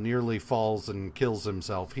nearly falls and kills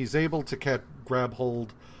himself. He's able to grab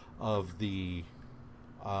hold of the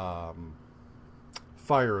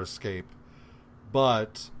fire escape,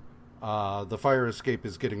 but the fire escape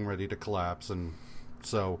is getting ready to collapse, and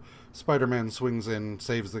so Spider-Man swings in,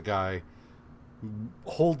 saves the guy,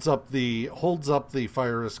 holds up the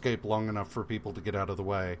fire escape long enough for people to get out of the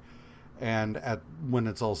way, and when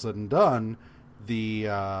it's all said and done,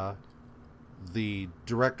 the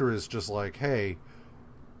director is just like, hey,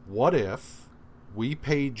 what if we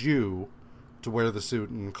paid you to wear the suit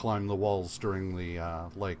and climb the walls during the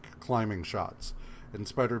climbing shots? And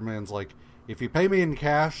Spider-Man's like, if you pay me in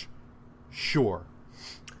cash, sure.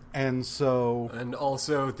 And so, and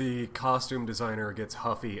also the costume designer gets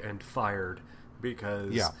huffy and fired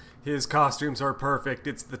because his costumes are perfect.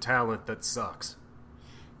 It's the talent that sucks.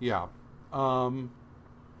 Yeah.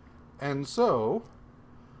 And so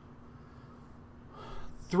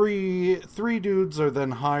three dudes are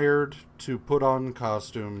then hired to put on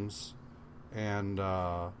costumes, and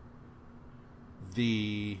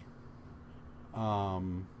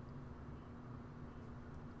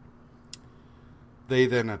they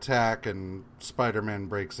then attack, and Spider-Man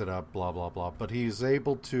breaks it up, blah, blah, blah. But he's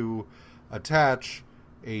able to attach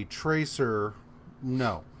a tracer.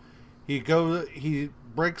 No. He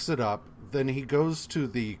breaks it up. Then he goes to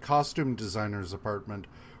the costume designer's apartment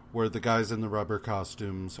where the guys in the rubber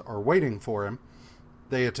costumes are waiting for him.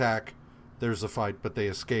 They attack. There's a fight, but they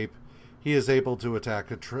escape. He is able to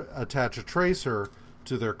attach a tracer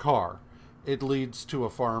to their car. It leads to a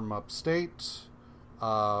farm upstate,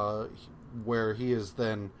 where he is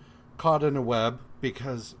then caught in a web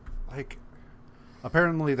because, like,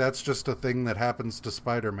 apparently that's just a thing that happens to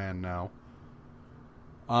Spider-Man now.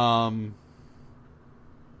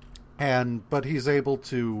 But he's able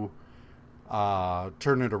to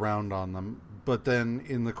turn it around on them. But then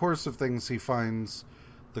in the course of things, he finds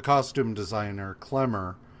the costume designer,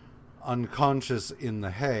 Clemmer, unconscious in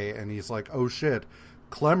the hay, and he's like, oh shit,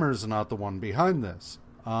 Clemmer's not the one behind this.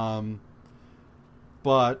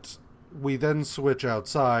 But we then switch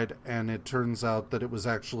outside, and it turns out that it was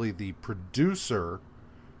actually the producer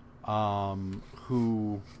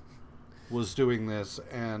who was doing this,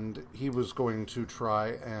 and he was going to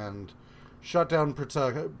try and shut down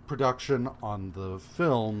production on the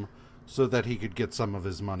film so that he could get some of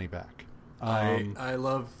his money back. I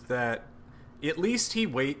love that. At least he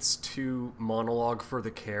waits to monologue for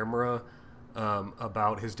the camera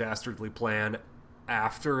about his dastardly plan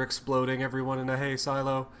after exploding everyone in a hay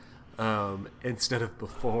silo, instead of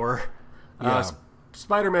before.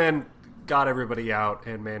 Spider-Man got everybody out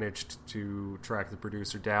and managed to track the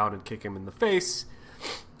producer down and kick him in the face.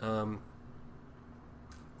 And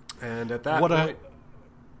at that point...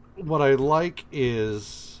 What I like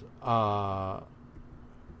is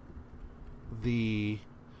the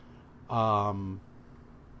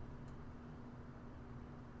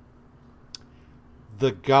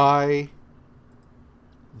guy,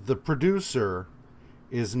 the producer,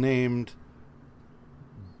 is named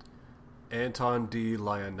Anton D.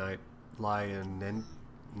 Leonidas.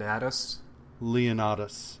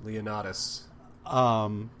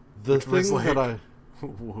 The thing like, that I...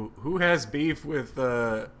 Who has beef with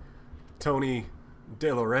Tony De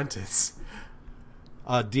Laurentiis?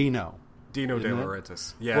 Dino. Dino De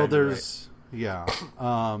Laurentiis. Yeah. Well, there's... Right.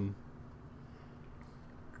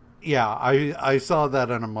 Yeah. I saw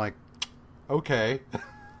that and I'm like, okay.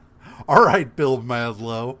 All right, Bill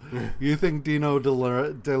Madlow. You think Dino De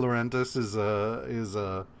Laurentiis is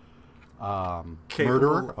a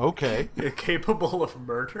murderer? Okay. Capable of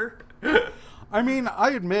murder? I mean,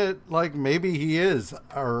 I admit, like, maybe he is,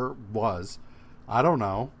 or was. I don't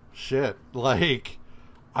know. Shit. Like,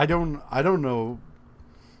 I don't know.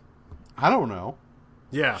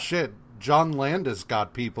 Yeah. Shit. John Landis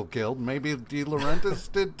got people killed. Maybe De Laurentiis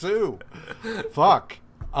did too. Fuck.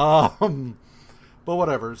 But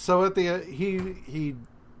whatever. So at the he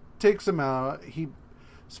takes him out.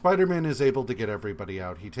 Spider-Man is able to get everybody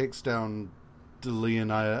out. He takes down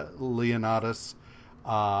Leonidas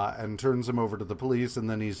and turns him over to the police, and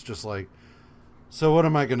then he's just like, so what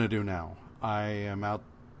am I going to do now? I am out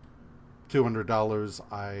 $200.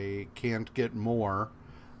 I can't get more.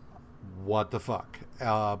 What the fuck?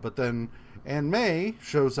 But then Aunt May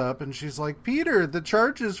shows up, and she's like, Peter, the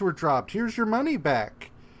charges were dropped. Here's your money back.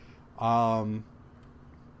 And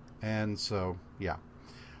so, yeah.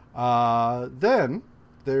 Then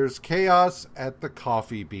there's Chaos at the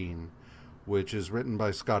Coffee Bean, which is written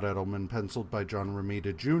by Scott Edelman, penciled by John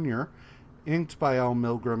Romita Jr., inked by Al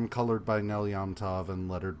Milgram, colored by Nel Yomtov, and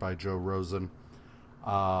lettered by Joe Rosen.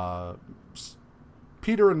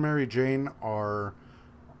 Peter and Mary Jane are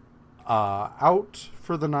out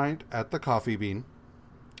for the night at the Coffee Bean.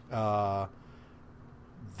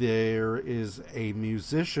 There is a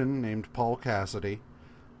musician named Paul Cassidy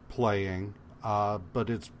playing, but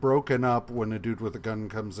it's broken up when a dude with a gun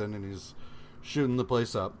comes in and he's shooting the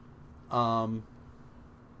place up.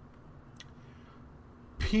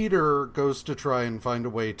 Peter goes to try and find a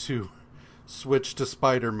way to switch to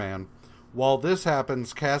Spider-Man. While this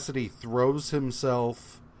happens, Cassidy throws his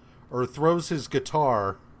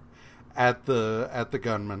guitar at the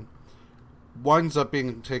gunman, winds up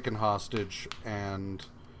being taken hostage, and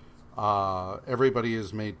everybody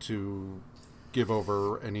is made to give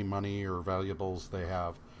over any money or valuables they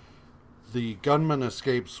have. The gunman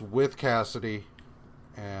escapes with Cassidy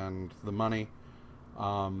and the money.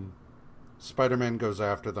 Spider-Man goes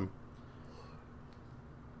after them.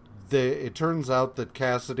 It turns out that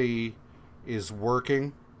Cassidy is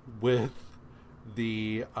working with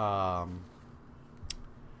the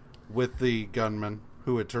gunman,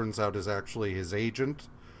 who it turns out is actually his agent.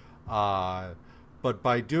 But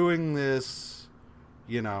by doing this,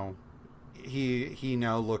 you know, he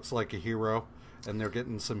now looks like a hero, and they're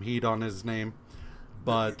getting some heat on his name.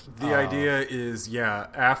 But the idea is, yeah,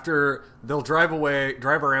 after they'll drive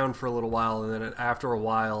around for a little while, and then after a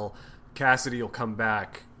while, Cassidy will come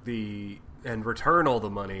back. The and return all the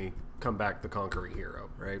money, come back the conquering hero,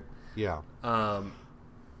 right? Yeah.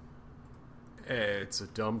 It's a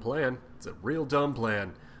dumb plan. It's a real dumb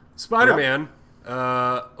plan. Spider-Man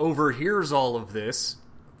overhears all of this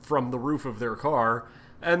from the roof of their car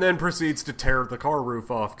and then proceeds to tear the car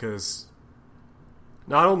roof off because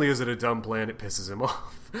not only is it a dumb plan, it pisses him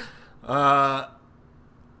off.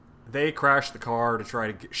 They crash the car to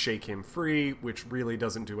try to shake him free, which really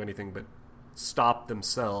doesn't do anything but stop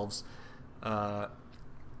themselves.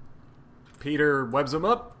 Peter webs him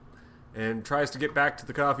up and tries to get back to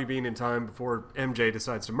the coffee bean in time before MJ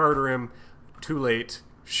decides to murder him. Too late.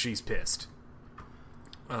 She's pissed.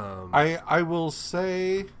 I will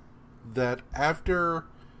say that after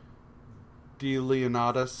De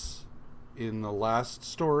Leonatus in the last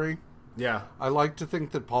story, yeah, I like to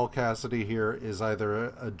think that Paul Cassidy here is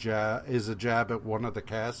either a jab at one of the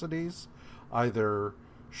Cassidys, either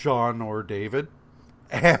Sean or David,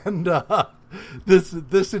 and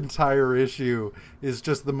this entire issue is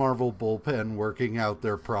just the Marvel bullpen working out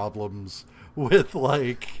their problems with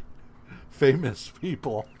like famous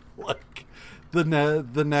people. Like the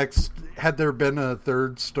next, had there been a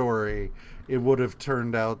third story, it would have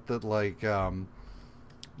turned out that like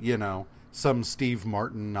some Steve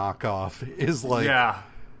Martin knockoff is like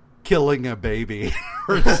killing a baby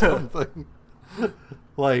or something.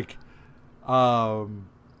 Like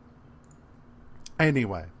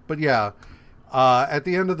anyway, but yeah, at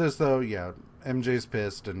the end of this though, MJ's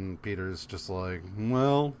pissed and Peter's just like,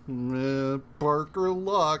 well, Parker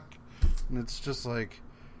luck. And it's just like,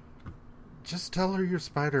 just tell her you're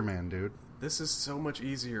Spider-Man, dude. This is so much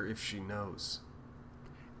easier if she knows.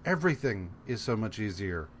 Everything is so much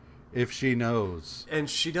easier if she knows. And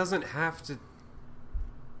she doesn't have to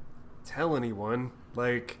tell anyone.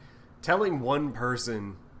 Like, telling one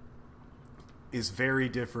person is very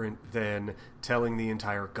different than telling the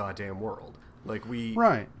entire goddamn world. Like,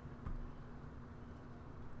 Right.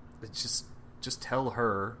 It's just tell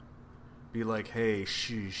her. Be like, hey,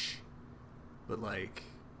 shh. But, like,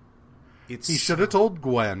 it's... He should have told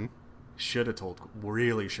Gwen.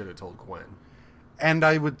 Really should have told Gwen. And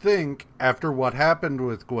I would think, after what happened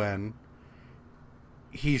with Gwen,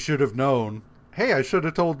 he should have known, hey, I should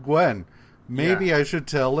have told Gwen. Maybe I should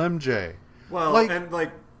tell MJ. Well,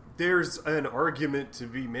 there's an argument to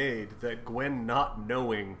be made that Gwen not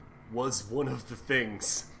knowing was one of the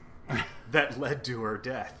things that led to her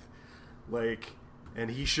death. Like,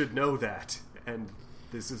 and he should know that. And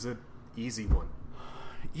this is an easy one.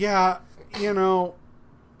 Yeah,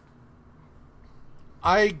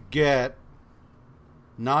 I get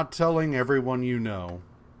not telling everyone you know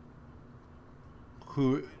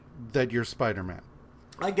that you're Spider-Man.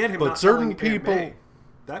 I get him, but not certain telling people. Aunt May.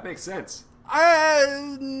 That makes sense.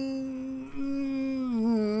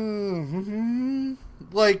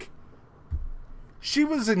 Like, she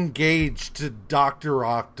was engaged to Dr.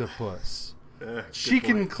 Octopus. She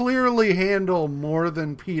can clearly handle more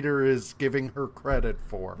than Peter is giving her credit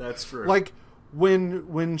for. That's true. Like,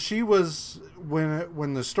 when she was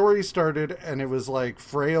when the story started and it was like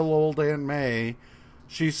frail old Aunt May,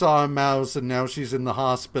 she saw a mouse and now she's in the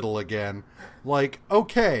hospital again. Like,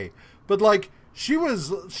 okay, but like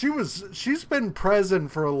she's been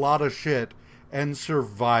present for a lot of shit and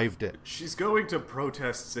survived it. She's going to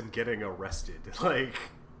protests and getting arrested. Like,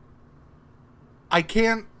 I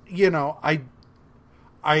can't,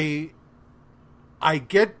 I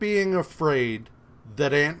get being afraid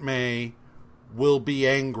that Aunt May will be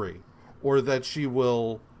angry or that she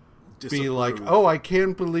will be like, oh, I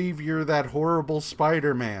can't believe you're that horrible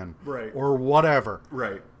Spider-Man. Right. Or whatever.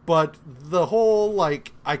 Right. But the whole,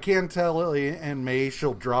 like, I can't tell Aunt May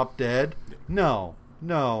she'll drop dead. No.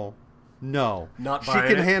 Not she buying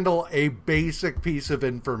can it. handle a basic piece of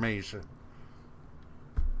information.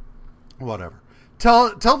 Whatever.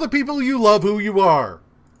 Tell the people you love who you are.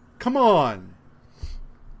 Come on.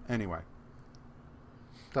 Anyway.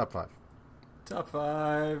 Top 5. Top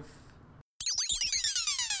 5.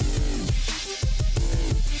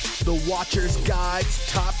 The Watcher's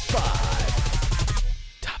Guide's Top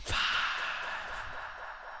 5. Top 5.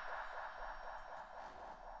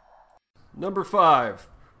 Number 5.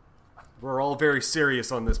 We're all very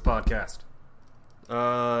serious on this podcast.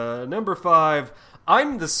 Number 5.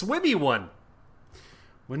 I'm the swimmy one.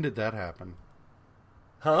 When did that happen?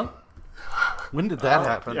 Huh? When did that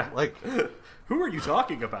happen? Yeah. Like, who are you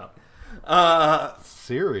talking about?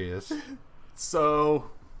 serious?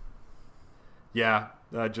 So, yeah,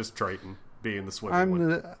 just Triton being the swimmy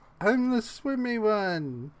one. I'm the swimmy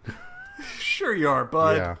one. Sure you are,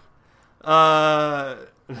 bud. Yeah.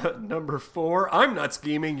 Number 4. I'm not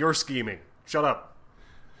scheming. You're scheming. Shut up.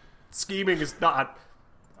 Scheming is not.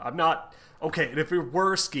 I'm not... Okay, and if we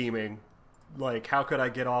were scheming, like, how could I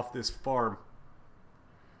get off this farm?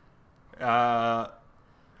 I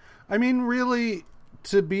mean, really,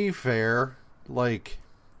 to be fair, like...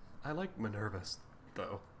 I like Minerva,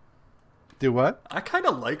 though. Do what? I kind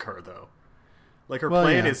of like her, though. Like, her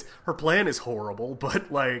plan is horrible,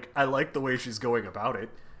 but, like, I like the way she's going about it.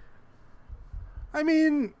 I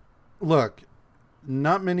mean, look,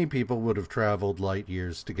 not many people would have traveled light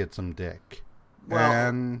years to get some dick. Well,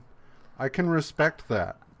 and I can respect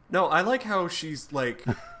that. No, I like how she's, like...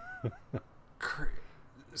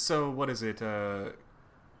 So, what is it?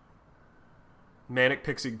 Manic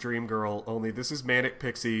Pixie Dream Girl, only this is Manic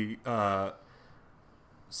Pixie,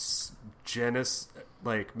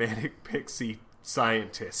 Manic Pixie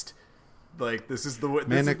Scientist. Like, this is the...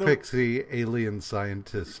 Manic Pixie Alien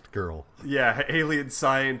Scientist Girl. Yeah, Alien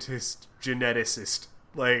Scientist Geneticist.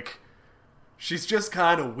 Like, she's just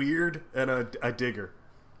kind of weird and a digger.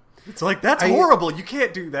 It's like, that's horrible, you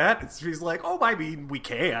can't do that. She's like, oh, I mean, we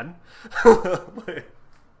can.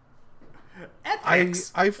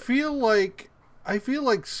 Ethics. I feel like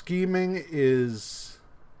scheming is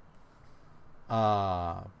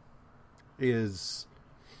the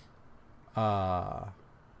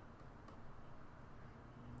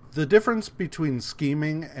difference between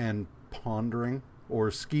scheming and pondering,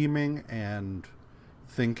 or scheming and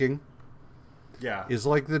thinking. Yeah, is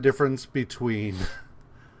like the difference between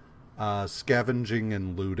scavenging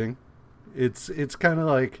and looting. It's kind of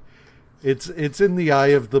like it's in the eye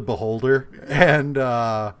of the beholder, and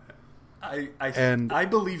I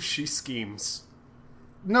believe she schemes.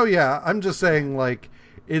 No, yeah, I'm just saying, like,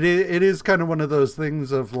 it is kind of one of those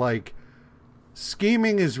things of, like,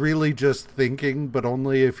 scheming is really just thinking, but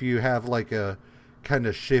only if you have, like, a kind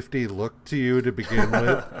of shifty look to you to begin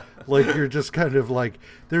with. Like, you're just kind of like,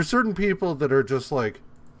 there's certain people that are just like,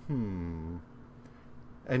 and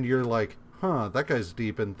you're like, that guy's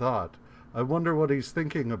deep in thought. I wonder what he's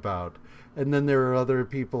thinking about. And then there are other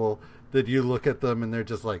people that you look at them and they're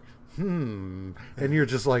just like, and you're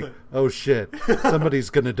just like, oh shit, somebody's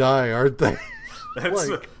gonna die, aren't they?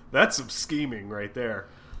 That's some scheming right there.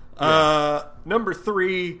 Yeah. Number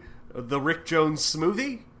 3, the Rick Jones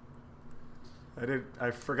smoothie.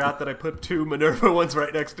 I forgot that I put 2 Minerva ones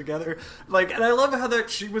right next together. Like, and I love how that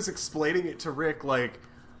she was explaining it to Rick. Like,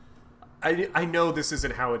 I know this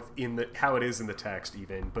isn't how it is in the text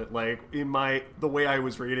even, but like the way I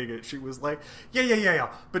was reading it, she was like,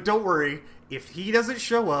 yeah. But don't worry, if he doesn't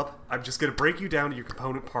show up, I'm just gonna break you down to your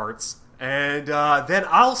component parts, and then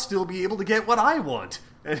I'll still be able to get what I want.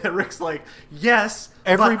 And Rick's like, yes,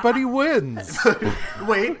 everybody wins.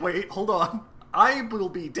 Wait, hold on. I will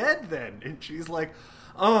be dead then. And she's like,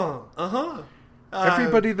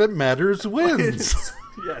 everybody that matters wins.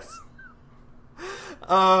 Yes.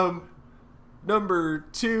 Number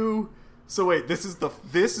 2. So wait, this is the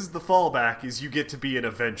fallback, is you get to be an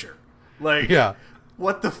Avenger. Like, yeah.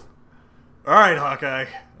 What the? All right, Hawkeye.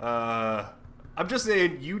 I'm just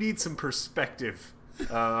saying, you need some perspective.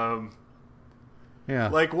 Yeah.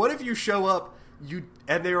 Like, what if you show up,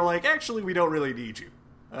 and they were like, actually, we don't really need you.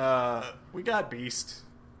 We got Beast.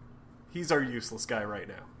 He's our useless guy right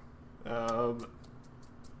now.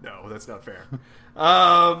 No, that's not fair.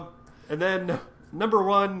 And then number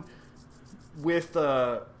 1, with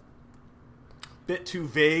bit too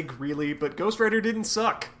vague, really, but Ghost Rider didn't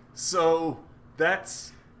suck, so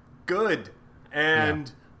that's good.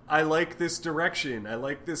 And I like this direction. I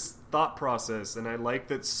like this thought process, and I like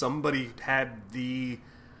that somebody had the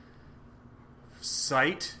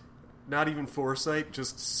sight, not even foresight,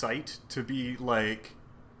 just sight, to be like,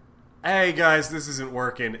 hey guys, this isn't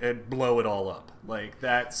working, and blow it all up. Like,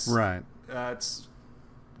 that's right. That's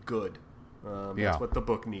good. Yeah. That's what the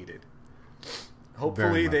book needed.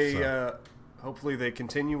 Hopefully they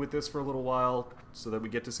continue with this for a little while so that we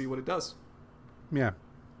get to see what it does. Yeah.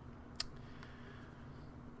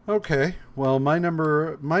 Okay. Well, my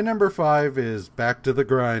number 5 is back to the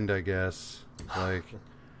grind, I guess. Like,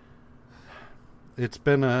 it's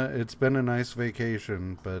been a nice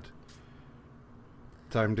vacation, but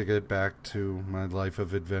time to get back to my life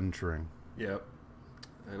of adventuring. Yep.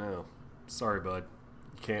 I know. Sorry, bud.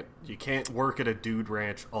 You can't work at a dude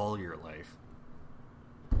ranch all your life.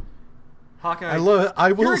 Hawkeye,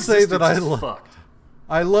 I will say that fucked.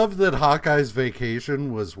 I love that Hawkeye's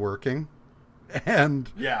vacation was working, and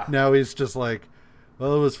now he's just like,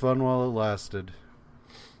 well, it was fun while it lasted.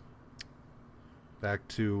 Back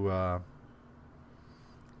to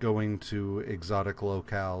going to exotic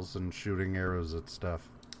locales and shooting arrows at stuff.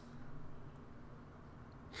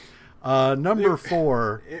 Number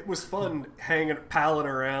 4. It was fun palling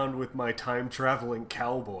around with my time-traveling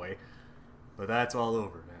cowboy. But that's all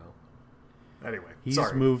over now. Anyway, He's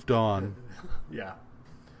sorry. moved on. Yeah.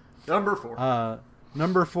 Number 4.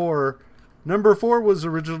 Number four was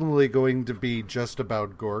originally going to be just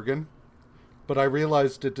about Gorgon, but I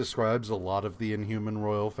realized it describes a lot of the Inhuman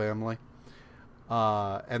royal family.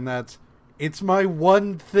 And it's my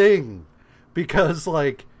one thing. Because,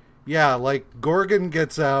 Gorgon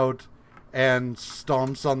gets out and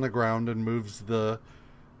stomps on the ground and moves the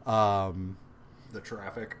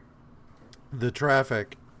traffic. The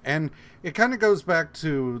traffic. And it kind of goes back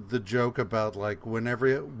to the joke about, when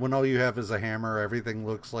all you have is a hammer, everything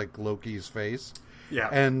looks like Loki's face. Yeah.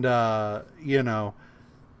 And,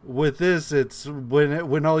 with this, it's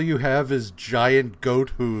when all you have is giant goat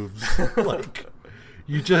hooves.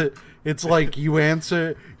 It's like your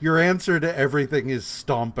answer to everything is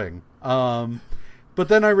stomping. But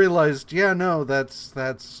then I realized,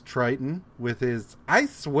 that's Triton with his I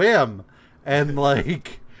swim, and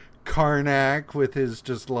Karnak with his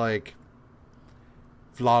just flaw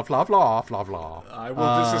flaw flaw flaw flaw. I will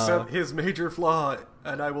disassemble his major flaw,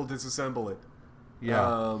 and I will disassemble it.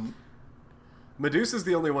 Yeah. Medusa's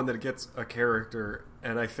the only one that gets a character,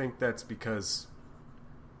 and I think that's because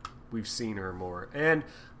we've seen her more. And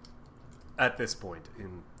at this point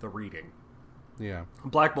in the reading, Yeah.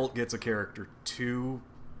 Black Bolt gets a character too,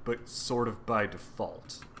 but sort of by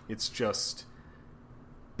default. It's just,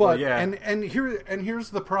 but yeah. Here's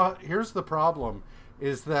the problem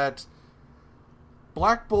is that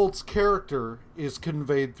Black Bolt's character is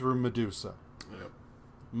conveyed through Medusa. Yep.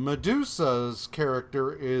 Medusa's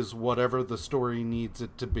character is whatever the story needs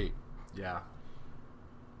it to be. Yeah.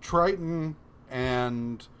 Triton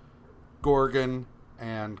and Gorgon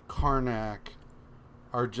and Karnak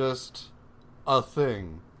are just a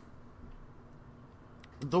thing.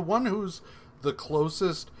 The one who's the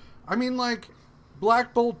closest...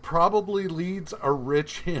 Black Bolt probably leads a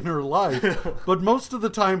rich inner life, but most of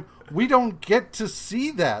the time, we don't get to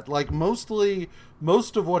see that. Most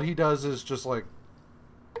of what he does is just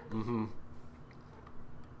Mm-hmm.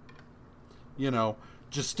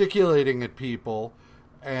 Gesticulating at people,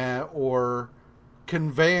 or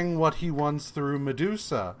conveying what he wants through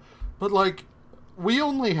Medusa. But, we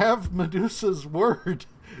only have Medusa's word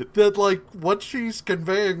that, what she's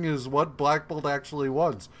conveying is what Black Bolt actually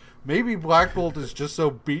wants. Maybe Black Bolt is just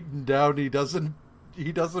so beaten down he doesn't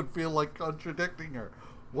feel like contradicting her.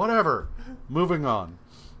 Whatever. Moving on.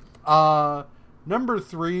 Number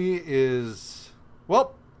 3 is...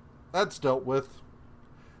 Well, that's dealt with.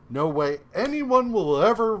 No way anyone will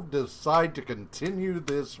ever decide to continue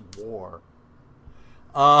this war.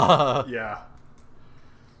 Yeah.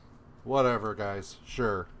 Whatever, guys.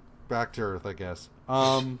 Sure. Back to Earth, I guess.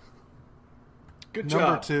 Good job.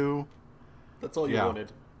 Number 2. That's all you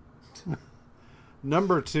wanted.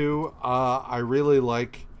 Number 2, I really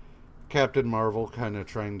like Captain Marvel kind of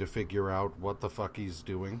trying to figure out what the fuck he's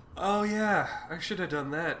doing. Oh, yeah. I should have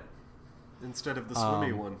done that instead of the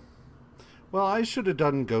swimmy one. Well, I should have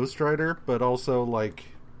done Ghost Rider, but also,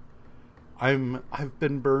 I've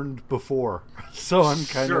been burned before, so I'm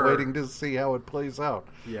kind of waiting to see how it plays out.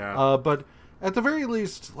 Yeah. But at the very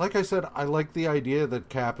least, like I said, I like the idea that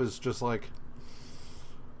Cap is just all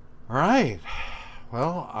right,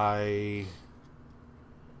 well, I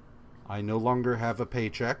no longer have a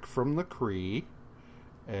paycheck from the Kree,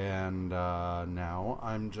 and now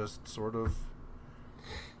I'm just sort of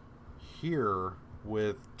here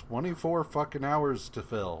with 24 fucking hours to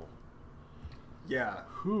fill. Yeah.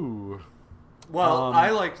 Whew. Well,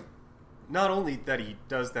 I liked not only that he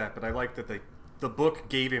does that, but I like that the book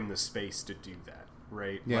gave him the space to do that,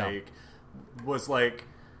 right? Yeah.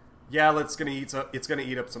 It's gonna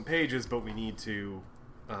eat up some pages, but we need to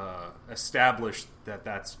establish that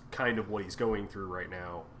that's kind of what he's going through right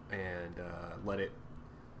now, and let it,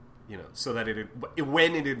 so that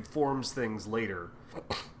when it informs things later,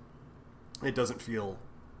 it doesn't feel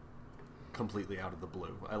completely out of the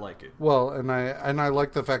blue. I like it. Well, and I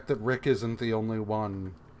like the fact that Rick isn't the only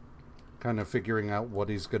one kind of figuring out what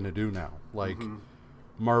he's going to do now.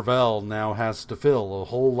 Marvel now has to fill a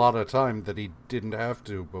whole lot of time that he didn't have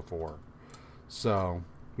to before. So,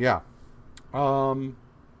 yeah. And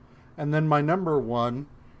then my number 1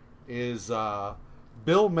 is Bill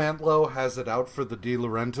Mantlo has it out for the De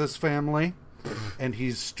Laurentiis family, and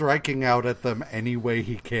he's striking out at them any way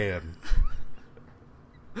he can.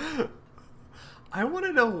 I want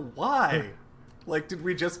to know why. Did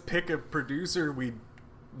we just pick a producer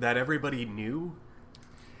that everybody knew?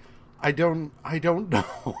 I don't know.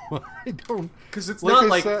 I don't, because it's not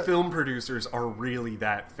like film producers are really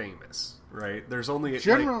that famous, right? There's only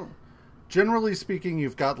generally speaking,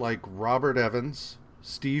 you've got Robert Evans,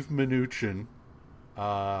 Steve Mnuchin,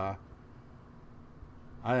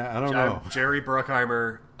 I don't know. Jerry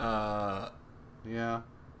Bruckheimer, Yeah.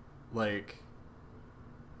 like,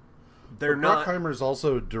 they're not... Bruckheimer's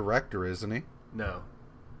also a director, isn't he? No.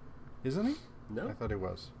 Isn't he? No. I thought he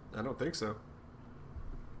was. I don't think so.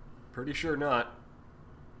 Pretty sure not.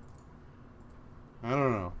 I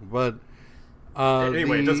don't know. But,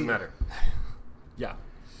 anyway, it doesn't matter. Yeah.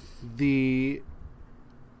 The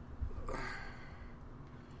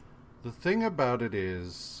thing about it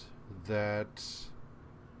is that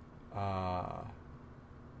I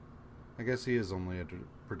guess he is only a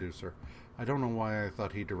producer. I don't know why I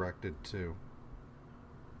thought he directed too.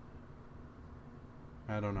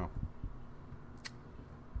 I don't know.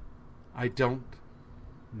 I don't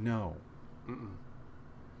know. Mm-mm.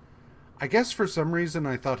 I guess for some reason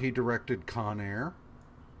I thought he directed Con Air.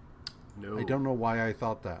 No. I don't know why I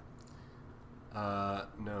thought that.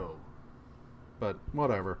 No. But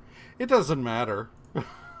whatever. It doesn't matter.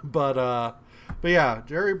 But yeah,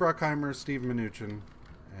 Jerry Bruckheimer, Steve Mnuchin,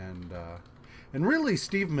 and really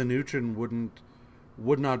Steve Mnuchin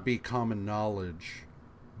would not be common knowledge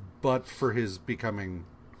but for his becoming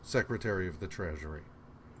Secretary of the Treasury.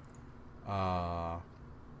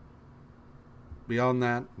 Beyond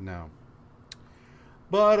that, no.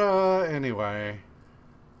 But anyway.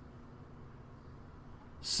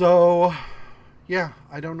 So yeah,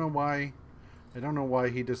 I don't know why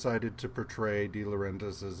he decided to portray De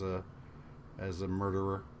Laurentiis as a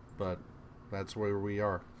murderer, but that's where we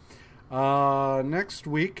are. Next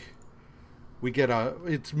week we get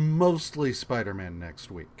it's mostly Spider-Man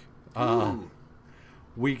next week.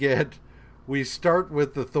 We start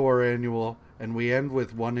with the Thor annual and we end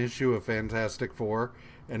with one issue of Fantastic Four,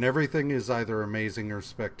 and everything is either amazing or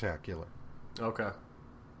spectacular. Okay.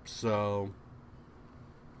 So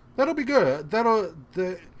that'll be good.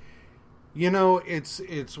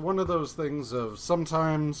 It's one of those things of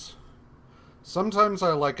sometimes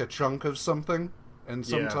I like a chunk of something, and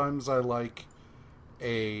sometimes I like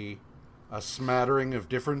a smattering of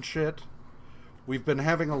different shit. We've been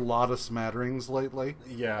having a lot of smatterings lately.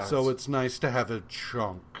 Yeah. So it's nice to have a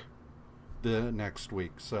chunk the next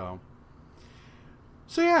week. So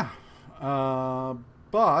yeah.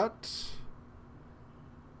 But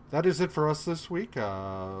that is it for us this week.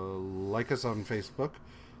 Like us on Facebook.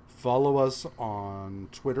 Follow us on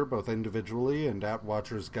Twitter, both individually and at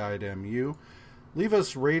WatchersGuideMU. Leave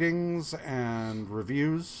us ratings and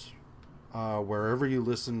reviews wherever you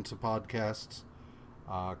listen to podcasts,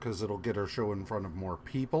 because it'll get our show in front of more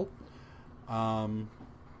people.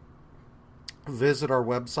 Visit our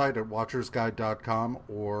website at watchersguide.com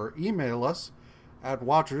or email us at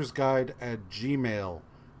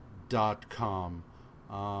watchersguide@gmail.com.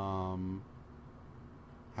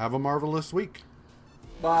 Have a marvelous week.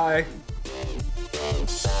 Bye.